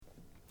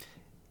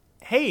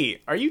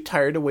Hey, are you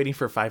tired of waiting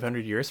for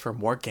 500 years for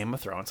more Game of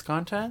Thrones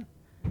content?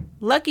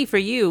 Lucky for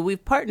you,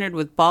 we've partnered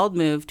with Bald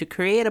Move to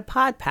create a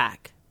pod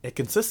pack. It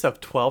consists of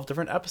 12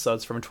 different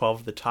episodes from 12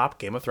 of the top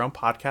Game of Thrones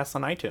podcasts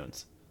on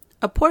iTunes.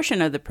 A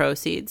portion of the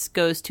proceeds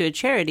goes to a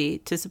charity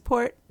to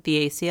support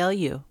the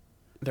ACLU.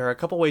 There are a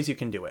couple ways you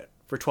can do it.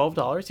 For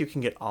 $12, you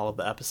can get all of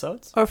the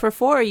episodes. Or for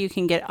 $4, you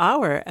can get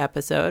our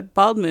episode,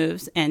 Bald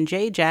Moves, and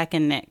Jay, Jack,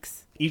 and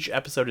Nix. Each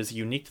episode is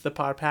unique to the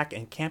pod pack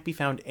and can't be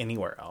found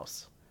anywhere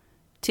else.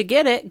 To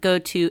get it, go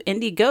to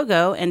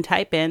Indiegogo and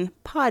type in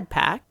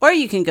PodPack, or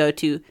you can go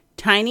to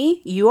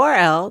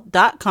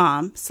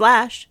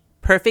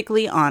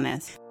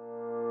tinyurl.com/perfectlyhonest.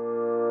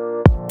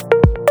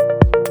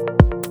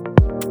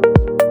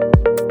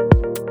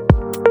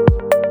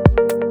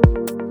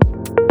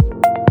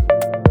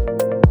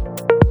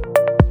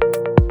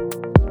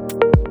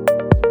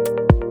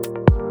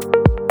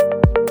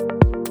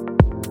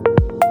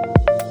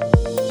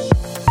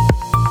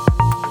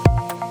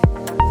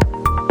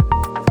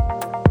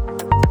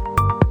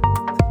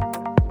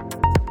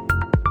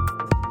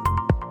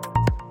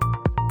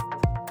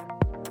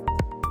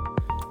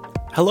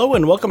 Hello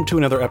and welcome to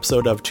another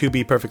episode of To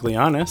Be Perfectly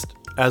Honest.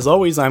 As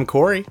always, I'm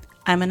Corey.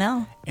 I'm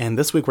Anel. And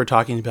this week we're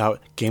talking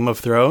about Game of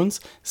Thrones,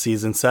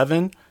 Season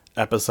 7,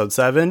 Episode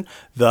 7,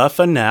 the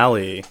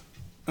finale.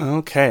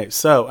 Okay,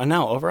 so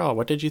Anel, overall,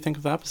 what did you think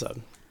of the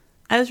episode?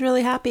 I was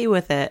really happy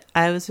with it.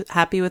 I was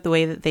happy with the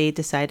way that they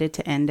decided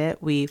to end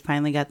it. We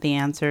finally got the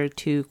answer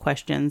to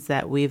questions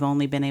that we've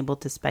only been able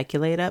to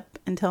speculate up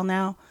until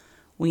now.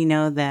 We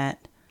know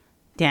that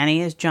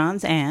Dany is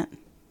Jon's aunt,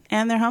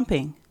 and they're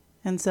humping.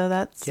 And so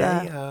that's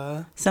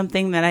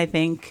something that I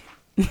think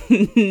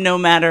no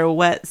matter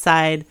what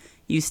side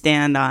you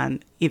stand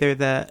on, either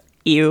the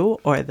ew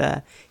or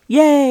the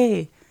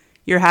yay,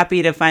 you're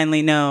happy to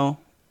finally know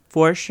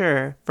for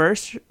sure, for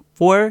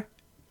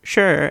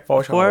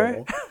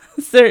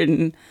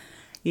certain,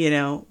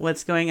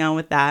 what's going on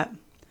with that.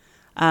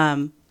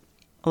 A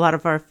lot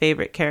of our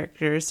favorite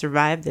characters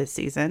survived this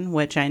season,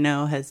 which I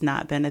know has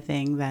not been a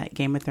thing that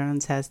Game of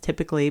Thrones has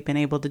typically been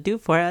able to do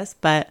for us,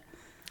 but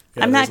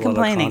yeah, I'm not complaining. There's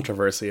a lot of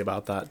controversy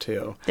about that,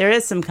 too. There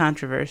is some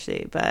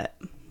controversy, but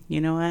you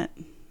know what?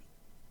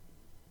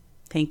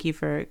 Thank you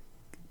for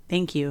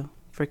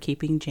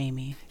keeping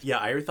Jaime. Yeah,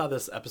 I thought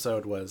this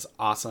episode was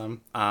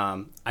awesome.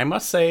 I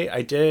must say,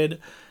 I did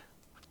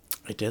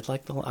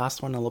like the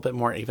last one a little bit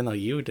more, even though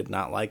you did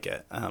not like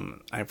it.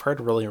 I've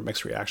heard really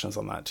mixed reactions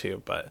on that,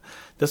 too. But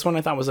this one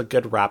I thought was a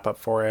good wrap-up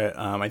for it.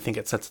 I think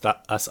it sets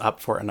us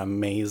up for an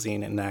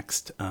amazing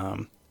next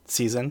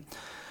season.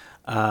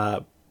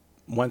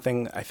 One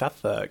thing, I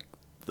thought the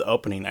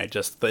opening,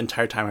 the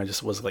entire time I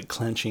just was like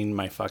clenching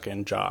my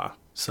fucking jaw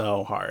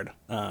so hard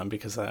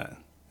because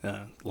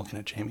looking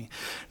at Jaime.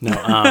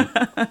 No,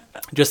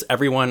 just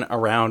everyone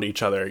around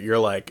each other. You're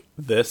like,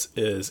 this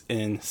is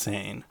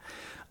insane.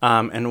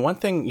 And one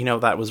thing,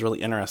 that was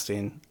really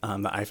interesting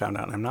that I found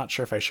out, and I'm not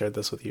sure if I shared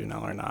this with you,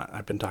 Nell, or not.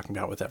 I've been talking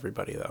about it with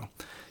everybody, though.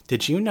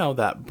 Did you know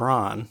that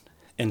Bronn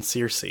and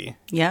Cersei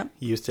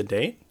used to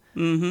date?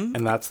 Mm-hmm.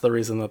 And that's the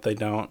reason that they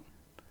don't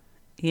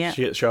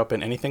show up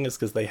in anything is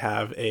because they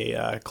have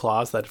a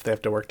clause that if they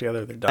have to work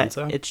together, they're done.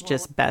 So it's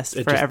just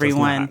best for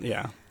everyone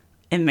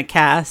in the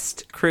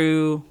cast,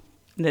 crew,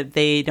 that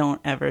they don't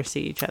ever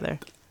see each other.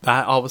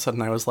 That all of a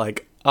sudden I was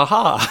like,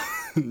 aha,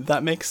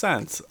 that makes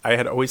sense. I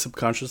had always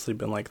subconsciously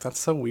been like,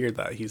 that's so weird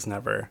that he's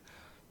never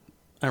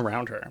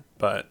around her.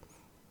 But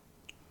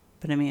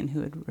I mean, who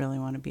would really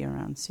want to be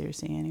around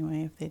Cersei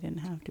anyway if they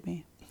didn't have to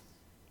be?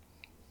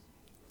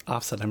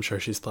 Offset, I'm sure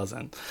she's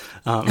pleasant.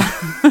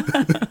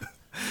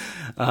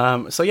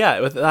 So yeah,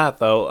 with that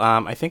though,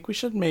 I think we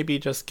should maybe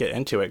just get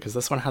into it because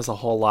this one has a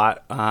whole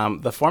lot.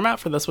 The format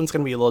for this one's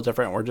going to be a little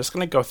different. We're just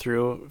going to go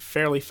through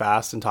fairly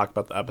fast and talk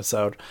about the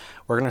episode.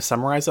 We're going to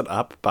summarize it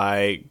up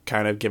by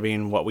kind of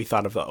giving what we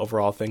thought of the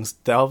overall things,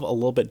 delve a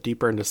little bit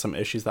deeper into some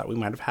issues that we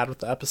might have had with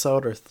the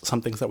episode or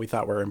some things that we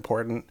thought were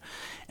important.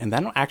 And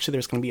then actually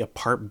there's going to be a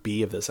part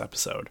B of this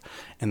episode.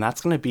 And that's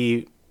going to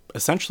be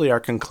essentially our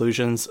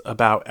conclusions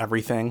about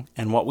everything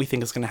and what we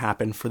think is going to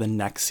happen for the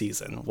next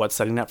season. What's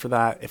setting up for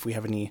that, if we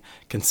have any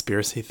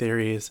conspiracy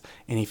theories,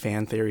 any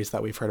fan theories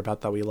that we've heard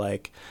about that we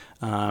like,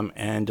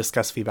 and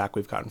discuss feedback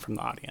we've gotten from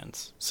the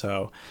audience.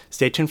 So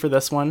stay tuned for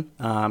this one.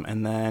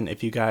 And then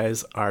if you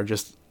guys are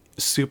just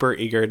super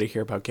eager to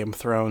hear about Game of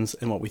Thrones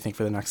and what we think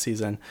for the next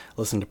season,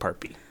 listen to part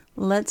B.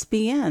 Let's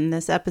begin.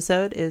 This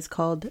episode is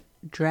called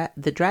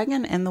The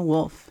Dragon and the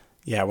Wolf.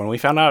 Yeah, when we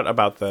found out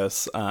about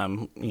this, a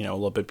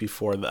little bit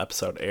before the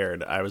episode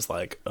aired, I was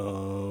like,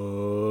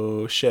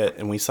 oh, shit.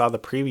 And we saw the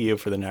preview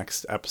for the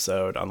next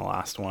episode on the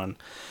last one,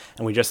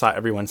 and we just saw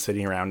everyone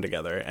sitting around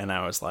together, and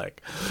I was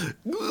like,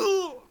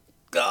 oh,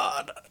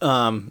 God.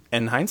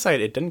 In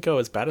hindsight, it didn't go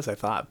as bad as I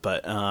thought,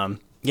 but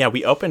yeah,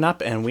 we open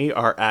up, and we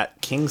are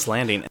at King's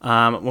Landing.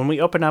 When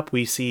we open up,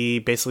 we see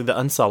basically the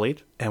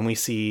Unsullied, and we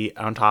see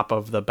on top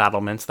of the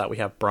battlements that we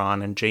have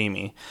Bronn and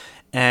Jaime.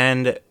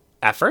 And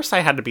at first,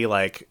 I had to be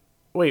like,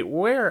 wait,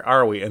 where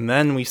are we? And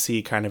then we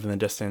see kind of in the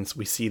distance,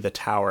 we see the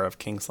tower of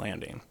King's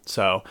Landing.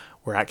 So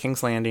we're at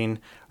King's Landing.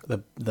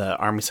 The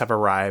armies have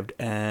arrived,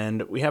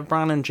 and we have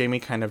Bronn and Jaime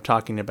kind of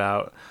talking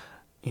about,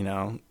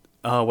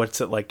 oh, what's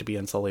it like to be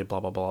Unsullied, blah,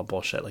 blah, blah,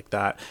 bullshit like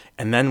that.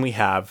 And then we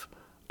have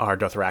our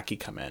Dothraki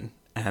come in.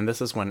 And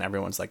this is when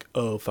everyone's like,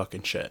 oh,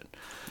 fucking shit.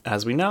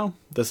 As we know,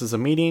 this is a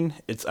meeting.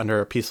 It's under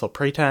a peaceful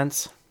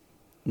pretense.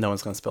 No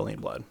one's going to spill any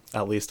blood,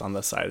 at least on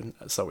this side,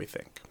 so we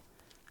think.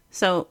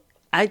 So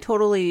I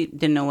totally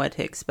didn't know what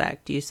to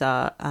expect. You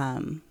saw,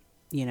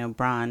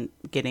 Bronn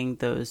getting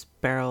those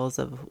barrels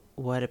of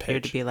what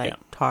appeared to be like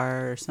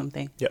tar or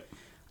something. Yep.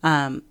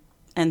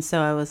 And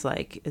so I was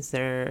like, is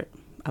there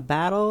a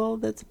battle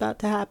that's about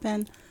to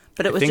happen?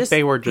 But I think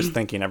they were just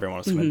thinking everyone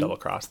was going to double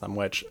cross them,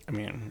 which, I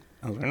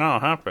was like, no, it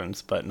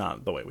happens, but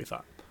not the way we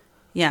thought.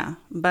 Yeah,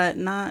 but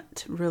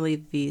not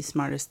really the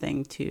smartest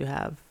thing to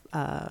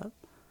have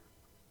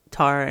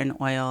tar and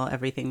oil,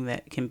 everything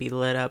that can be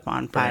lit up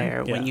on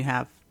fire when you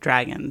have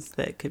dragons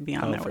that could be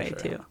on their way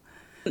too.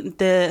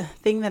 The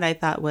thing that I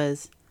thought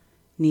was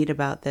neat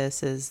about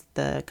this is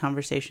the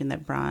conversation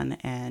that Bronn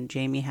and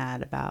Jaime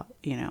had about,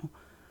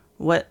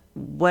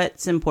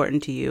 what's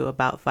important to you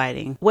about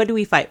fighting? What do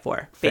we fight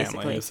for, basically?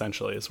 Family,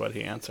 essentially, is what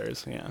he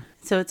answers, yeah.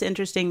 So it's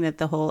interesting that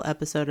the whole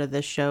episode of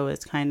this show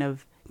is kind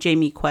of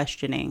Jaime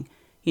questioning,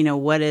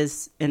 what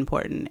is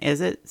important? Is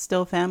it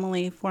still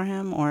family for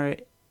him, or,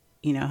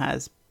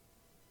 has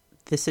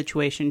the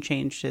situation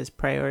changed his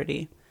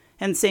priority?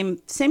 And same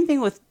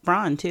thing with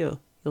Bronn, too.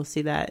 You'll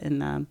see that in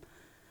the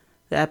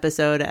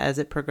episode as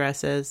it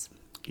progresses.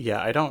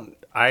 Yeah,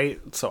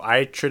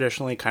 I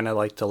traditionally kind of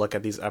like to look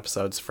at these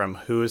episodes from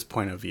whose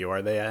point of view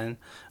are they in.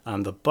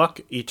 The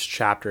book, each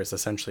chapter is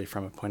essentially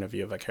from a point of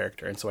view of a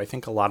character. And so I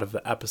think a lot of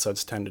the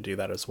episodes tend to do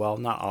that as well.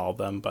 Not all of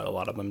them, but a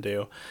lot of them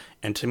do.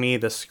 And to me,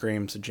 this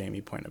screams a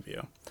Jaime point of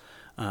view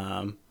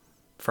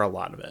for a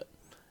lot of it.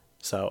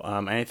 So,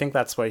 and I think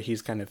that's what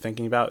he's kind of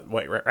thinking about.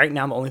 Right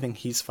now, the only thing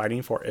he's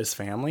fighting for is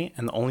family.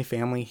 And the only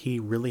family he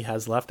really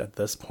has left at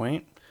this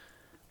point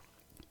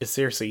is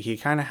seriously, he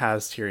kind of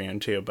has Tyrion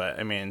too. But,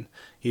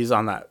 he's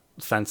on that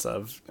fence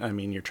of,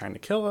 you're trying to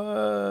kill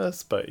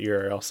us, but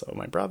you're also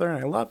my brother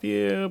and I love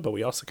you. But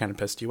we also kind of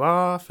pissed you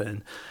off.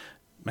 And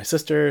my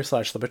sister / the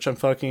bitch I'm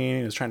fucking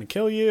is trying to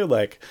kill you.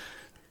 Like,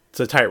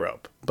 it's a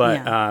tightrope.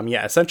 But,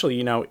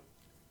 essentially,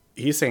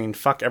 he's saying,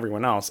 fuck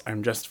everyone else.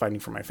 I'm just fighting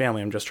for my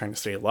family. I'm just trying to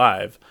stay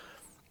alive.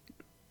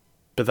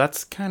 But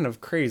that's kind of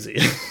crazy.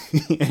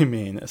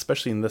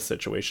 Especially in this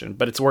situation.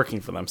 But it's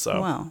working for them,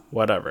 so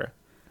whatever.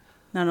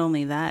 Not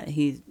only that,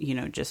 he,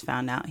 just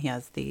found out he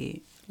has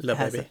baby.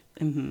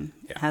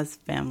 Has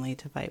family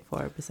to fight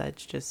for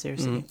besides just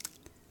Cersei.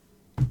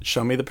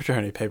 Show me the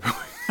paternity paperwork.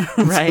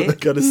 Right? I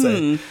gotta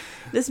say.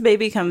 This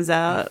baby comes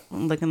out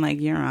looking like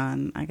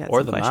Euron. I got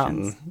some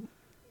questions. Mountain.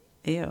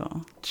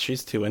 Ew.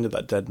 She's too into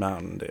that dead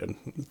mountain, dude.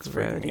 It's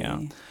freaking me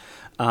out.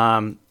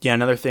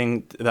 Another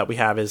thing that we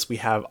have is we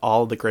have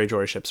all the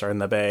Greyjoy ships are in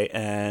the bay,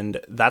 and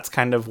that's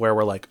kind of where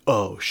we're like,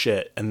 oh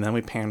shit. And then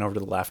we pan over to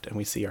the left and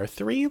we see our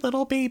 3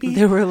 little babies.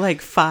 There were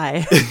like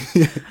 5.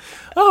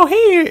 Oh,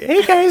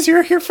 hey guys,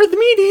 you're here for the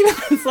meeting.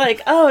 It's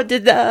like, oh,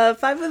 did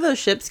 5 of those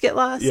ships get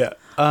lost? Yeah.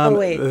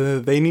 Wait.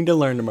 They need to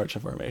learn to march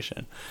in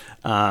formation.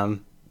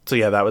 So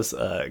yeah, that was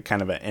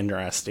kind of an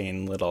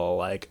interesting little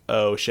like,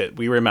 oh shit,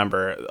 we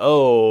remember.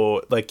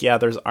 Oh, like, yeah,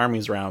 there's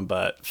armies around,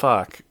 but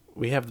fuck.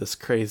 We have this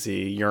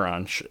crazy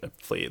Euron ship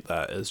fleet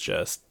that is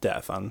just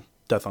death on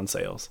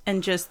sails.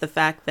 And just the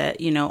fact that,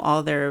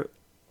 all their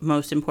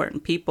most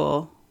important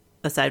people,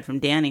 aside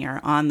from Dany, are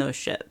on those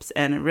ships.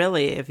 And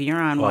really, if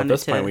Euron wanted to... at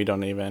this point, we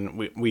don't even...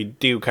 We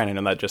do kind of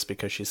know that just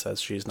because she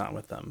says she's not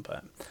with them,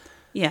 but...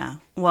 Yeah.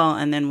 Well,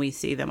 and then we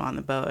see them on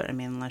the boat.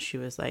 Unless she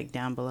was, like,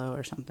 down below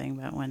or something.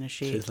 But when is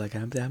she... She's like,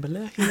 I'm down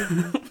below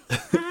here.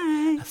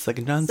 Hi.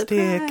 Sucking John's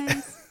dick.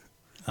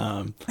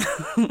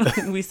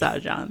 We saw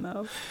John,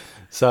 though.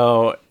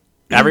 So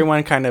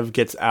everyone kind of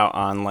gets out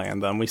on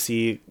land. Then we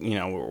see,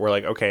 we're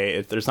like, okay,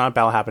 if there's not a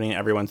battle happening,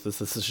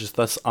 this is just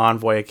this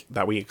envoy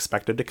that we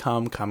expected to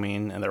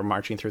coming, and they're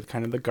marching through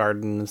kind of the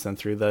gardens and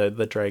through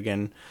the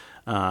dragon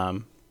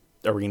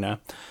arena.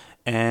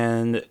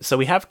 And so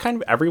we have kind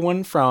of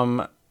everyone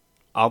from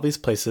all these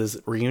places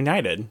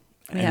reunited.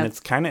 And it's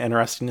kind of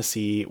interesting to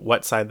see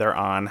what side they're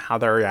on, how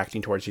they're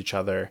reacting towards each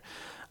other.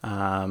 We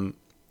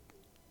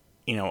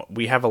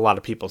have a lot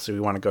of people, so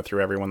we want to go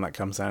through everyone that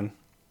comes in.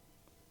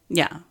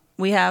 Yeah.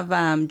 We have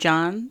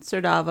Jon, Ser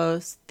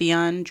Davos,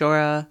 Theon,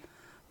 Jorah,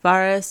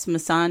 Varys,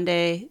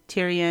 Missandei,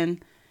 Tyrion,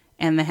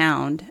 and the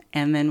Hound.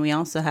 And then we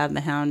also have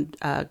the Hound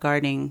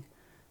guarding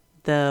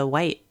the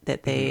white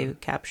that they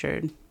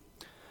captured.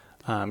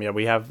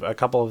 We have a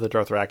couple of the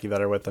Dothraki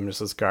that are with them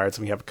just as guards.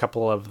 And we have a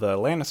couple of the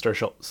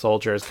Lannister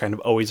soldiers kind of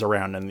always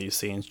around in these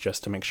scenes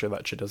just to make sure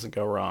that shit doesn't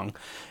go wrong.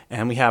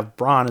 And we have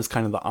Bronn as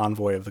kind of the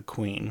envoy of the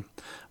queen,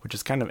 which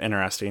is kind of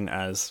interesting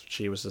as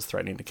she was just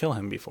threatening to kill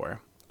him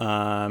before.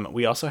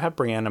 We also have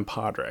Brienne and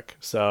Podrick.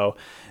 So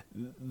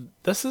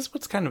this is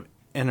what's kind of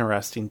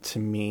interesting to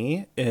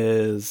me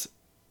is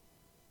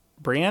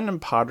Brienne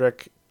and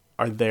Podrick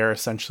are there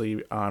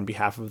essentially on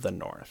behalf of the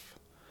North.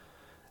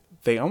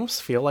 They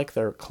almost feel like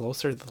they're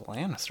closer to the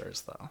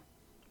Lannisters, though.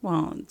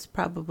 Well, it's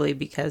probably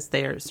because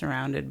they're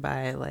surrounded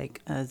by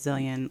like a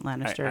zillion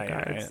Lannister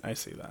guards. I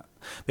see that.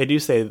 They do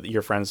say that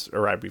your friends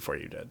arrived before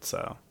you did,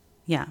 so.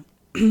 Yeah.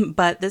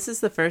 But this is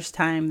the first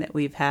time that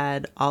we've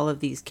had all of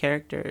these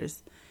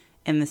characters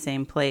in the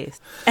same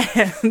place.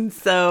 And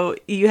so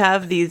you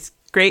have these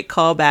great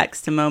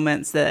callbacks to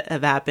moments that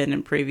have happened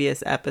in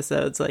previous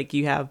episodes. Like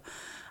you have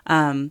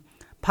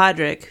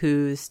Podrick,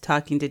 who's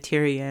talking to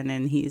Tyrion,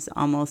 and he's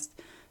almost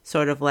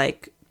sort of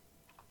like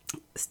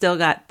still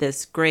got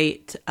this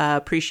great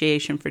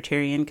appreciation for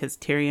Tyrion, because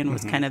Tyrion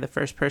was kind of the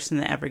first person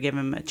to ever give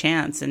him a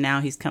chance. And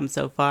now he's come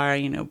so far,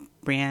 you know,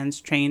 Brienne's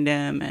trained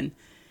him, and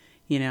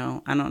you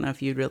know, I don't know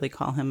if you'd really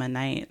call him a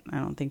knight. I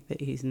don't think that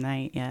he's a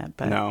knight yet,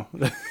 but no.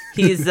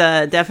 he's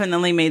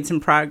definitely made some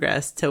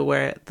progress to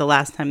where the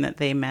last time that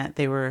they met,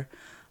 they were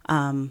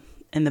in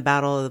the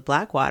Battle of the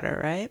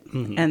Blackwater, right?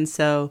 Mm-hmm. And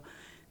so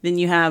then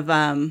you have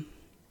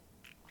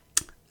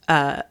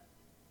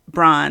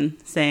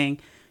Bronn saying,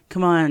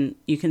 come on,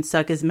 you can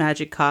suck his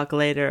magic cock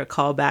later, a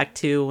call back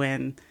to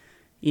when,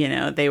 you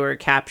know, they were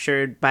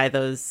captured by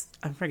those,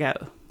 I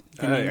forgot.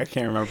 I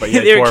can't remember, but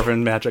yeah,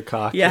 dwarven magic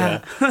cock.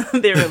 Yeah.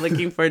 They were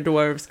looking for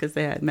dwarves because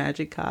they had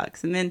magic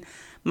cocks. And then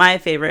my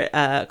favorite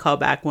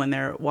callback when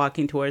they're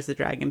walking towards the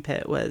dragon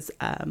pit was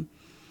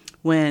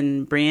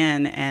when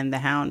Brienne and the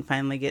Hound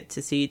finally get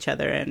to see each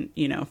other. And,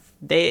 you know,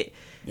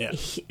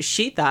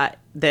 she thought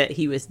that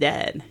he was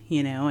dead,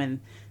 you know,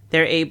 and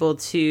they're able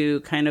to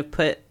kind of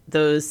put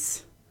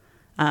those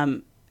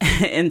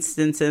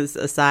instances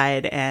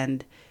aside.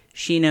 And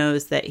she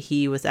knows that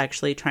he was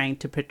actually trying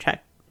to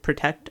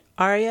protect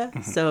Arya.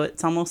 Mm-hmm. So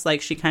it's almost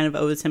like she kind of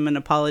owes him an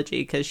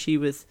apology, because she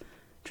was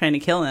trying to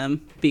kill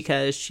him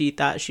because she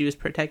thought she was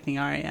protecting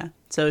Arya.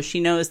 So she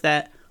knows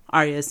that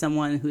Arya is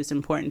someone who's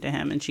important to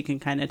him, and she can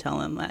kind of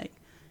tell him like,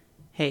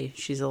 hey,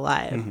 she's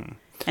alive. Mm-hmm.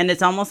 And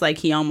it's almost like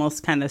he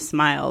almost kind of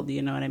smiled,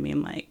 you know what I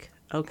mean? Like,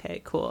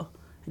 okay, cool.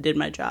 I did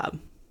my job.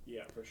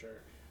 Yeah, for sure.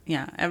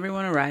 Yeah,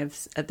 everyone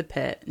arrives at the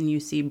pit, and you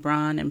see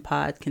Bronn and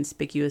Pod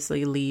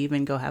conspicuously leave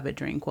and go have a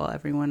drink while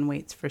everyone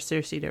waits for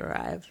Cersei to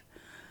arrive.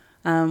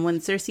 When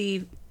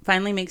Cersei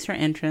finally makes her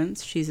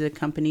entrance, she's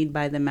accompanied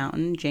by the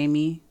Mountain,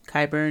 Jaime,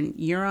 Qyburn,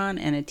 Euron,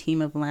 and a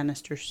team of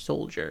Lannister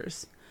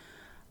soldiers.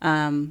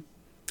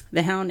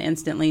 The Hound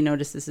instantly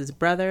notices his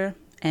brother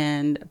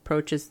and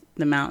approaches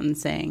the Mountain,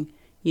 saying,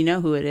 you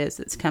know who it is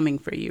that's coming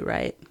for you,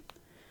 right?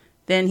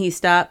 Then he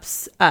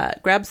stops,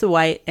 grabs the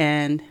White,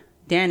 and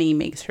Dany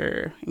makes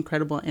her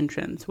incredible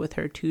entrance with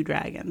her 2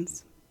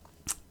 dragons.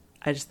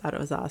 I just thought it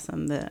was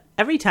awesome that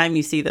every time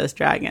you see those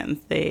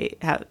dragons,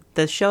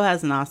 the show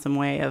has an awesome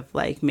way of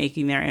like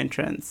making their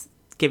entrance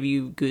give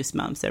you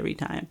goosebumps every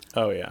time.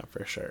 Oh yeah,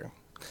 for sure.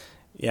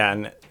 Yeah,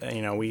 and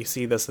you know, we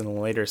see this in a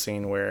later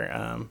scene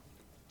where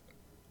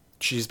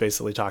she's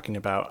basically talking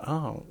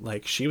about,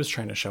 like she was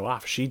trying to show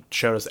off. She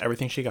showed us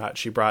everything she got.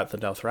 She brought the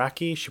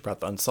Dothraki, she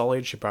brought the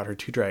Unsullied, she brought her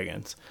 2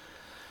 dragons.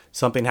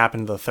 Something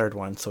happened to the 3rd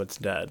one, so it's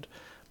dead.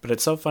 But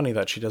it's so funny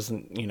that she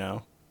doesn't, you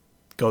know,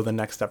 go the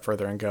next step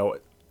further and go,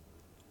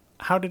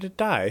 how did it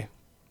die?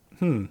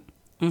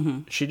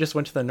 Mm-hmm. She just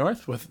went to the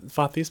North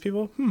fought these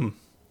people? I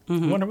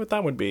wonder what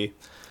that would be.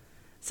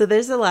 So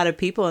there's a lot of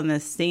people in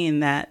this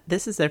scene that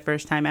this is their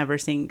first time ever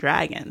seeing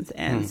dragons.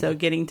 And so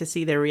getting to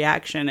see their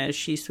reaction as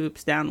she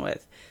swoops down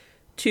with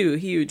 2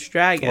 huge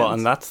dragons. Well,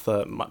 and that's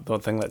the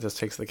thing that just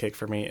takes the cake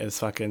for me is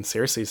fucking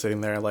Cersei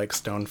sitting there like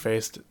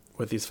stone-faced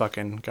with these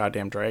fucking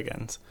goddamn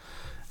dragons.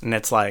 And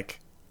it's like,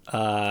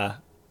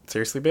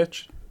 seriously,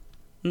 bitch?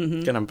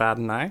 Gonna bat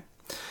an eye?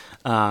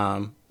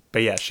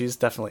 But yeah, she's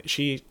definitely,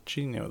 she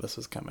knew this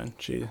was coming.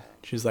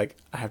 She's like,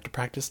 I have to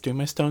practice doing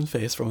my stone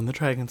face for when the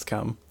dragons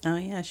come. Oh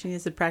yeah, she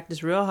needs to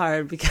practice real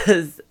hard,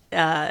 because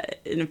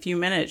in a few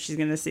minutes she's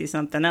going to see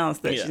something else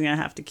that she's going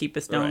to have to keep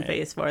a stone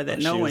face for, that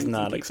no one can keep. She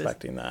was not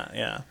expecting that,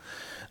 yeah.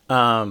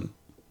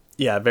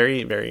 Yeah,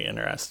 very, very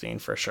interesting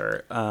for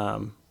sure.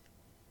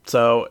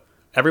 So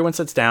everyone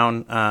sits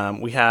down.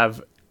 We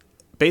have,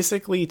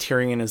 basically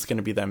Tyrion is going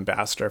to be the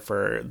ambassador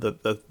for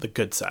the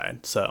good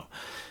side, so...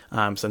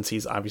 since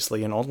he's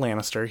obviously an old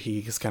Lannister,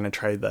 he's kind of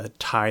tried to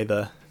tie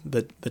the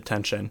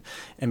tension.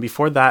 And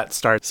before that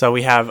starts, so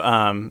we have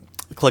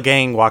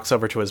Clegane walks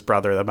over to his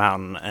brother, the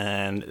Mountain,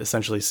 and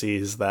essentially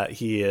sees that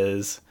he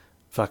is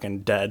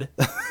fucking dead,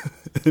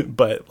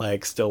 but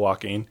like still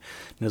walking,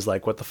 and is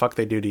like, what the fuck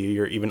they do to you?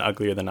 You're even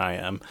uglier than I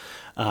am.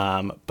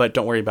 But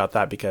don't worry about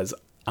that, because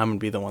I'm going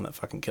to be the one that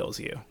fucking kills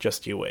you.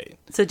 Just you wait.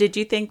 So did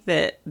you think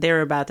that they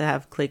were about to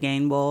have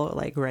Clegane Bowl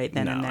like right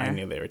then and there? No, I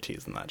knew they were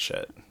teasing that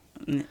shit.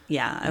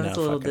 Yeah, I was a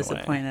little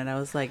disappointed. Way. I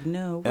was like,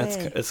 no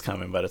way. It's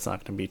coming, but it's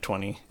not going to be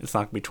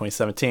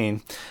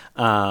 2017.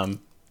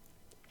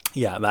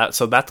 Yeah,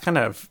 so that kind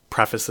of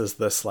prefaces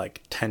this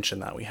like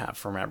tension that we have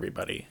from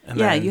everybody. And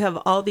then, you have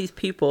all these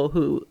people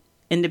who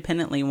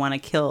independently want to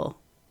kill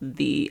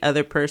the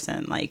other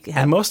person, like,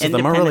 and most of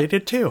them are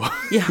related too.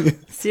 Yeah,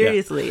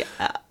 seriously.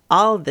 Yeah.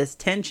 All of this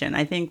tension,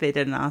 I think they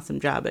did an awesome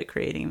job at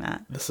creating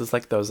that. This is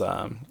like those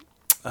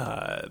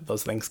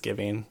those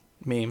Thanksgiving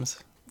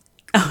memes.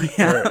 Oh,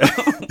 yeah.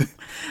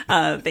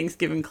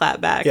 Thanksgiving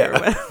clapback or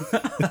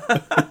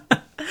whatever.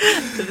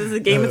 So this is a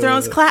Game of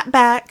Thrones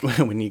clapback.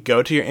 When you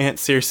go to your Aunt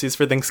Cersei's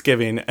for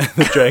Thanksgiving at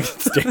the Dragon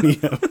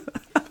Stadium.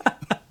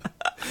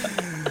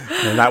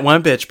 And that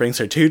one bitch brings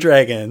her 2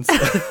 dragons.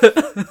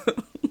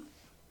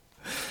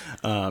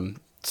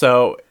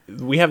 So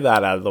we have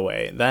that out of the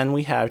way. Then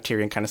we have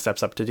Tyrion kind of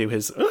steps up to do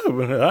his,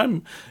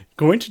 I'm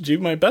going to do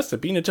my best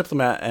at being a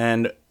diplomat.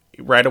 And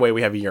right away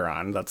we have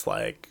Euron. That's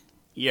like,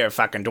 you're a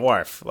fucking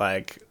dwarf.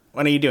 Like,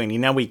 what are you doing? You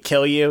know we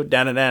kill you?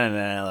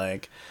 Da-da-da-da-da.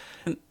 Like,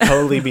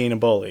 totally being a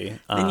bully.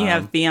 Then you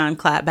have Theon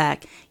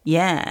clapback.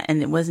 Yeah,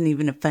 and it wasn't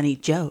even a funny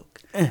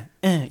joke. Yeah,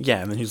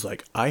 and then he's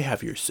like, I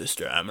have your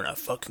sister. I'm going to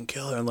fucking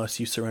kill her unless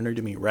you surrender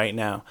to me right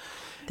now.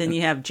 Then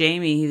you have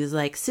Jaime. He was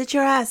like, sit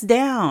your ass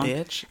down.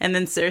 Bitch. And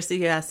then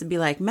Cersei has to be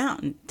like,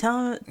 Mountain,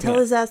 tell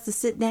his ass to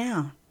sit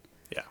down.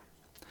 Yeah.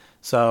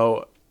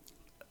 So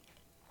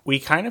we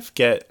kind of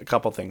get a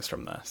couple things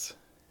from this.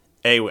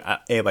 A,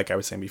 like I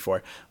was saying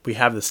before, we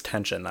have this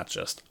tension that's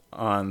just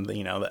on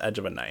the, the edge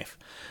of a knife.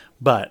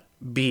 But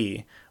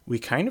B, we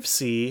kind of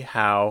see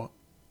how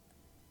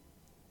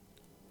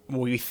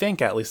we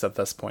think, at least at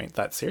this point,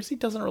 that Cersei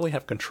doesn't really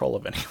have control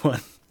of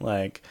anyone.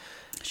 Like,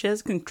 she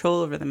has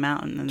control over the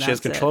mountain, and she has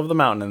control of the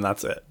mountain, and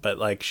that's it. But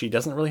like, she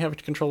doesn't really have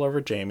control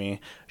over Jaime.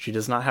 She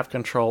does not have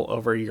control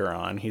over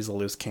Euron. He's a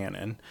loose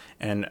cannon,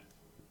 and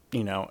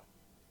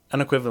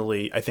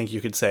unequivocally, I think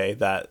you could say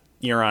that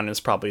Euron is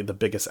probably the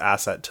biggest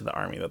asset to the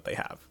army that they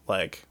have,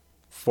 like,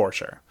 for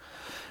sure.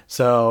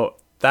 So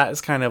that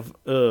is kind of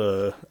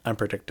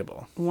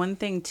unpredictable. One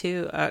thing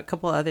too, a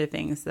couple other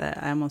things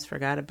that I almost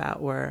forgot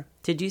about were,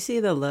 did you see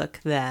the look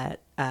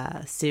that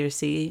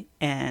Cersei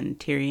and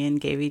Tyrion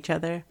gave each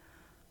other?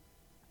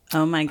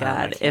 Oh my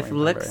God. If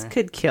remember. Looks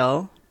could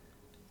kill.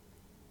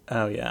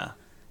 Oh yeah.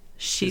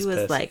 She's was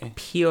pissy. Like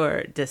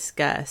pure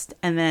disgust.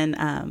 And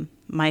then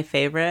my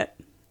favorite,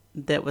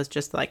 that was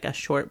just like a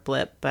short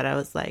blip, but I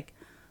was like,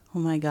 oh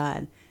my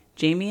God.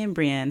 Jaime and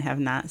Brienne have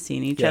not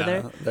seen each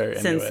other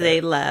since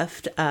they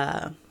left.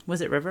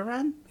 Was it River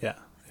Run? Yeah.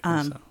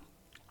 I think so.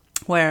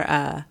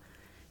 Where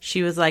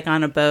she was like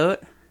on a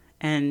boat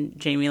and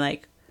Jaime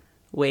like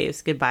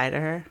waves goodbye to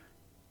her.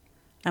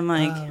 I'm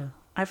like,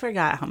 I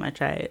forgot how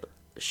much I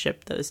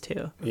shipped those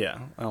two. Yeah.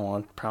 Oh, well,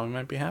 it probably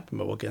might be happening,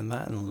 but we'll get in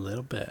that in a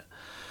little bit.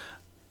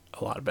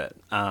 A lot of it.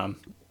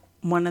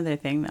 One other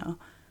thing though.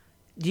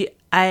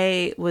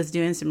 I was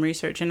doing some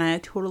research and I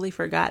totally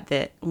forgot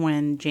that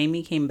when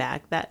Jaime came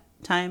back that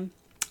time,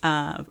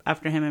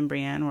 after him and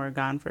Brienne were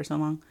gone for so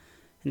long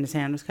and his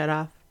hand was cut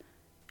off,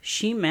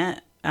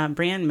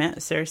 Brienne met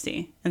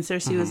Cersei, and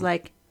Cersei was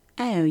like,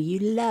 oh, you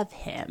love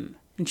him.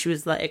 And she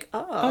was like,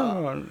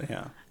 oh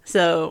yeah.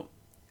 So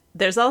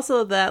there's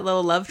also that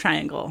little love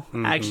triangle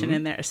action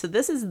in there. So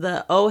this is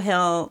the, oh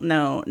hell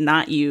no,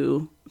 not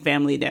you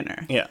family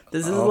dinner. Yeah.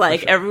 This is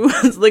like, sure.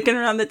 Everyone's looking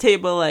around the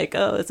table like,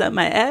 oh, is that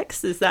my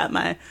ex? Is that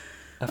my,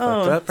 this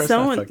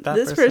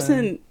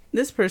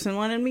person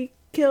wanted me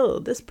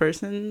killed. This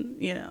person,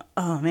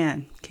 oh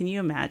man, can you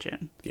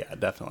imagine? Yeah,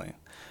 definitely.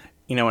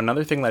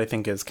 Another thing that I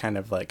think is kind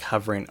of like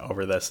hovering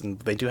over this, and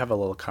they do have a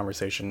little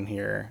conversation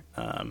here.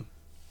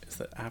 Is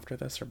it after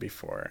this or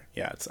before?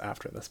 Yeah, it's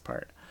after this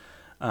part.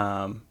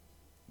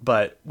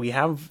 But we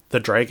have the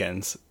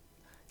dragons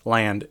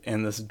land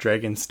in this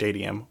dragon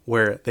stadium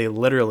where they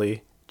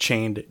literally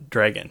chained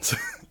dragons.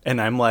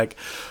 And I'm like,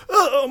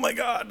 oh my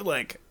God,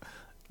 like,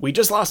 we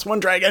just lost one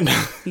dragon.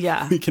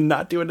 Yeah. We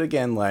cannot do it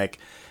again. Like,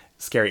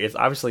 scary. It's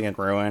obviously in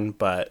ruin,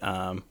 but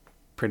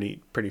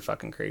pretty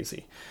fucking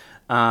crazy.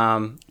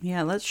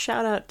 Yeah, let's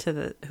shout out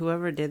to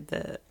whoever did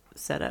the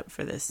setup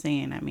for this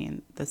scene. I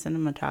mean, the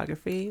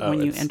cinematography,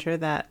 when you enter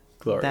that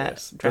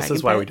glorious. That this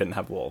is why we didn't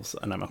have wolves,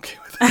 and I'm okay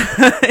with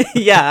it.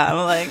 Yeah,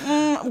 I'm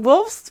like,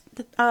 wolves?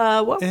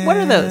 What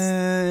are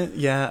those?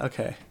 Yeah,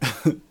 okay.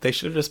 They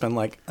should have just been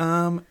like,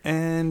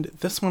 and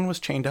this one was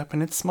chained up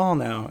and it's small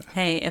now.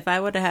 Hey, if I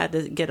would have had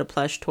to get a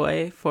plush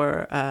toy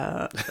for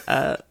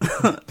a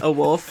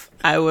wolf,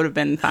 I would have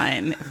been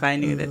fine if I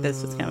knew that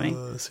this was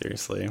coming.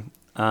 Seriously.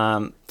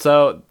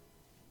 So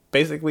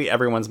basically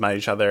everyone's met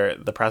each other.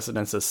 The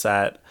precedence is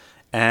set.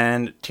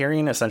 And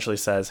Tyrion essentially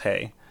says,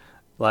 hey,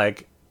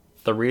 like,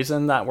 the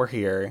reason that we're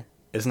here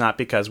is not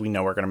because we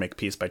know we're going to make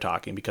peace by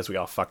talking, because we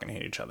all fucking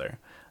hate each other.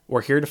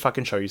 We're here to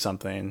fucking show you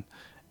something.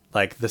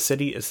 Like, the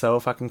city is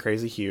so fucking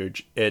crazy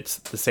huge. It's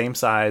the same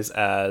size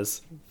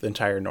as the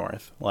entire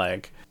north.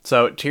 Like,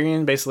 so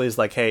Tyrion basically is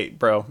like, hey,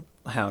 bro,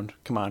 Hound,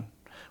 come on.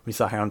 We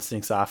saw Hound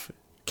sneaks off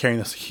carrying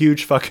this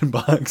huge fucking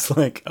box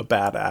like a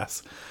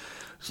badass.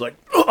 He's like,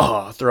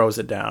 throws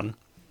it down.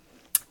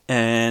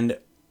 And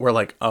we're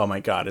like, oh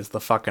my God, is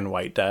the fucking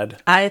White dead?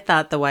 I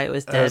thought the White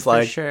was dead,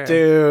 like, for sure.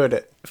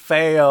 Dude,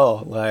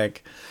 fail.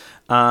 Like,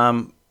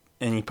 and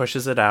he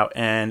pushes it out,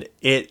 and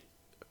it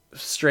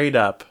straight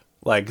up,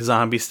 like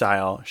zombie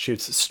style,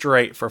 shoots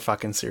straight for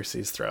fucking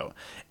Cersei's throat.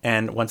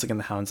 And once again,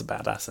 the Hound's a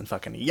badass and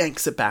fucking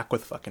yanks it back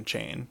with fucking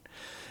chain.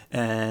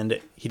 And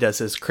he does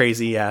his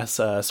crazy ass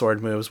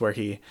sword moves where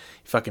he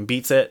fucking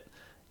beats it,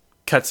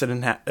 cuts it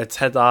in its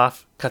head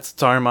off, cuts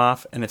its arm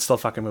off, and it's still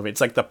fucking moving. It's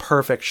like the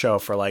perfect show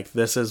for like,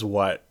 this is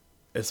what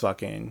is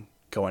fucking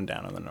going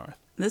down in the North.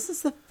 This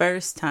is the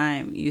first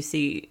time you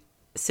see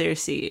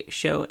Cersei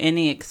show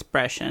any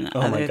expression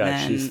other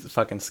than... she's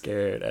fucking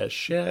scared as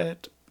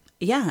shit.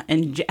 Yeah,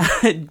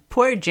 and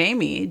poor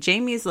Jamie.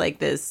 Jamie's like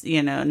this,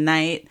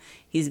 knight.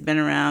 He's been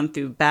around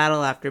through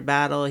battle after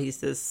battle. He's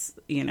this,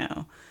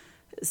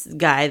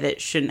 guy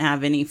that shouldn't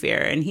have any fear,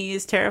 and he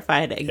is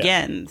terrified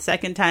again.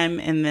 Second time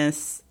in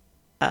this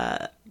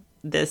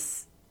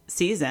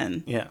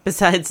season. Yeah.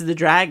 Besides the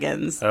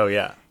dragons. Oh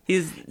yeah.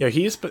 He's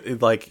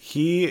like,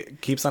 he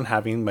keeps on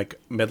having like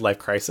midlife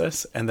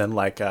crisis, and then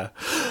like,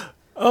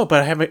 oh,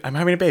 but I'm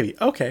having a baby.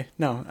 Okay,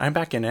 no, I'm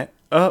back in it.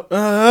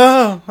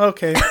 Oh,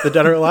 okay. The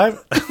dead are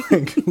alive.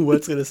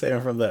 What's gonna save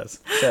him from this?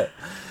 Shit.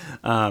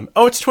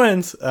 Oh, it's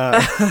twins.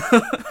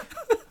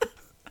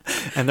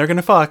 And they're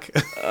gonna fuck.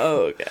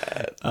 Oh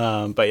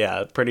god. But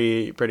yeah,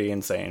 pretty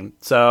insane.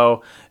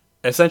 So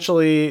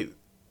essentially,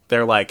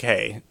 they're like,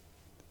 hey,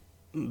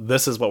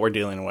 this is what we're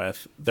dealing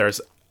with. There's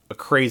a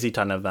crazy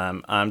ton of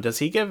them. Does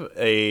he give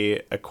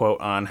a quote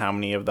on how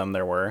many of them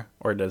there were,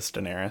 or does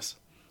Daenerys?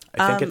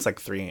 I think it's like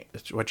 3.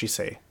 What'd you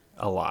say?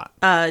 A lot.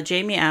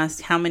 Jamie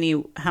asked how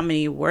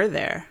many were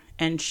there,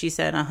 and she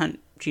said 100.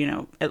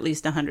 At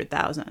least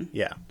 100,000.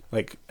 Yeah,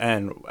 like,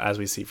 and as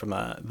we see from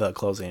the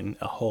closing,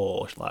 a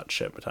whole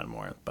shit ton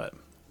more. But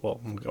we'll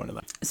go into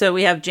that. So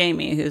we have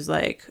Jamie, who's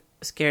like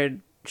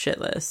scared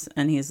shitless,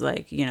 and he's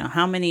like,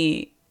 how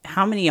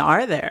many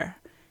are there?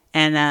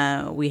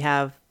 And we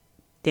have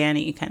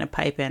Dany kind of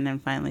pipe in and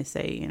finally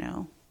say,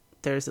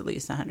 there's at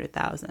least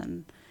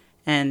 100,000.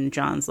 And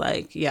Jon's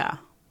like, yeah,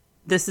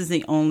 this is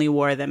the only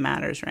war that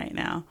matters right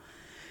now.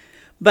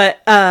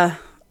 But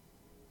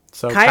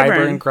so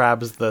Qyburn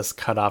grabs this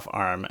cut off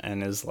arm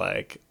and is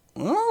like,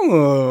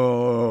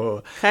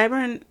 oh.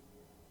 Qyburn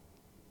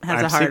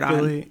has a hard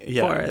on.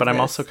 Yeah, but I'm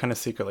also kind of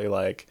secretly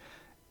like,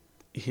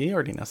 he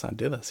already knows how to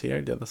do this. He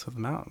already did this with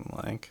the Mountain.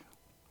 Like,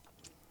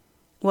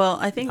 well,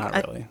 I think not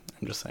really.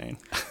 I'm just saying.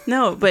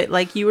 No, but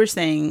like you were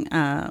saying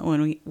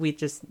when we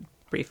just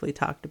briefly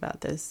talked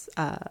about this,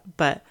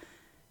 but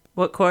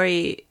what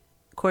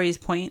Corey's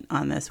point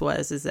on this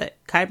is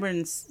that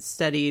Qyburn's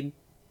studied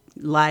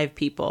live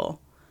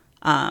people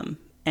and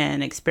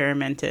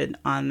experimented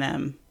on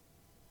them,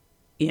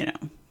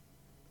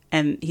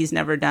 and he's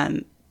never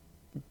done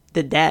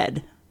the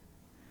dead.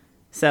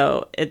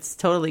 So it's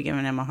totally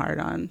giving him a hard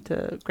on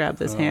to grab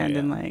this hand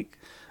and like...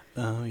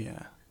 Oh,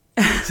 yeah.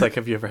 It's like,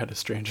 have you ever had a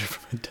stranger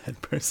from a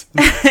dead person?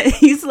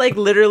 He's like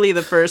literally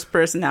the first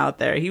person out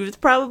there. He was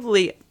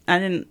probably... I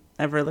didn't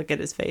ever look at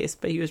his face,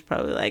 but he was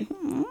probably like...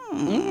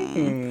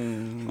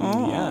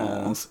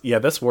 Yes. Yeah,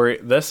 this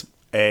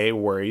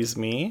worries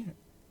me.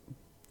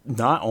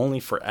 Not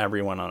only for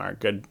everyone on our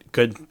good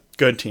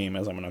team,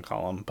 as I'm going to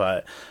call them,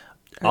 but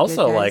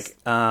also like,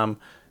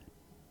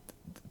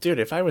 dude,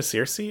 if I was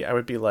Cersei, I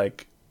would be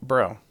like,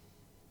 bro,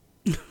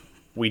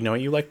 we know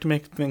you like to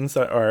make things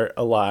that are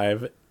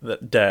alive,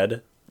 that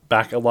dead,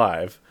 back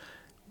alive.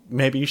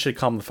 Maybe you should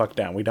calm the fuck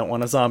down. We don't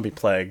want a zombie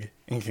plague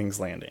in King's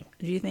Landing.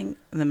 Do you think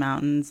the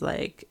Mountain's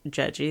like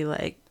judgy?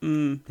 Like,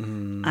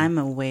 I'm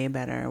a way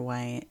better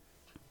white.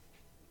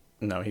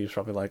 No, he's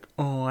probably like,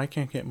 oh, I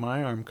can't get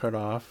my arm cut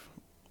off.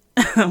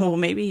 Well,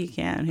 maybe he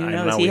can. Who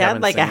knows? He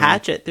had like a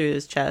hatchet through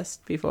his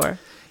chest before.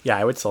 Yeah,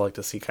 I would still like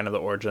to see kind of the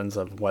origins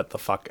of what the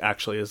fuck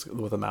actually is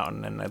with a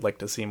Mountain, and I'd like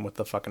to see him with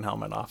the fucking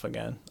helmet off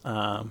again.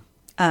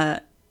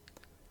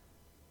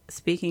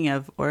 Speaking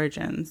of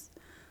origins,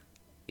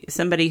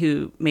 somebody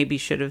who maybe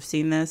should have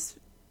seen this,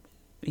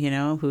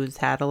 who's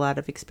had a lot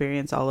of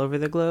experience all over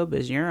the globe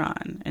is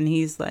Euron. And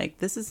he's like,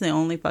 this is the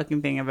only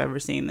fucking thing I've ever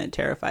seen that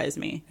terrifies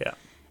me. Yeah.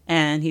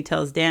 And he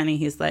tells Dany,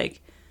 he's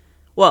like,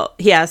 well,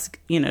 he asks,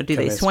 do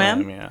they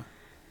swim? Yeah.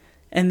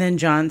 And then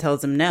Jon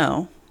tells him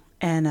no.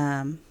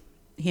 And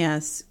he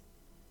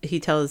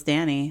tells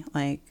Dany,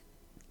 like,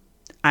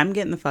 I'm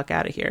getting the fuck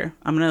out of here.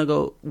 I'm going to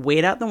go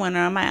wait out the winter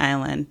on my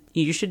island.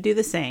 You should do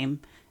the same.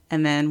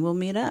 And then we'll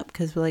meet up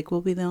because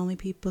we'll be the only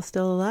people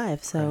still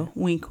alive. So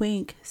wink,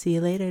 wink. See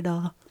you later,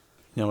 doll.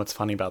 You know what's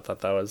funny about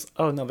that, though, is,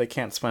 oh, no, they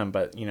can't swim,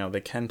 but,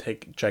 they can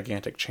take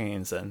gigantic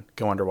chains and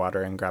go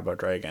underwater and grab a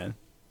dragon.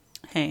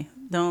 Hey,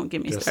 don't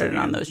get me started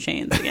on those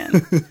chains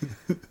again.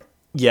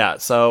 Yeah,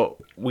 so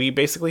we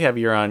basically have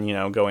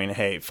Euron, going,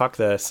 hey, fuck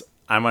this.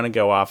 I'm going to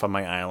go off on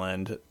my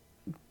island.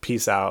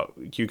 Peace out.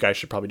 You guys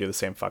should probably do the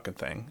same fucking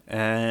thing.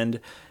 And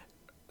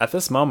at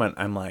this moment,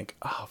 I'm like,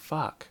 oh,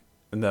 fuck.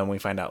 And then we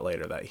find out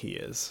later that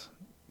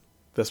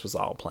this was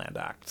all a planned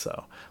act.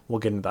 So we'll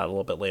get into that a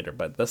little bit later.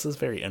 But this is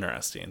very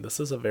interesting. This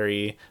is a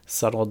very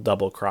subtle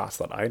double cross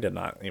that I did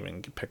not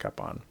even pick up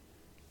on.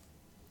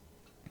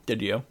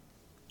 Did you?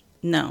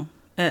 No.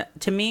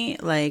 To me,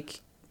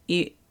 like,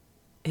 he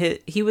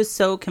was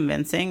so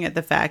convincing at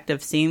the fact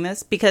of seeing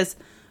this because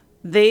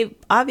they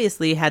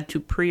obviously had to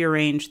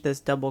prearrange this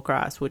double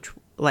cross, which,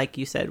 like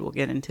you said, we'll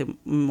get into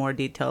more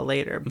detail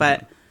later.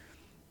 But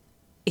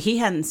he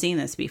hadn't seen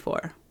this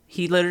before.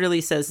 He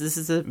literally says, this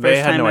is the first time They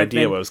had no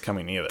idea what was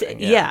coming either.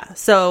 Yeah.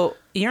 So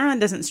Euron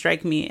doesn't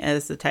strike me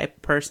as the type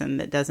of person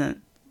that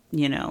doesn't,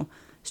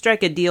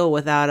 strike a deal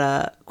without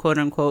a quote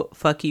unquote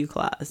fuck you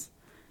clause,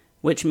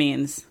 which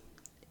means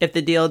if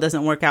the deal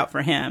doesn't work out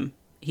for him,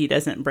 he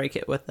doesn't break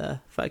it with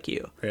a fuck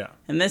you. Yeah.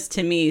 And this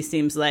to me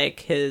seems like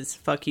his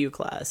fuck you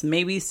clause.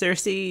 Maybe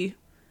Cersei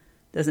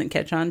doesn't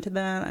catch on to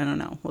that. I don't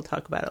know. We'll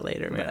talk about it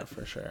later. Yeah,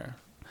 for sure.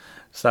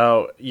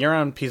 So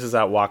Euron pieces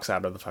out, walks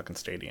out of the fucking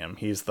stadium.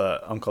 He's the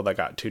uncle that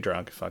got too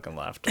drunk and fucking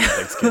left on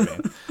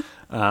Thanksgiving.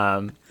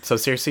 So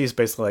Cersei's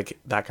basically like,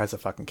 that guy's a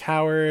fucking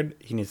coward.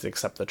 He needs to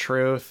accept the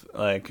truth.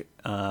 Like,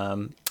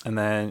 and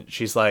then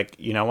she's like,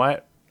 you know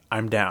what?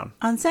 I'm down.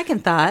 On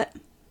second thought.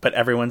 But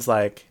everyone's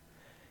like,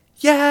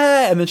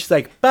 yeah. And then she's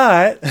like,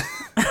 but.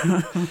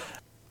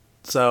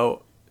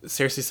 So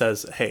Cersei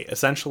says, hey,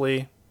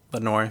 essentially the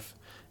North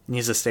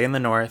needs to stay in the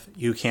North.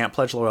 You can't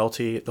pledge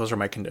loyalty. Those are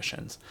my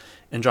conditions.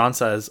 And Jon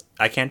says,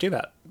 I can't do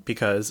that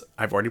because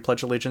I've already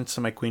pledged allegiance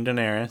to my Queen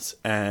Daenerys,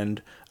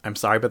 and I'm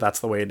sorry, but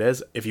that's the way it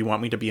is. If you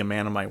want me to be a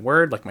man of my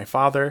word, like my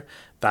father,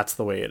 that's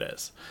the way it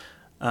is.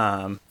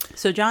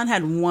 So Jon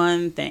had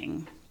one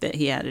thing that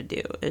he had to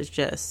do, is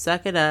just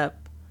suck it up,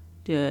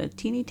 do a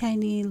teeny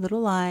tiny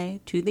little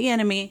lie to the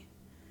enemy.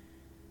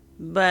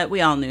 But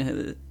we all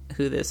knew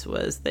who this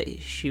was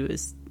that she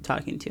was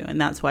talking to,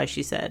 and that's why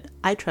she said,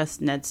 I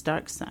trust Ned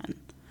Stark's son.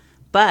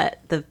 But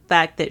the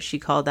fact that she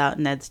called out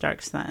Ned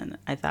Stark's son,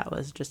 I thought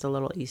was just a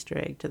little Easter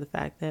egg to the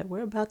fact that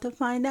we're about to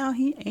find out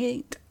he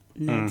ain't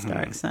Ned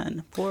Stark's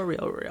son. For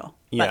real.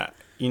 Yeah.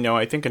 But,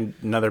 I think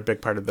another big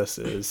part of this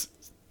is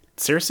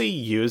Cersei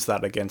used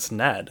that against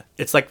Ned.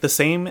 It's like the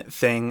same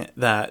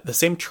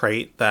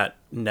trait that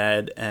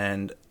Ned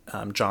and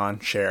Jon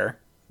share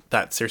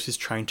that Cersei's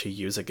trying to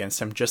use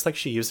against him, just like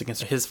she used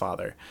against his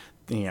father.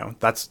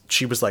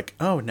 She was like,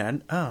 oh,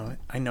 Ned, oh,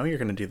 I know you're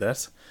going to do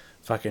this.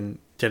 Fucking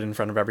did it in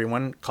front of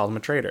everyone, called him a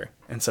traitor.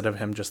 Instead of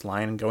him just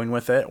lying and going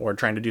with it or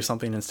trying to do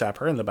something and stab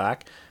her in the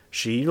back,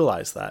 she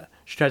utilized that.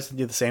 She tries to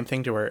do the same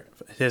thing to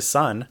his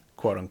son,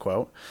 quote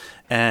unquote,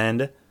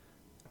 and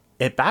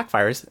it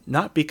backfires,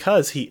 not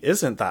because he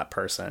isn't that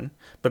person,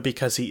 but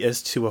because he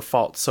is to a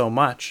fault so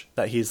much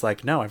that he's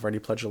like, no, I've already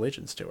pledged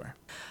allegiance to her.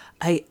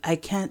 I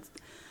can't,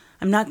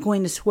 I'm not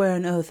going to swear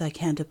an oath I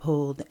can't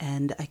uphold,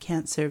 and I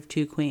can't serve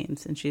two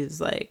queens. And she's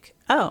like,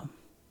 oh,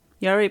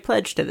 you already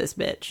pledged to this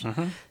bitch.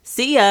 Mm-hmm.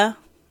 See ya.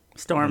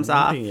 Storms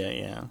off.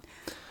 Yeah.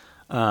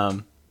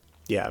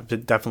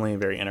 Definitely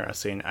very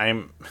interesting.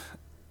 I'm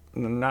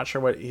not sure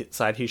what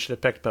side he should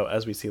have picked, but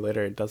as we see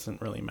later, it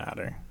doesn't really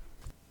matter.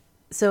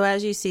 So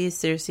as you see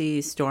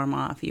Cersei storm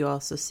off, you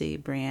also see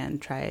Brienne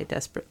try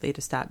desperately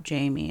to stop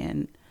Jaime,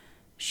 and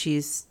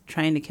she's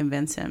trying to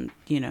convince him,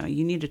 you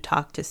need to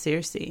talk to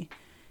Cersei.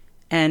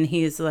 And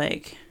he's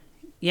like,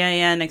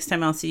 yeah, next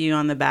time I'll see you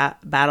on the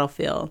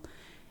battlefield.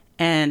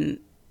 And,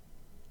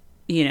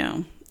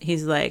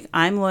 he's like,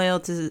 I'm loyal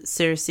to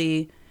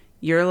Cersei,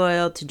 you're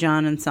loyal to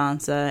Jon and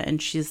Sansa.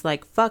 And she's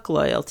like, fuck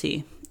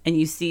loyalty. And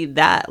you see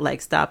that,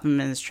 like, stop him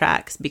in his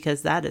tracks,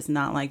 because that is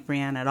not like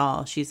Brienne at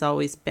all. She's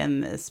always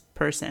been this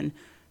person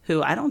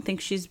who, I don't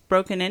think she's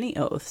broken any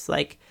oaths.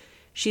 Like,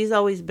 she's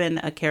always been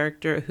a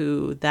character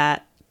who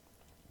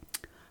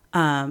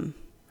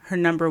her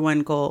number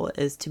one goal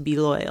is to be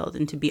loyal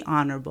and to be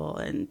honorable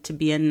and to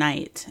be a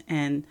knight.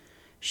 And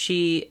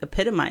she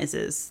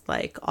epitomizes,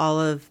 like, all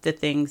of the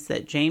things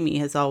that Jaime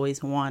has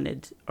always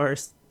wanted, or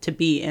to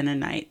be in a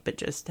knight, but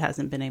just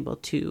hasn't been able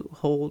to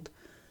hold.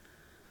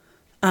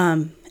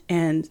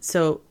 And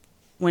so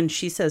when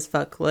she says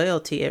fuck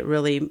loyalty, it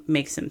really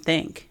makes him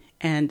think.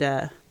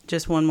 And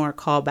just one more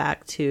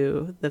callback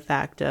to the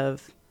fact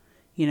of,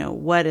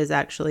 what is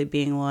actually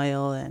being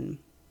loyal, and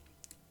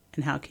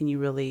how can you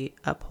really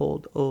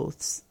uphold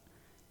oaths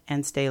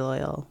and stay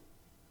loyal,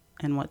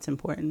 and what's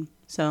important.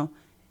 So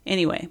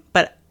anyway,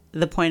 but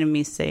the point of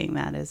me saying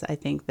that is I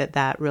think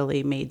that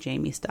really made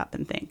Jaime stop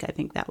and think. I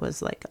think that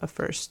was like a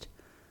first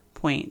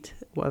point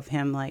of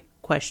him, like,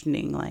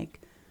 questioning, like,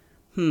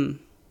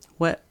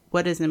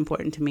 what is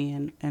important to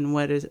me, and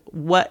what is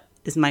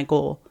my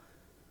goal?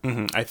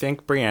 Mm-hmm. I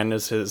think Brienne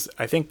is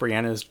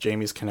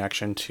Jaime's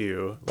connection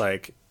to,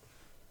 like,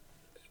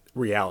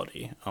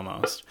 reality,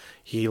 almost.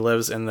 He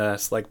lives in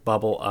this, like,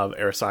 bubble of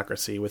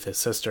aristocracy with his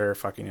sister,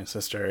 fucking his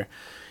sister,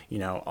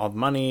 all the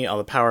money, all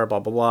the power, blah,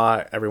 blah,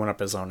 blah, everyone up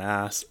his own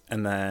ass.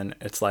 And then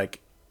it's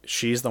like,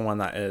 she's the one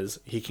that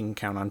he can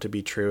count on to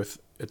be truth.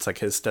 It's like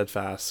his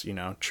steadfast,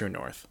 true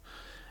north.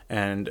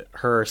 And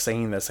her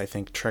saying this, I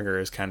think,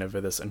 triggers kind of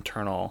this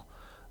internal,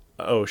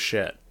 oh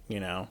shit,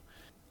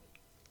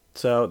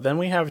 So then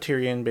we have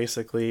Tyrion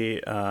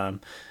basically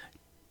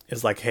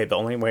is like, hey, the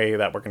only way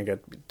that we're going to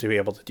get to be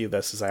able to do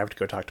this is I have to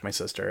go talk to my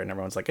sister. And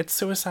everyone's like, it's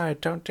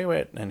suicide, don't do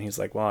it. And he's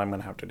like, well, I'm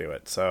going to have to do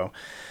it. So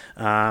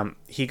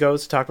he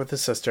goes to talk with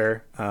his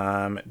sister.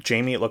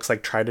 Jaime, it looks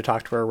like, tried to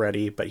talk to her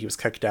already, but he was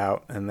kicked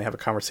out. And they have a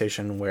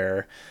conversation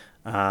where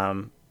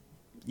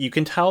you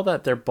can tell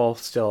that they're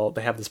both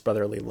they have this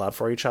brotherly love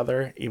for each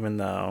other, even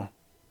though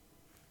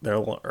they're a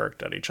little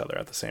irked at each other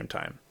at the same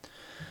time.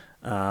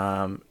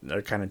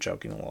 They're kind of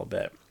joking a little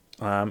bit.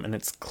 And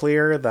it's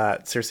clear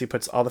that Cersei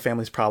puts all the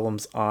family's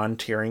problems on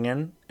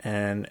Tyrion,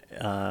 and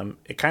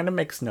it kind of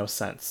makes no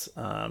sense.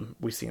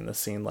 We see in this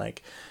scene,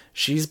 like,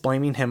 she's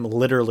blaming him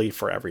literally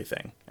for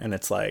everything. And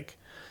it's like,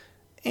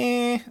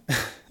 I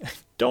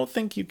don't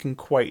think you can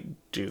quite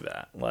do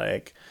that.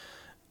 Like,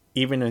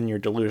 even in your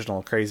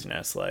delusional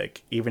craziness,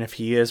 like, even if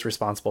he is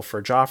responsible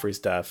for Joffrey's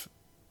death,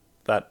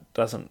 that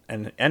doesn't,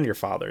 and your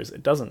father's,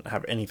 it doesn't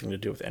have anything to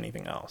do with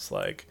anything else.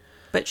 Like,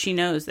 but she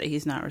knows that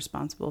he's not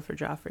responsible for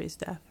Joffrey's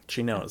death.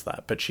 She knows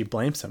that, but she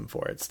blames him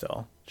for it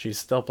still. She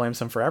still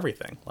blames him for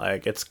everything.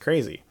 Like, it's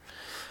crazy.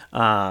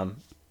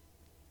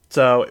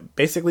 So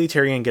basically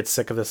Tyrion gets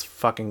sick of this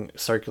fucking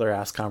circular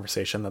ass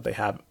conversation that they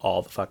have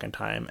all the fucking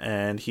time.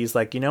 And he's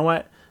like, you know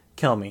what?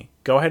 Kill me.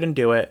 Go ahead and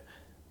do it.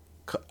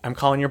 I'm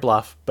calling your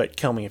bluff, but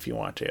kill me if you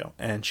want to.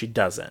 And she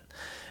doesn't.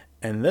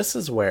 And this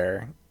is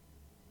where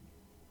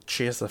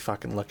she has the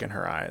fucking look in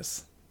her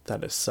eyes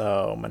that is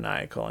so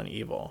maniacal and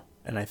evil.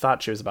 And I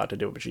thought she was about to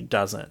do it, but she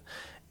doesn't.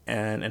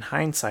 And in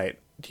hindsight,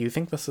 do you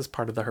think this is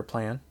part of her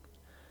plan?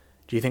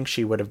 Do you think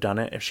she would have done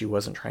it if she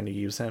wasn't trying to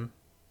use him?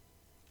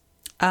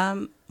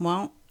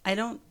 Well, I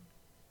don't.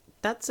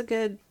 That's a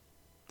good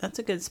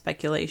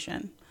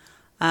speculation.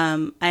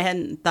 I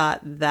hadn't thought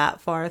that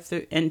far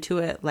into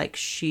it. Like,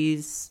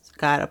 she's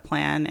got a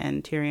plan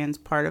and Tyrion's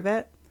part of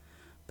it,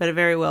 but it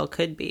very well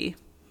could be.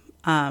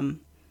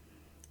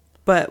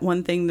 But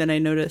one thing that I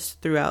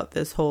noticed throughout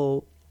this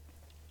whole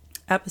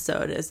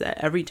episode is that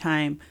every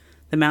time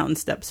the Mountain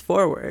steps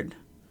forward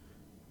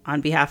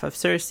on behalf of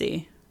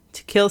Cersei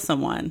to kill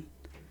someone,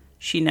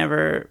 she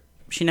never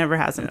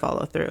has him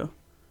follow through.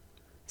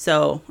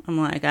 So I'm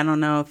like, I don't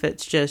know if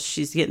it's just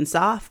she's getting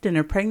soft in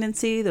her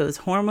pregnancy. Those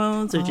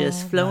hormones are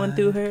just flowing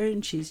through her,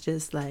 and she's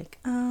just like,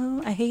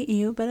 oh, I hate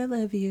you, but I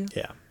love you.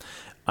 Yeah.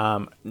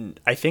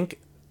 I think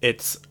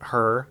it's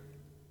her,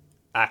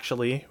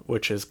 actually,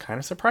 which is kind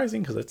of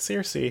surprising because it's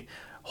Cersei,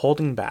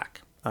 holding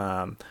back.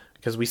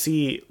 Because we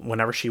see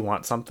whenever she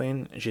wants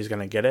something, she's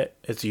going to get it.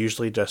 It's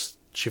usually just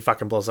she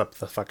fucking blows up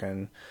the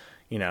fucking,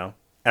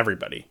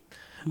 everybody.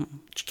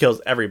 She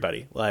kills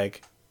everybody.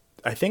 Like,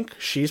 I think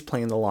she's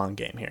playing the long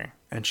game here.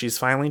 And she's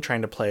finally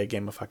trying to play a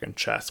game of fucking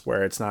chess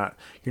where it's not,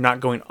 you're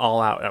not going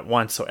all out at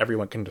once so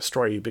everyone can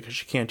destroy you, because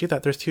she can't do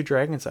that. There's 2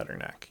 dragons at her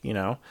neck,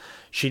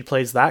 She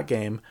plays that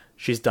game,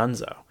 she's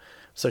donezo.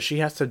 So she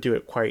has to do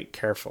it quite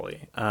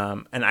carefully.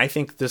 And I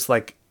think this,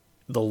 like,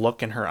 the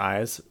look in her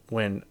eyes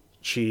when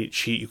she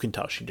you can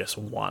tell she just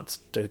wants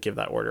to give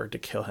that order to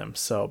kill him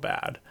so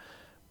bad,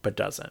 but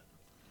doesn't.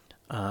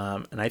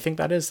 And I think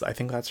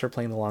that's her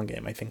playing the long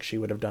game. I think she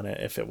would have done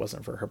it if it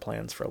wasn't for her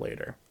plans for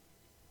later.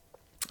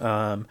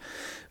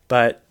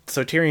 But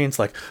so Tyrion's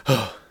like,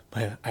 oh,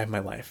 I have my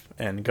life,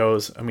 and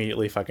goes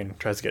immediately fucking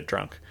tries to get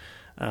drunk.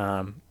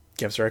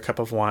 Gives her a cup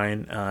of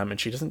wine, and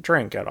she doesn't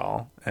drink at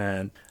all.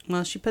 And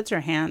well, she puts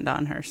her hand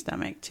on her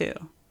stomach too.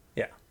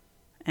 Yeah.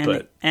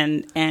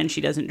 And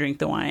she doesn't drink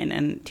the wine,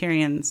 and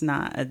Tyrion's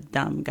not a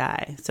dumb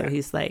guy, so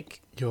he's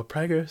like, "You're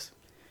preggers."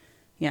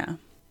 Yeah.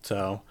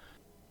 So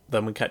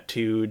then we cut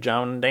to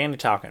Jon and Dany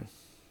talking.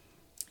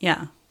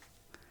 Yeah.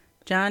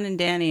 Jon and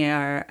Dany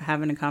are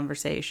having a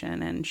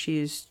conversation, and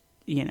she's,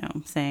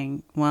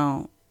 saying,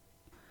 well,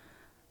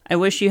 I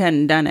wish you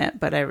hadn't done it,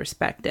 but I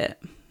respect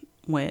it,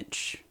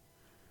 which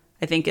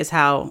I think is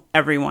how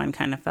everyone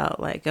kind of felt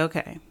like,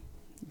 okay,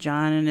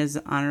 Jon and his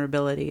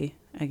honorability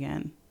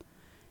again.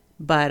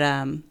 But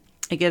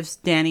it gives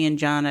Dany and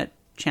Jon a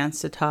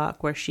chance to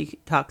talk, where she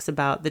talks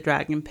about the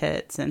dragon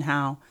pits and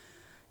how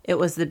it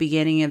was the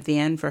beginning of the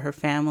end for her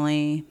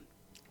family.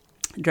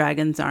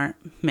 Dragons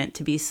aren't meant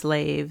to be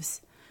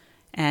slaves.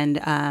 And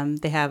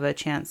they have a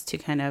chance to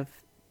kind of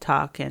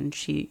talk, and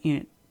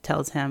she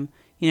tells him,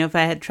 if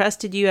I had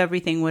trusted you,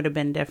 everything would have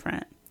been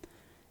different.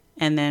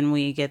 And then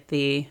we get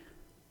the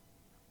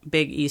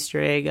big Easter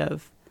egg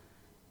of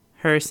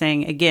her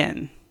saying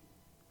again.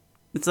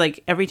 It's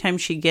like every time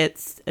she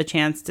gets a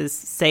chance to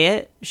say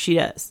it, she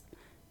does.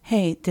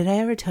 Hey, did I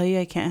ever tell you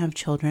I can't have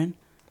children?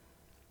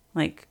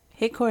 Like,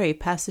 hey, Corey,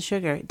 pass the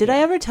sugar. Did I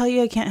ever tell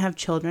you I can't have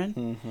children?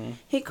 Mm-hmm.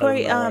 Hey,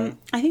 Corey, I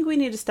think we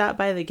need to stop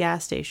by the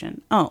gas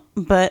station. Oh,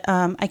 but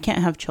I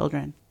can't have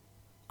children.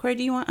 Corey,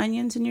 do you want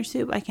onions in your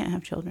soup? I can't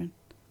have children.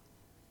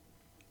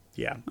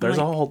 Yeah, there's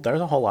a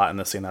whole lot in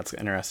this scene that's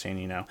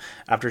interesting.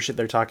 After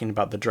they're talking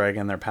about the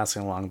dragon, they're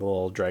passing along the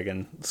little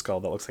dragon skull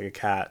that looks like a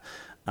cat.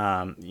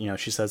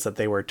 She says that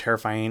they were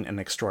terrifying and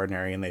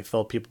extraordinary, and they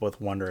filled people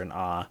with wonder and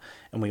awe.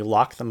 And we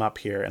locked them up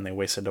here, and they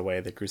wasted away.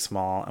 They grew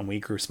small, and we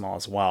grew small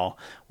as well.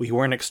 We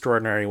weren't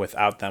extraordinary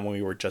without them.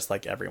 We were just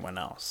like everyone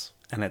else.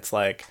 And it's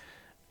like,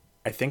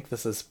 I think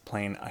this is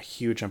playing a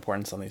huge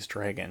importance on these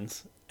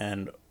dragons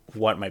and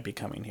what might be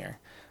coming here.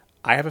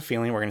 I have a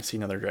feeling we're going to see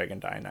another dragon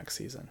die next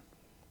season.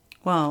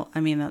 Well, I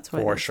mean, that's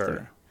what for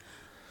sure.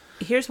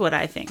 Here's what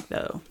I think,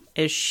 though,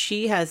 is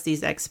she has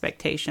these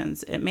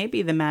expectations. It may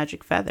be the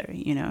magic feather.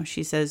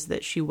 She says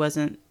that she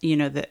wasn't,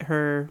 that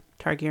her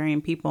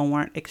Targaryen people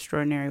weren't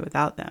extraordinary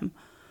without them.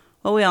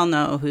 Well, we all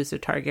know who's a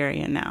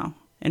Targaryen now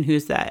and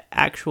who's that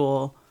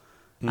actual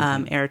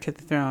heir to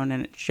the throne,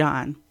 and it's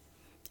Jon.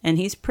 And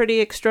he's pretty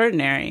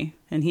extraordinary.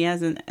 And he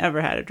hasn't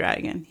ever had a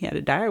dragon. He had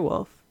a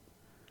direwolf,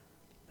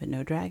 but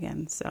no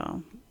dragon.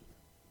 So,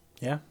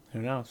 yeah,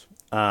 who knows?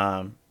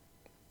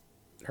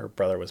 Her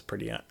brother was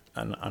pretty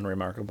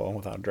unremarkable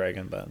without a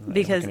dragon, but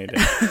because what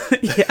can you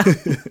do?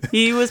 yeah,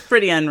 he was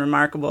pretty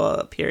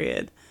unremarkable.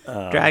 Period.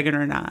 Dragon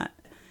or not.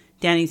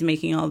 Danny's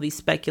making all these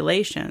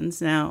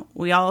speculations. Now,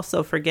 we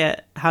also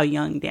forget how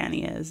young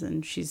Danny is,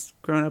 and she's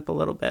grown up a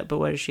little bit, but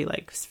what is she,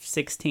 like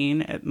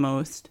 16 at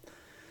most?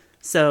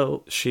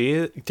 So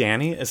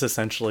Danny is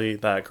essentially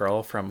that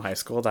girl from high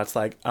school that's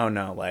like, oh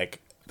no, like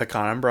the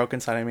condom broke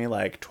inside of me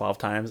like 12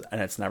 times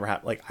and it's never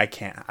happened. Like I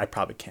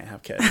probably can't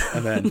have kids.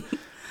 And then,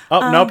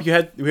 nope, we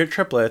had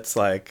triplets.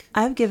 Like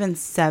I've given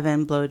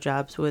 7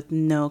 blowjobs with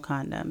no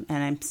condom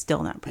and I'm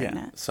still not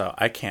pregnant. Yeah, so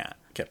I can't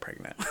get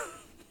pregnant.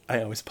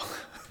 I always pull.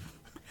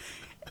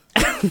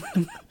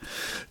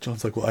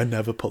 John's like, well, I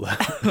never pull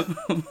out.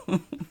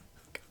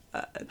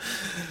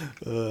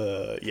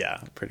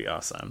 Yeah, pretty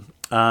awesome.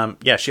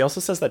 Yeah, she also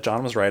says that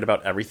John was right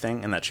about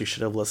everything and that she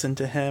should have listened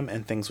to him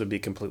and things would be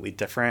completely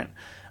different.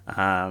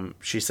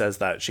 She says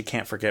that she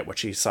can't forget what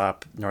she saw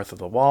up north of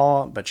the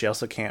wall, but she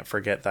also can't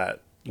forget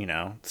that, you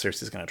know,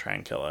 Cersei's going to try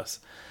and kill us.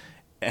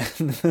 And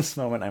in this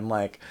moment, I'm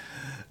like,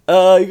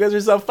 you guys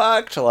are so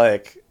fucked.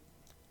 Like,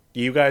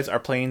 you guys are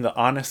playing the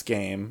honest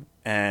game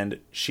and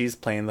she's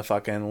playing the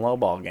fucking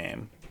lowball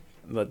game.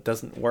 That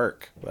doesn't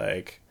work.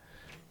 Like,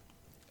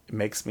 it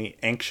makes me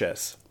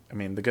anxious. I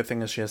mean, the good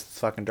thing is she has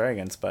fucking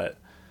dragons, but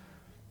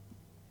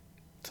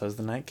so is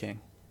the Night King.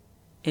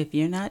 If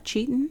you're not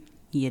cheating,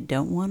 you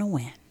don't want to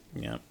win.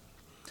 Yeah.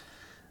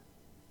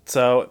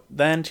 So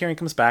then Tyrion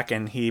comes back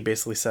and he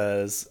basically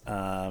says,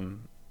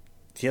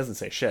 he doesn't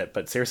say shit,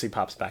 but Cersei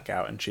pops back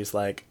out and she's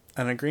like,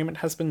 an agreement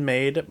has been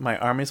made. My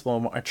armies will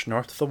march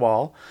north of the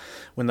wall.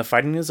 When the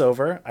fighting is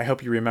over, I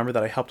hope you remember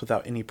that I helped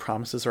without any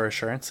promises or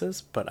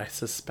assurances, but I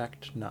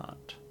suspect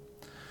not.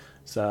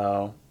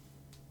 So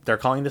they're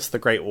calling this the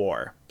Great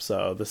War.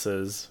 So this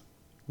is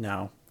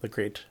now the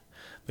grand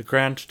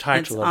title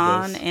it's of this. It's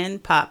on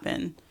and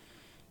popping.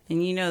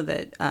 And you know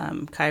that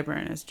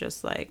Qyburn is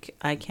just like,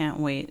 I can't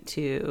wait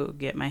to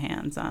get my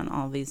hands on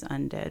all these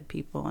undead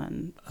people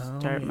and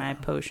start my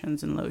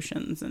potions and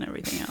lotions and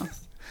everything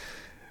else.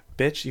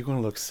 Bitch, you're going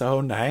to look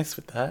so nice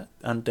with that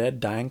undead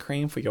dying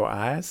cream for your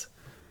eyes.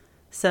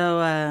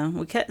 So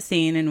we cut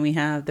scene and we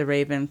have the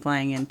Raven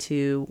flying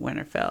into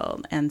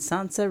Winterfell. And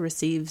Sansa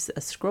receives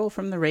a scroll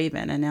from the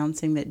Raven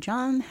announcing that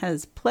Jon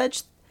has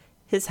pledged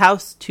his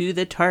house to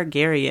the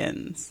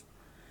Targaryens.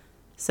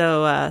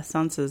 So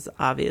Sansa's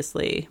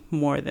obviously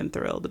more than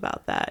thrilled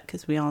about that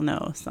because we all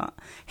know.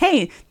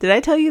 Hey, did I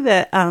tell you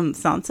that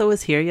Sansa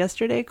was here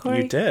yesterday,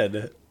 Corey? You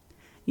did.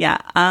 Yeah.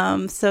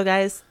 So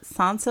guys,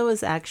 Sansa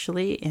was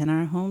actually in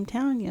our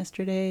hometown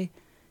yesterday,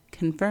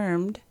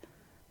 confirmed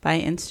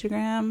by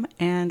Instagram,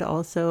 and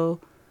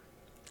also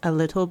a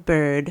little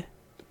bird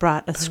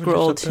brought a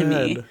scroll to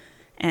me.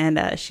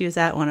 And she was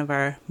at one of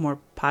our more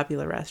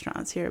popular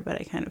restaurants here, but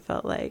I kind of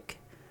felt like,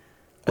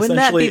 wouldn't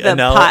that be the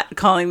pot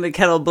calling the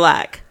kettle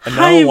black?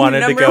 Anella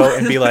wanted to go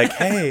and be like,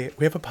 hey,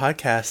 we have a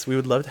podcast. We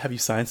would love to have you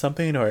sign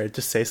something or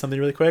just say something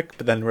really quick.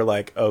 But then we're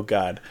like, oh,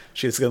 God,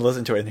 she's going to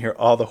listen to it and hear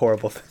all the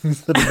horrible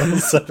things that have been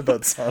said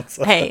about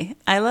Sansa. Hey,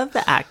 I love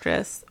the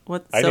actress.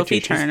 Sophie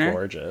Turner. She's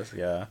gorgeous,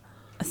 yeah.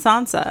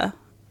 Sansa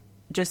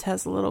just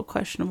has a little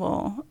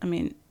questionable. I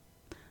mean,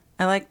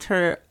 I liked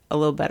her a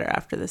little better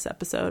after this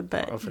episode,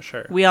 but for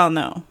sure. We all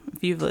know,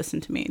 if you've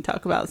listened to me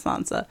talk about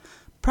Sansa,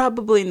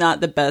 probably not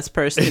the best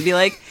person to be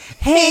like,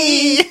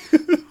 hey,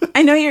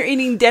 I know you're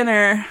eating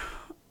dinner.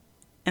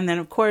 And then,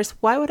 of course,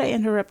 why would I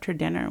interrupt her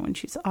dinner when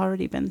she's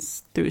already been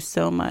through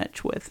so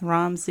much with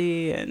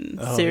Ramsay and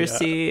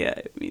Cersei? Yeah.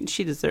 I mean,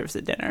 she deserves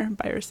a dinner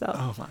by herself.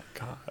 Oh, my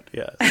God,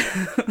 yes.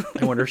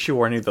 I wonder if she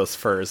wore any of those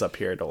furs up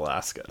here to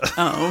Alaska.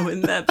 Oh,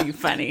 wouldn't that be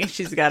funny?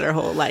 She's got her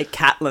whole, like,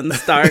 Catelyn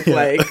Stark,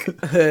 like,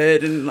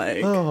 hood and,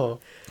 like... Oh.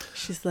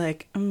 She's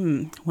like,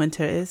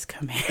 winter is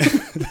coming.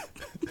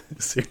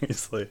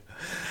 Seriously.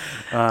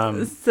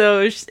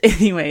 So,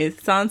 anyways,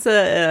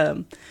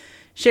 Sansa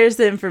shares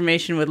the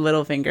information with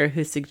Littlefinger,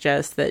 who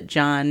suggests that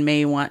Jon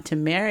may want to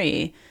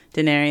marry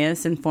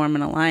Daenerys and form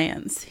an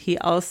alliance. He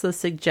also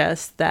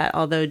suggests that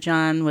although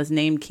Jon was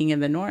named King of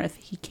the North,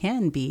 he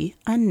can be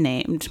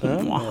unnamed.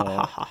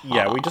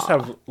 Yeah, we just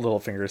have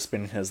Littlefinger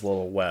spinning his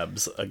little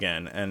webs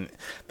again. And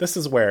this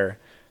is where,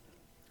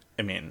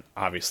 I mean,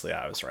 obviously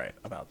I was right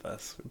about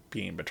this,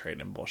 being betrayed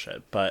and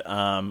bullshit. But,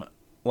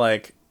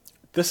 like...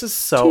 This is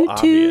so toot,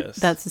 obvious.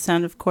 Toot. That's the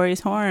sound of Corey's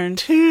horn.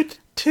 Toot,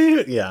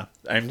 toot. Yeah,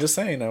 I'm just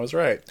saying I was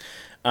right.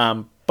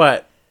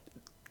 But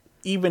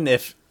even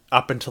if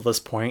up until this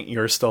point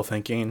you're still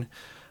thinking,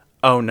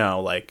 oh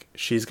no, like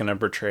she's going to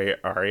betray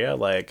Arya,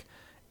 like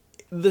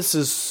this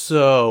is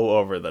so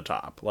over the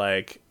top.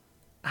 Like,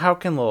 how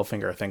can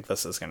Littlefinger think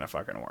this is going to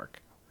fucking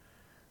work?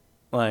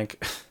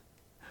 Like...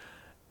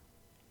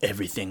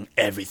 Everything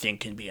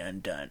can be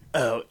undone.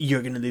 Oh,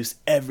 you're gonna lose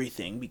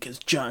everything because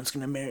Jon's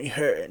gonna marry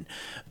her, and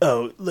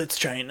oh, let's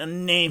try and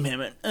unname him.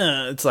 And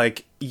it's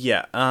like,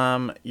 yeah,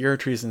 you're a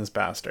treasonous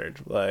bastard.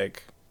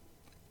 Like,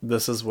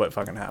 this is what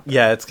fucking happened.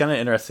 Yeah, it's kind of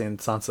interesting.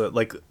 Sansa,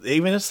 like,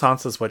 even if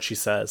Sansa's what she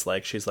says,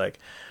 like, she's like,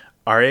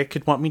 Arya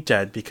could want me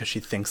dead because she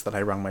thinks that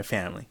I wronged my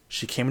family.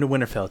 She came to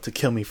Winterfell to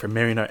kill me for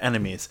marrying our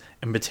enemies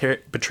and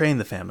betraying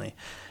the family.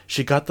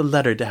 She got the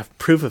letter to have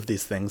proof of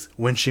these things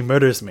when she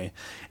murders me,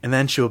 and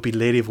then she will be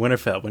Lady of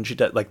Winterfell when she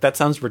does. Like, that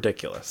sounds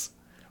ridiculous.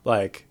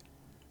 Like,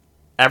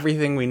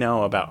 everything we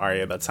know about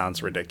Arya, that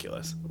sounds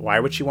ridiculous. Why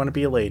would she want to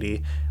be a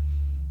lady?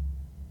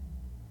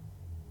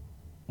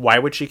 Why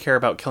would she care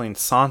about killing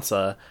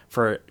Sansa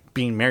for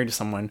being married to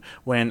someone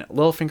when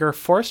Littlefinger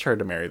forced her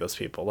to marry those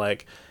people?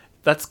 Like,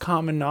 that's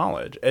common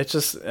knowledge. It's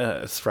just,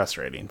 it's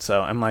frustrating.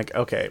 So I'm like,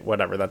 okay,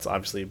 whatever. That's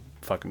obviously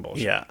fucking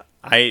bullshit. Yeah.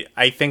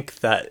 I think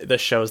that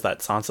this shows that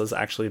Sansa's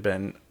actually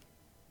been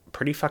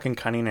pretty fucking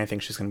cunning. I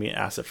think she's going to be an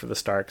asset for the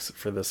Starks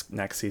for this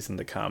next season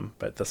to come.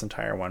 But this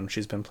entire one,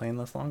 she's been playing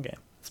this long game.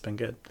 It's been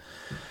good.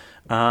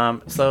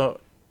 So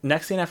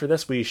next scene after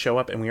this, we show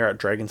up and we are at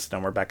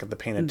Dragonstone. We're back at the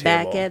painted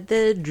table. Back at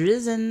the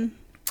Driggystone.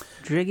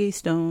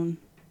 Dragonstone.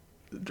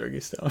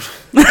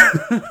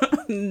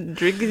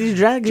 Driggity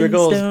Dragonstone.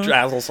 Driggles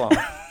Drazzle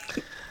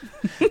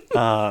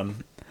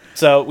song.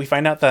 So we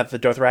find out that the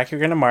Dothraki are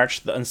going to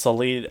march. The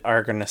Unsullied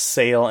are going to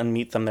sail and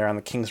meet them there on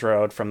the King's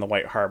Road from the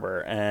White Harbor.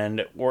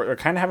 And we're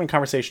kind of having a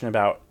conversation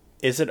about,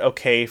 is it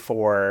okay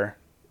for...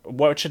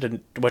 What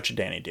should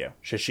Dany do?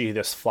 Should she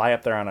just fly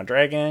up there on a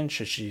dragon?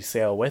 Should she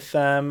sail with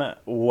them?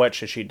 What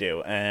should she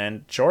do?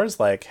 And Jorah's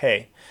like,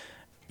 hey,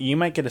 you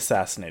might get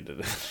assassinated in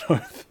the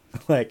north.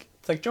 Like,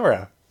 it's like,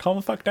 Jorah, calm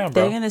the fuck down,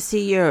 bro. They're going to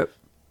see your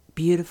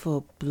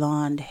beautiful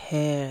blonde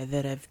hair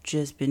that I've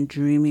just been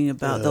dreaming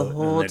about the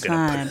whole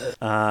time.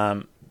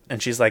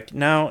 And she's like,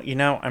 no,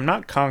 I'm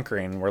not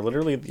conquering. We're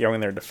literally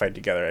going there to fight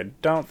together. I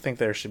don't think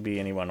there should be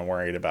anyone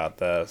worried about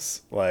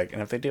this. Like,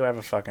 and if they do have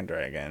a fucking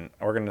dragon,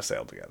 we're going to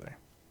sail together.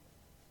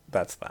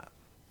 That's that.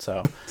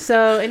 So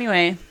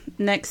anyway,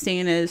 next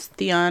scene is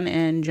Theon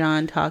and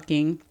Jon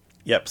talking.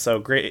 Yep. So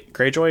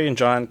Greyjoy and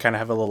Jon kind of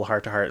have a little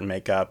heart-to-heart and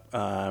make up.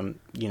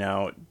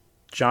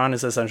 Jon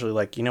is essentially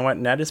like, you know what?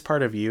 Ned is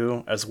part of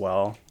you as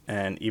well.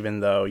 And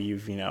even though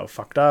you've,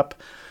 fucked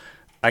up,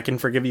 I can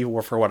forgive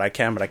you for what I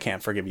can, but I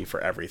can't forgive you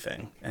for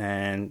everything.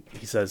 And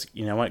he says,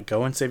 you know what?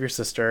 Go and save your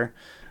sister.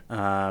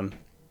 And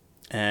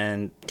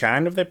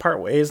kind of they part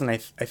ways. And I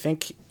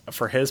think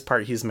for his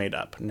part, he's made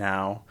up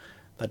now.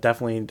 That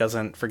definitely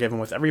doesn't forgive him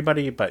with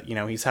everybody, but,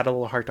 he's had a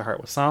little heart-to-heart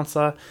with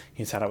Sansa.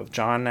 He's had it with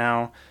Jon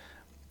now.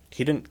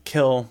 He didn't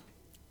kill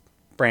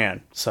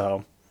Bran,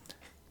 so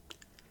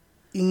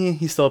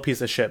he's still a piece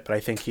of shit, but I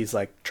think he's,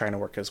 like, trying to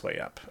work his way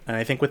up. And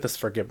I think with this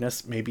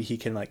forgiveness, maybe he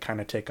can, like, kind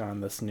of take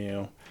on this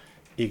new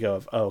ego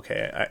of,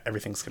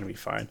 everything's going to be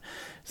fine.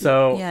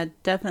 So yeah,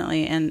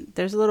 definitely. And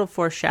there's a little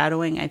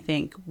foreshadowing, I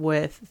think,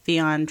 with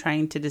Theon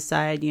trying to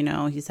decide,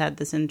 he's had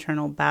this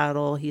internal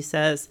battle. He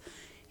says...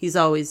 He's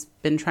always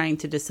been trying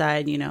to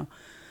decide, Stark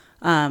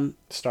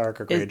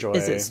or Greyjoy.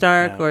 Is it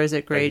Stark or is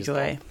it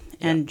Greyjoy?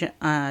 And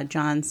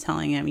Jon's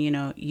telling him, you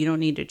don't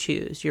need to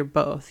choose. You're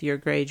both. You're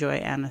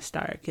Greyjoy and a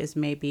Stark. Is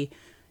maybe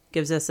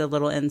gives us a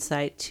little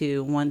insight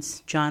to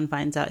once Jon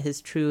finds out his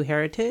true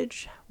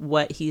heritage,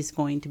 what he's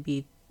going to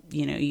be,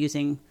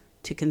 using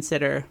to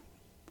consider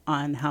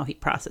on how he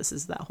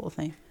processes that whole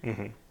thing.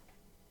 Mm-hmm.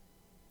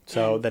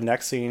 So the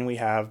next scene we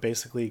have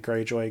basically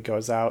Greyjoy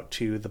goes out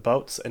to the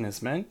boats and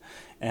his men,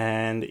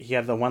 and he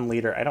had the one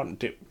leader. I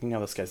don't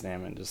know this guy's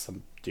name, and just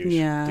some douche.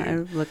 Yeah, dude. I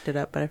looked it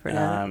up, but I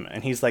forgot.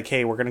 And he's like,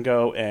 "Hey, we're gonna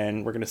go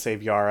and we're gonna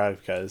save Yara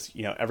because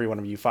every one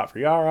of you fought for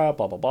Yara,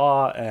 blah blah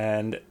blah."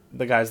 And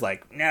the guy's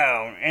like,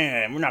 "No,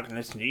 we're not gonna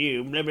listen to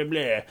you, blah blah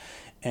blah."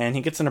 And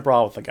he gets in a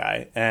brawl with the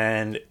guy,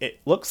 and it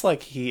looks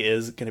like he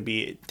is gonna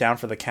be down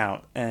for the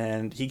count.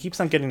 And he keeps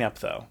on getting up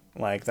though.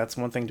 Like that's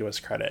one thing to his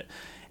credit.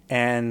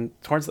 And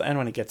towards the end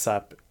when he gets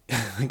up,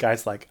 the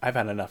guy's like, I've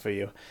had enough of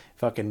you.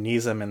 Fucking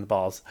knees him in the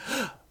balls.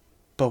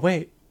 But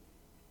wait,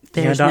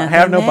 There's you don't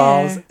have no there.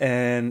 balls.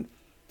 And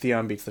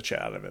Theon beats the shit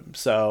out of him.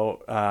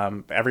 So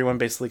everyone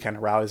basically kind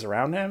of rallies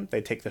around him. They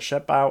take the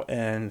ship out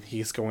and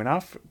he's going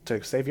off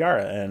to save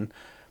Yara. And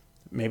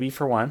maybe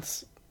for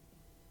once,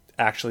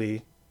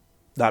 actually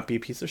not be a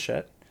piece of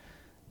shit.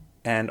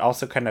 And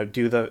also kind of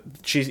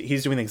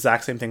he's doing the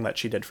exact same thing that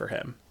she did for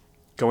him.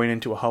 Going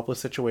into a helpless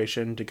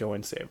situation to go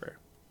and save her.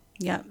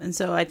 Yeah, and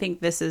so I think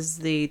this is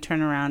the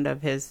turnaround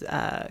of his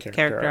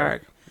character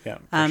arc. Yeah,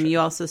 sure. You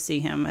also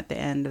see him at the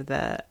end of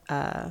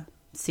the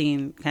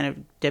scene kind of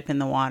dip in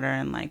the water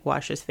and like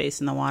wash his face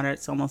in the water.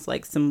 It's almost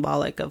like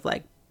symbolic of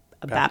like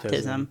a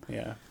baptism.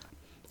 Yeah.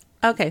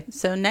 Okay,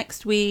 so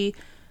next we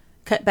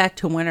cut back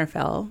to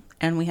Winterfell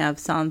and we have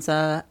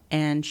Sansa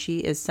and she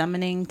is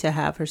summoning to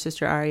have her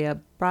sister Arya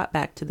brought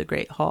back to the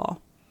Great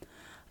Hall.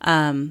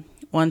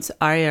 Once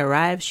Arya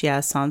arrives, she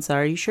asks Sansa,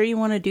 are you sure you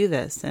want to do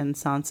this? And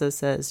Sansa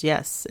says,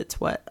 yes, it's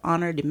what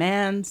honor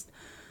demands.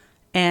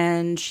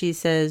 And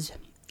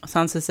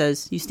Sansa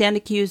says, you stand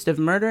accused of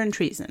murder and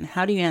treason.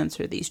 How do you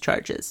answer these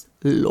charges,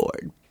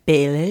 Lord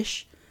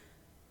Baelish?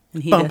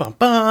 And he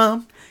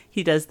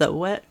he does the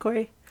what,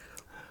 Corey?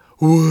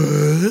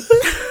 What?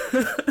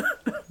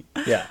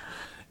 Yeah,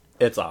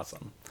 it's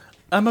awesome.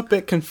 I'm a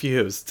bit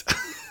confused.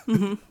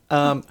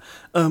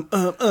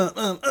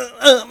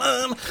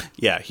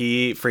 Yeah,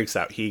 he freaks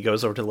out. He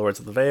goes over to the Lords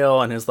of the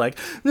Vale and is like,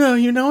 no,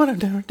 you know what?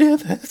 I've never did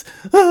this.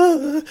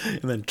 And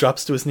then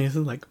drops to his knees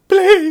and like,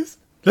 please,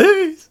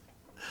 please.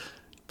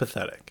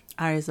 Pathetic.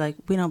 Arya's like,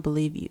 we don't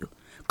believe you.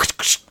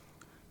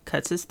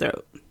 Cuts his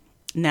throat.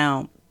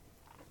 Now,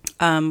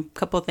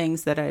 couple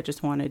things that I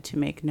just wanted to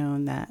make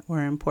known that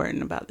were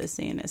important about this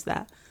scene is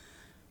that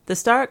the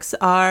Starks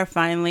are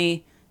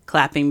finally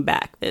clapping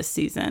back this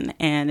season,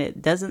 and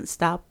it doesn't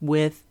stop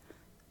with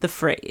the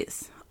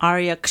phrase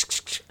Arya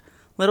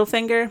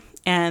Littlefinger,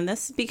 and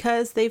this is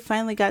because they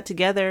finally got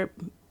together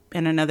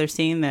in another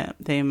scene that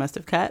they must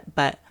have cut,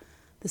 but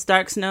the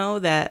Starks know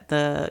that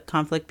the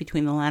conflict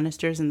between the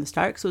Lannisters and the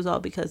Starks was all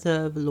because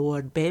of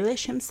Lord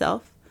Baelish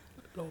himself.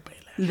 Lord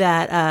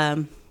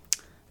Baelish.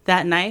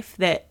 That knife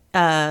that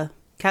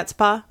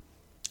Catspaw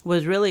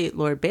was really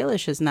Lord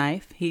Baelish's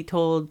knife. He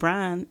told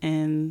Bran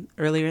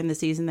earlier in the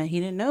season that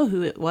he didn't know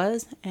who it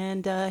was,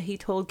 and he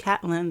told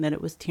Catelyn that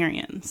it was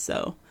Tyrion.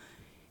 So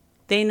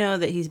they know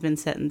that he's been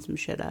setting some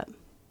shit up.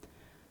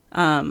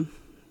 A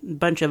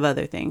bunch of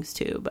other things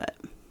too, but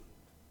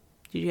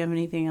did you have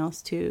anything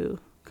else to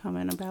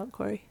comment about,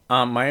 Corey?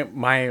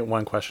 My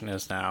one question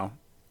is now,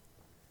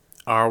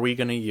 are we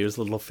going to use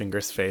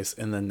Littlefinger's face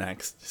in the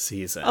next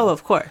season? Oh,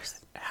 of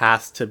course.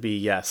 Has to be,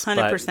 yes.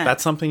 100%. But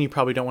that's something you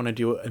probably don't want to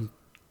do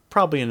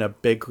probably in a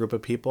big group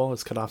of people,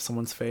 is cut off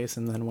someone's face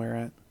and then wear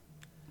it.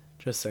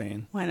 Just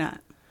saying. Why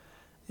not?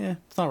 Yeah,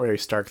 it's not a very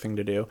Stark thing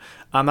to do.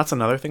 That's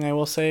another thing I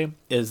will say,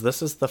 is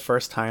this is the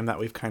first time that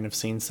we've kind of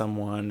seen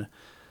someone,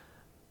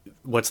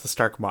 what's the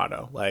Stark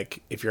motto?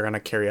 Like, if you're going to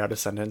carry out a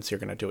sentence, you're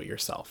going to do it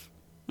yourself.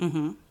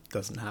 Mm-hmm.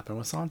 Doesn't happen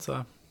with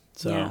Sansa.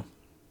 So, yeah.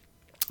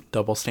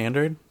 Double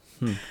standard?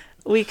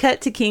 We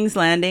cut to King's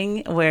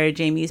Landing, where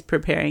Jaime's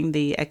preparing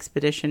the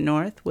expedition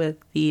north with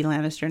the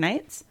Lannister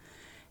Knights.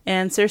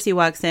 And Cersei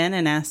walks in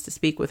and asks to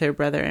speak with her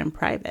brother in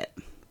private.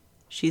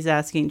 She's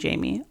asking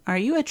Jaime, are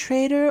you a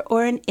traitor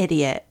or an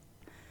idiot?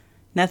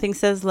 Nothing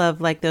says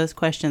love like those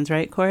questions,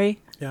 right, Corey?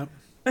 Yeah.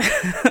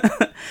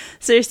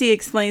 Cersei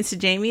explains to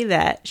Jaime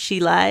that she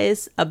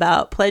lies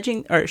about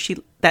pledging,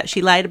 that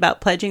she lied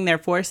about pledging their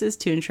forces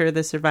to ensure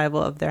the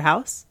survival of their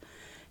house.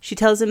 She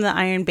tells him the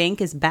Iron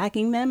Bank is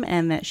backing them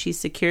and that she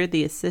secured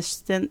the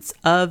assistance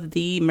of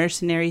the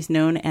mercenaries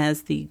known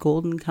as the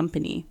Golden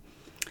Company.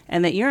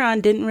 And that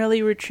Euron didn't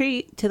really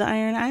retreat to the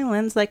Iron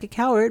Islands like a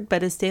coward,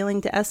 but is sailing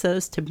to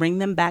Essos to bring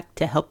them back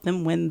to help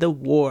them win the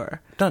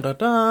war. Dun, dun,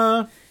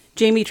 dun.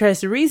 Jaime tries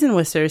to reason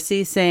with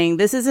Cersei, saying,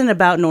 this isn't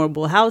about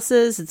noble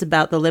houses, it's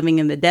about the living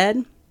and the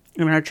dead,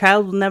 and our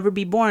child will never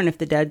be born if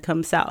the dead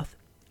come south.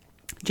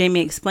 Jaime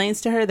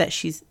explains to her that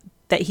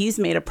he's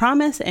made a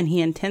promise and he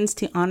intends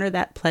to honor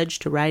that pledge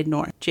to ride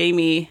north.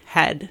 Jaime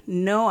had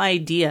no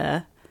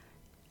idea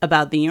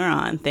about the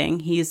Euron thing.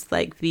 He's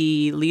like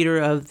the leader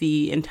of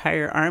the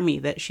entire army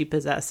that she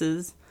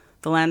possesses,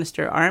 the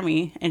Lannister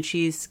army, and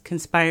she's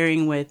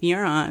conspiring with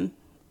Euron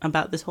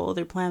about this whole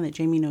other plan that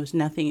Jaime knows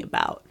nothing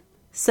about.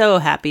 So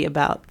happy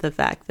about the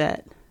fact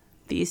that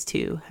these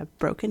two have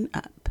broken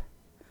up,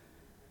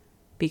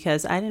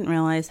 because I didn't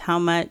realize how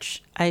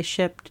much I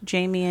shipped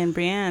Jaime and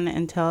Brienne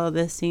until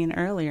this scene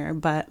earlier,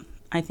 but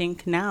I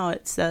think now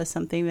it's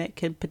something that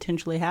could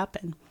potentially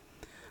happen.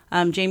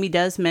 Jaime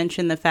does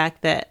mention the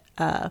fact that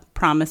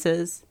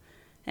promises,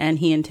 and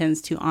he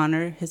intends to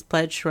honor his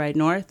pledge to ride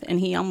north,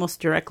 and he almost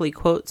directly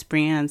quotes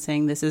Brienne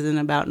saying this isn't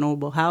about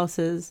noble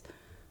houses.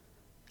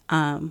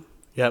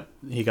 Yep,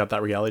 he got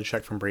that reality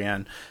check from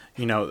Brienne.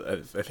 You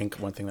know, I think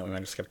one thing that we might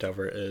have skipped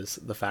over is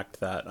the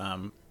fact that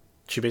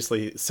she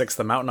basically sicks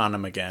the mountain on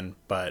him again,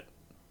 but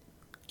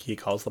he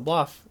calls the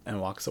bluff and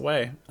walks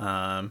away.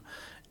 And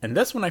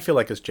this one I feel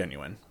like is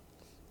genuine.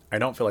 I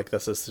don't feel like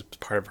this is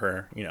part of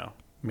her,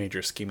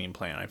 major scheming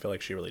plan. I feel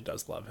like she really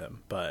does love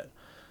him, but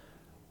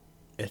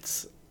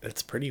it's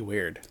pretty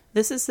weird.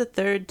 This is the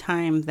third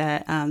time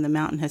that the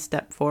Mountain has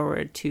stepped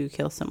forward to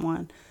kill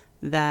someone.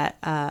 That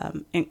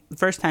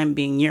first time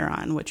being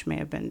Euron, which may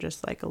have been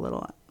just like a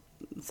little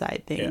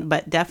side thing, yeah.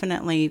 But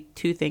definitely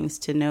two things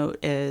to note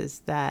is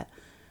that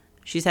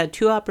she's had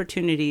two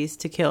opportunities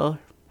to kill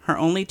her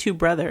only two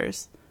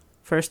brothers.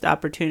 First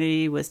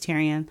opportunity was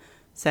Tyrion.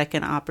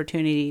 Second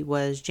opportunity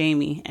was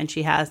Jaime, and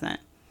she hasn't.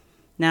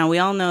 Now, we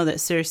all know that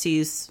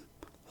Cersei's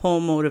whole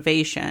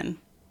motivation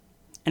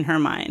in her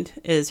mind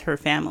is her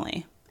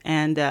family.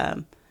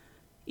 And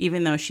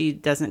even though she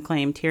doesn't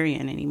claim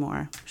Tyrion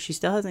anymore, she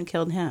still hasn't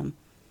killed him.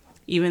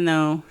 Even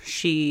though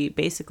she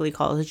basically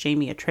calls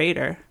Jaime a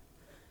traitor,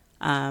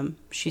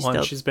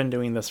 she's been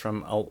doing this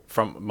from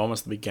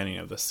almost the beginning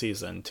of the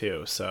season,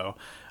 too. So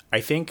I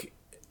think,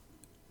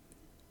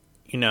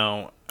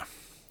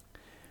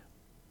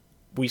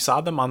 we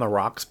saw them on the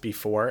rocks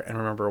before, and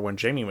remember when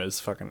Jaime was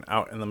fucking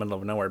out in the middle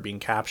of nowhere being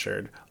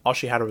captured, all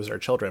she had was her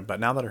children. But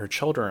now that her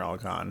children are all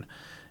gone,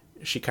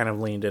 she kind of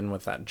leaned in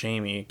with that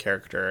Jaime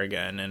character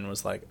again and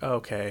was like, oh,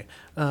 okay,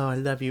 oh, I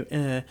love you,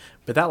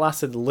 But that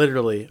lasted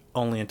literally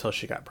only until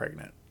she got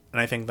pregnant. And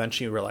I think then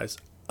she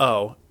realized,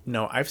 oh,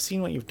 no, I've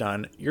seen what you've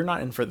done. You're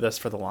not in for this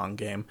for the long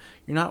game.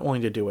 You're not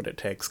willing to do what it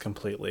takes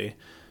completely.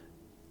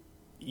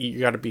 You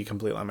got to be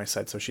completely on my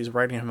side. So she's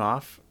writing him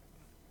off,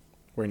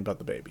 worrying about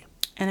the baby.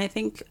 And I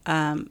think,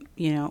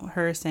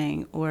 her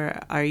saying, or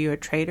are you a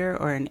traitor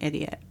or an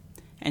idiot?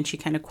 And she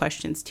kind of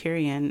questions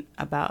Tyrion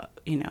about,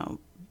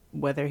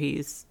 whether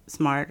he's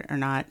smart or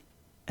not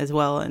as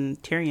well in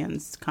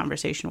Tyrion's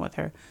conversation with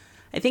her.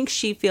 I think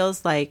she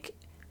feels like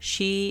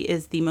she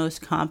is the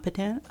most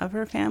competent of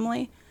her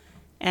family.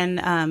 And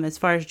as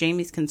far as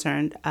Jaime's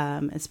concerned,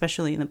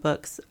 especially in the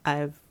books,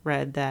 I've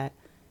read that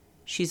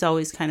she's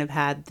always kind of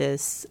had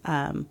this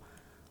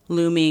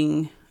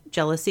looming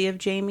jealousy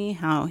of Jaime,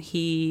 how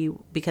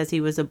because he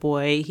was a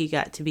boy, he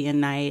got to be a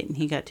knight and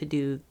he got to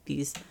do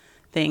these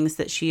things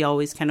that she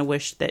always kind of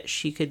wished that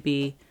she could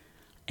be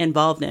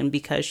involved in,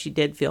 because she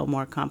did feel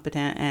more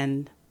competent,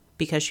 and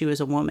because she was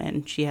a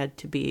woman, she had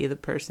to be the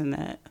person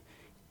that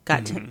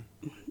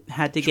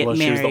had to get married.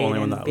 She was the only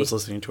one that was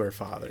listening to her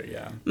father,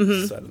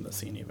 said in the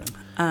scene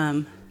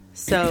even.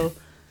 So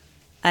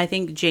I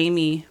think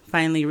Jaime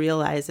finally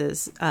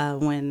realizes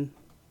when,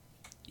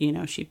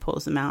 she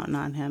pulls the mountain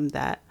on him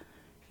that,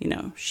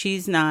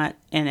 she's not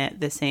in it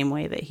the same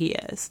way that he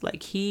is.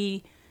 Like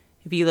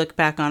if you look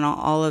back on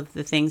all of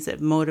the things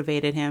that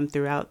motivated him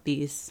throughout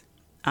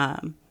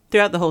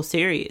throughout the whole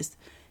series,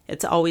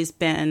 it's always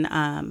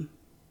been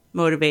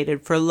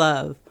motivated for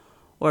love,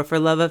 or for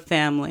love of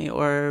family,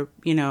 or,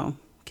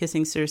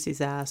 kissing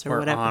Cersei's ass, or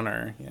whatever.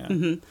 Honor, yeah.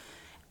 Mm-hmm.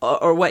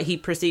 Or what he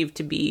perceived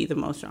to be the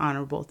most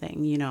honorable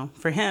thing.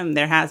 For him,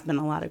 there has been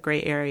a lot of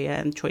gray area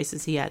and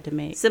choices he had to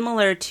make.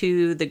 Similar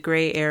to the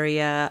gray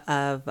area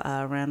of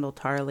Randall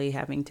Tarley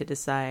having to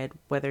decide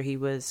whether he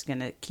was going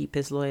to keep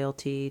his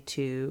loyalty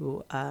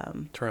to...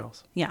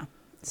 Tyrells. Yeah.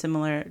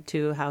 Similar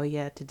to how he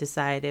had to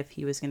decide if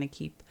he was going to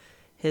keep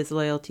his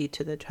loyalty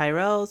to the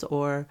Tyrells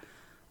or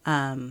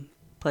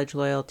pledge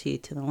loyalty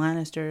to the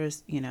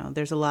Lannisters.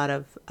 There's a lot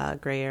of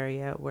gray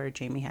area where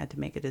Jaime had to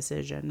make a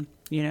decision.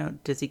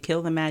 Does he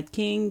kill the Mad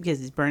King because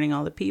he's burning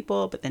all the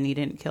people, but then he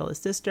didn't kill his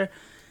sister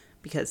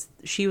because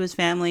she was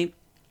family?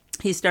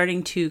 He's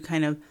starting to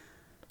kind of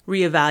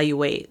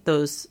reevaluate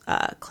those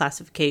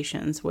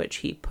classifications, which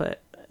he put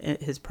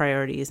his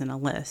priorities in a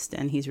list,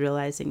 and he's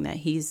realizing that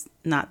he's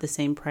not the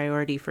same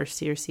priority for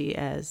Cersei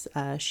as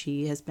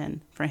she has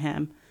been for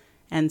him.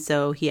 And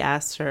so he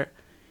asks her,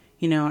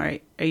 are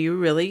you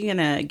really going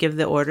to give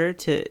the order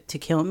to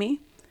kill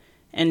me?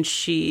 And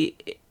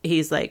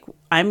he's like,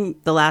 I'm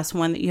the last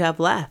one that you have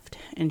left.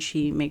 And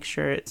she makes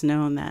sure it's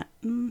known that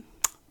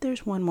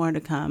there's one more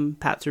to come,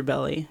 pats her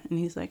belly. And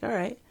he's like, all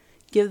right,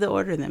 give the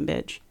order then,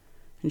 bitch.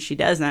 And she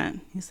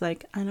doesn't. He's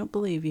like, I don't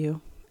believe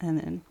you. And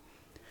then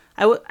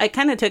I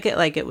kind of took it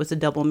like it was a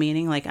double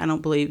meaning. Like, I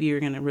don't believe you're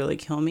going to really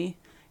kill me.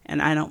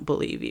 And I don't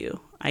believe you.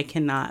 I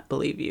cannot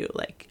believe you.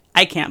 Like,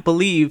 I can't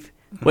believe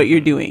what you're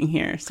doing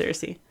here,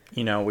 Cersei.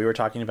 We were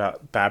talking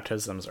about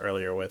baptisms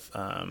earlier with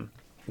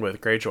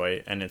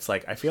Greyjoy, and it's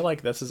like, I feel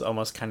like this is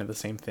almost kind of the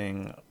same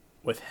thing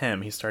with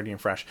him. He's starting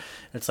fresh.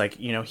 It's like,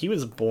 he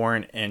was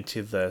born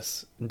into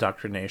this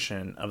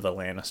indoctrination of the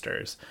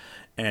Lannisters.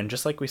 And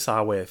just like we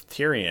saw with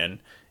Tyrion,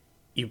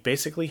 you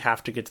basically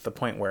have to get to the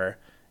point where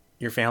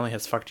your family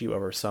has fucked you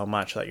over so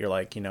much that you're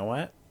like, you know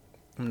what?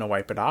 I'm going to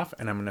wipe it off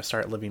and I'm going to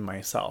start living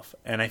myself.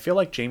 And I feel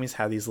like Jaime's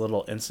had these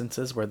little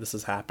instances where this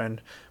has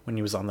happened when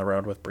he was on the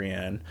road with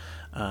Brienne.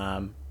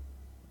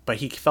 But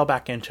he fell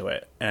back into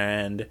it.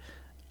 And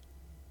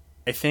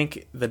I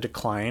think the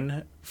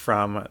decline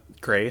from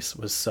Grace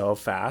was so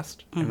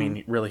fast. Mm-hmm. I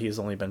mean, really, he's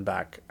only been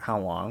back how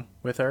long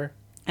with her?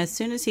 As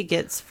soon as he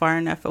gets far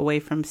enough away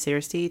from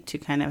Cersei to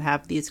kind of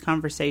have these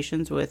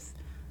conversations with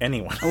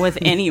anyone.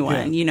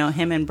 Yeah.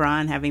 Him and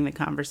Bronn having the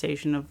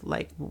conversation of,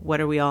 like, what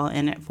are we all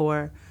in it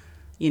for?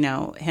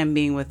 Him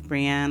being with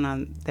Brienne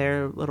on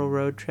their little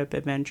road trip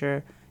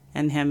adventure,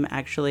 and him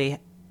actually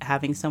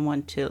having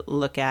someone to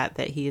look at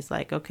that he's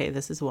like, okay,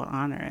 this is what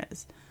honor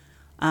is.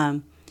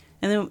 And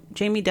then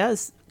Jaime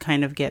does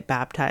kind of get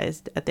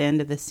baptized at the end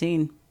of the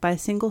scene by a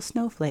single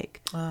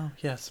snowflake. Oh,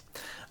 yes.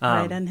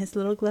 Right on his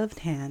little gloved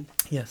hand.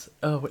 Yes.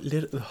 Oh,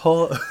 the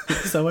whole,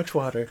 so much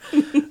water.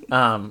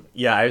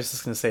 Yeah, I was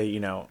just going to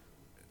say,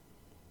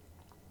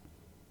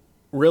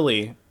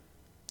 really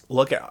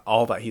look at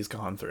all that he's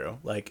gone through.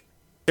 Like,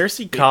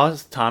 Cersei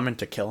caused Tommen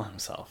to kill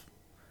himself.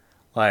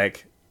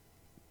 Like,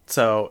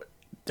 so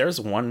there's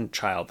one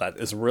child that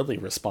is really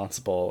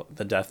responsible.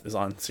 The death is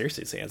on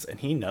Cersei's hands, and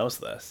he knows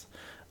this.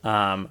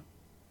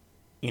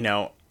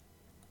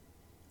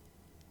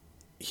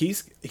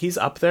 He's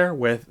up there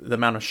with the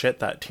amount of shit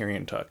that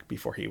Tyrion took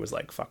before he was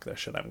like, fuck this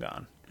shit, I'm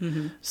gone.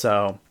 Mm-hmm.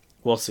 So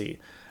we'll see.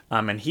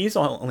 And he's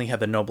only had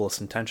the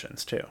noblest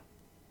intentions too.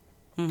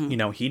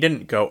 Mm-hmm. He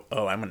didn't go,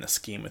 oh, I'm going to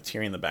scheme with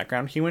Tyrion in the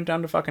background. He went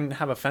down to fucking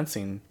have a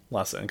fencing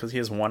lesson because he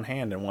has one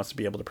hand and wants to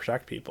be able to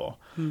protect people.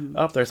 Mm-hmm.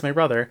 Oh, there's my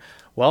brother.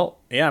 Well,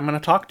 yeah, I'm going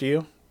to talk to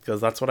you because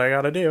that's what I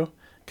got to do.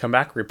 Come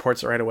back,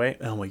 reports it right away.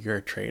 Oh, well, you're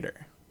a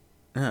traitor.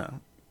 Oh,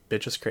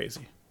 bitch is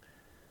crazy.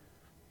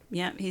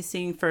 Yeah, he's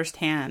seeing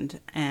firsthand,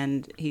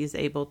 and he's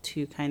able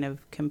to kind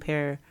of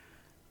compare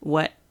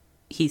what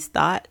he's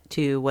thought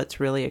to what's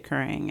really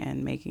occurring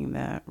and making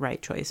the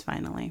right choice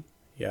finally.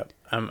 Yep.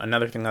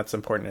 Another thing that's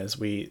important is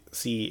we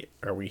see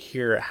or we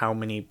hear how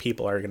many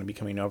people are going to be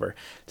coming over.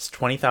 It's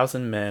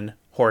 20,000 men,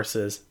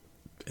 horses,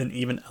 and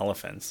even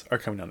elephants are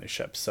coming on these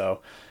ships.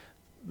 So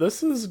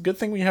this is a good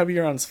thing we have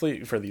Euron's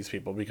fleet for these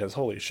people, because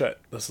holy shit,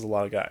 this is a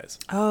lot of guys.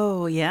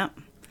 Oh, yeah.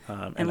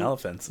 And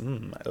elephants,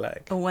 I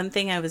like. One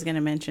thing I was going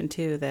to mention,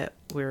 too, that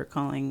we were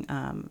calling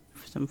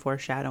some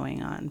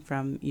foreshadowing on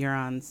from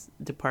Euron's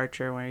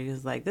departure, where he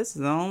was like, this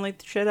is the only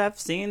shit I've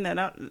seen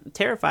that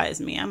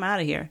terrifies me. I'm out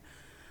of here.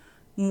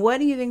 What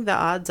do you think the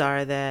odds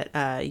are that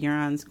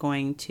Euron's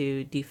going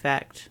to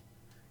defect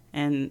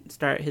and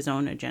start his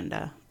own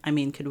agenda? I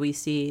mean, could we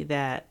see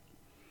that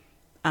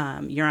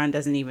Euron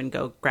doesn't even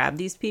go grab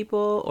these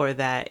people, or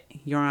that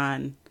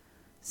Euron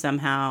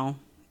somehow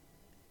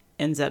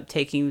ends up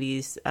taking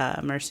these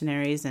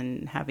mercenaries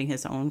and having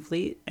his own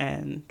fleet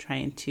and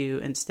trying to,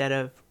 instead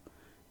of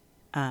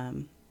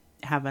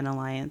have an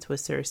alliance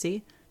with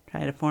Cersei,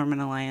 try to form an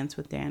alliance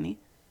with Dany?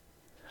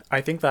 I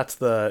think that's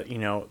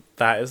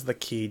that is the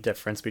key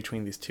difference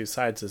between these two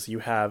sides, is you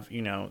have,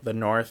 the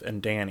North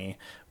and Dany,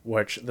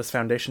 which this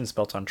foundation is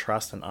built on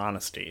trust and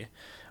honesty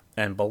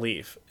and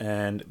belief.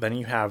 And then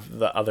you have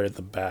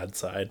the bad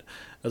side,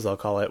 as I'll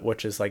call it,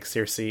 which is like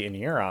Cersei and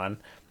Euron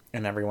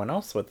and everyone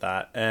else with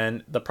that.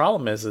 And the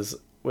problem is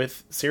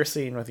with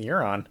Cersei and with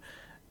Euron,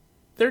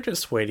 they're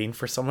just waiting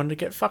for someone to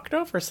get fucked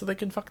over so they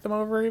can fuck them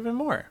over even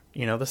more.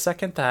 The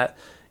second that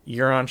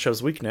Euron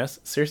shows weakness,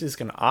 Cersei's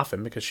going to off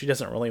him because she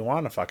doesn't really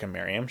want to fucking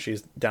marry him.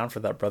 She's down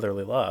for that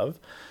brotherly love.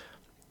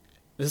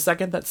 The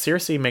second that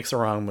Cersei makes a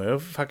wrong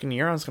move, fucking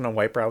Euron's going to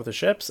wipe her out with the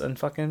ships and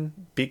fucking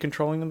be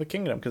controlling the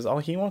kingdom, because all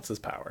he wants is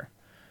power.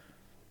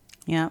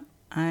 Yeah,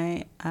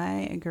 I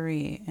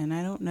agree. And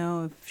I don't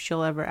know if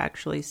she'll ever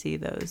actually see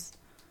those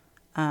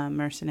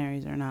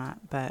mercenaries or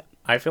not, but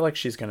I feel like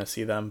she's going to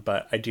see them,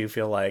 but I do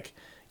feel like,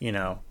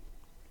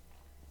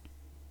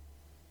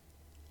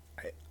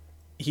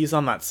 he's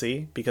on that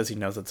sea because he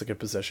knows it's a good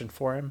position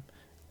for him.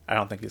 I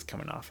don't think he's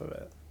coming off of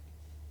it.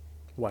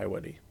 Why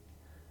would he?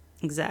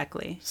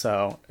 Exactly.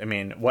 So, I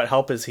mean, what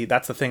help is he?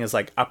 That's the thing, is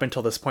like, up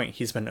until this point,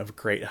 he's been of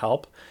great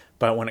help.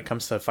 But when it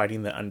comes to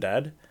fighting the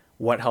undead,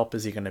 what help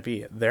is he going to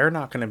be? They're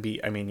not going to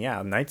be, I mean,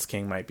 yeah, Night's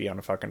King might be on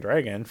a fucking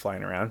dragon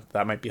flying around.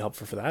 That might be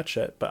helpful for that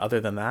shit. But other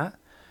than that,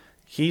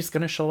 he's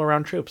going to shill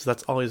around troops.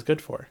 That's all he's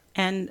good for.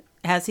 And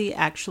has he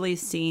actually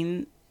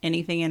seen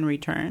anything in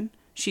return?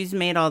 She's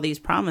made all these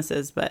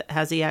promises, but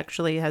has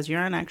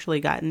Euron actually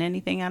gotten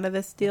anything out of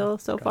this deal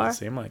so far?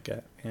 Doesn't seem like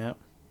it. Yeah.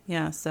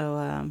 Yeah, so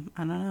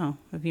I don't know.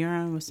 If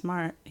Euron was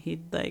smart,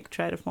 he'd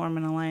try to form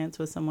an alliance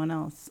with someone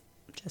else.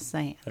 Just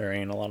saying. There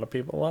ain't a lot of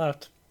people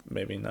left.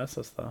 Maybe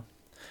Nessos, though.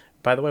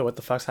 By the way, what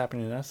the fuck's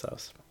happening in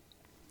Nessos?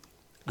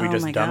 We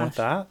just done with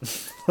that?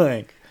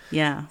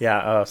 Yeah.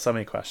 Yeah, so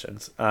many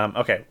questions.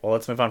 Okay, well,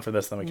 let's move on for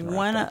this, then we can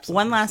wrap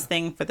one last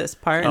thing for this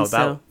part. I'm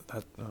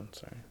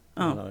sorry.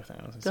 Another thing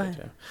I was going to say, ahead.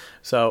 too.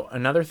 So,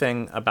 another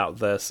thing about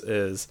this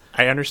is,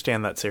 I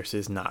understand that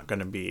Cersei's not going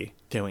to be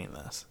doing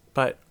this.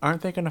 But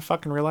aren't they going to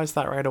fucking realize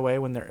that right away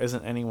when there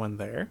isn't anyone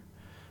there?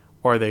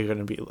 Or are they going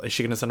to be? Is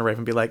she going to send a raven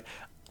and be like,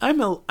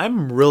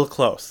 "I'm real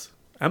close.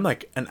 I'm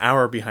like an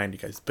hour behind you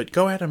guys, but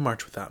go ahead and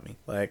march without me."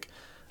 Like,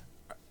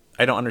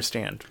 I don't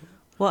understand.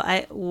 Well,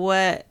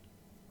 what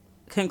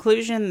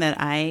conclusion that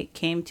I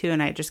came to,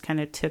 and I just kind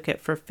of took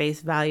it for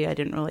face value. I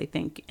didn't really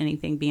think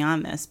anything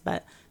beyond this.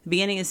 But the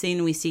beginning of the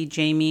scene, we see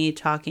Jaime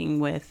talking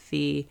with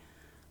the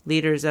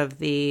leaders of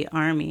the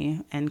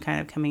army and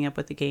kind of coming up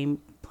with a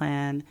game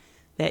plan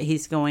that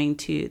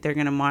they're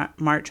going to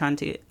march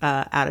onto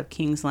out of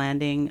King's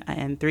Landing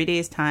in 3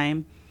 days'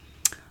 time.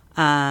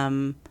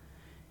 One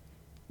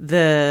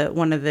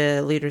of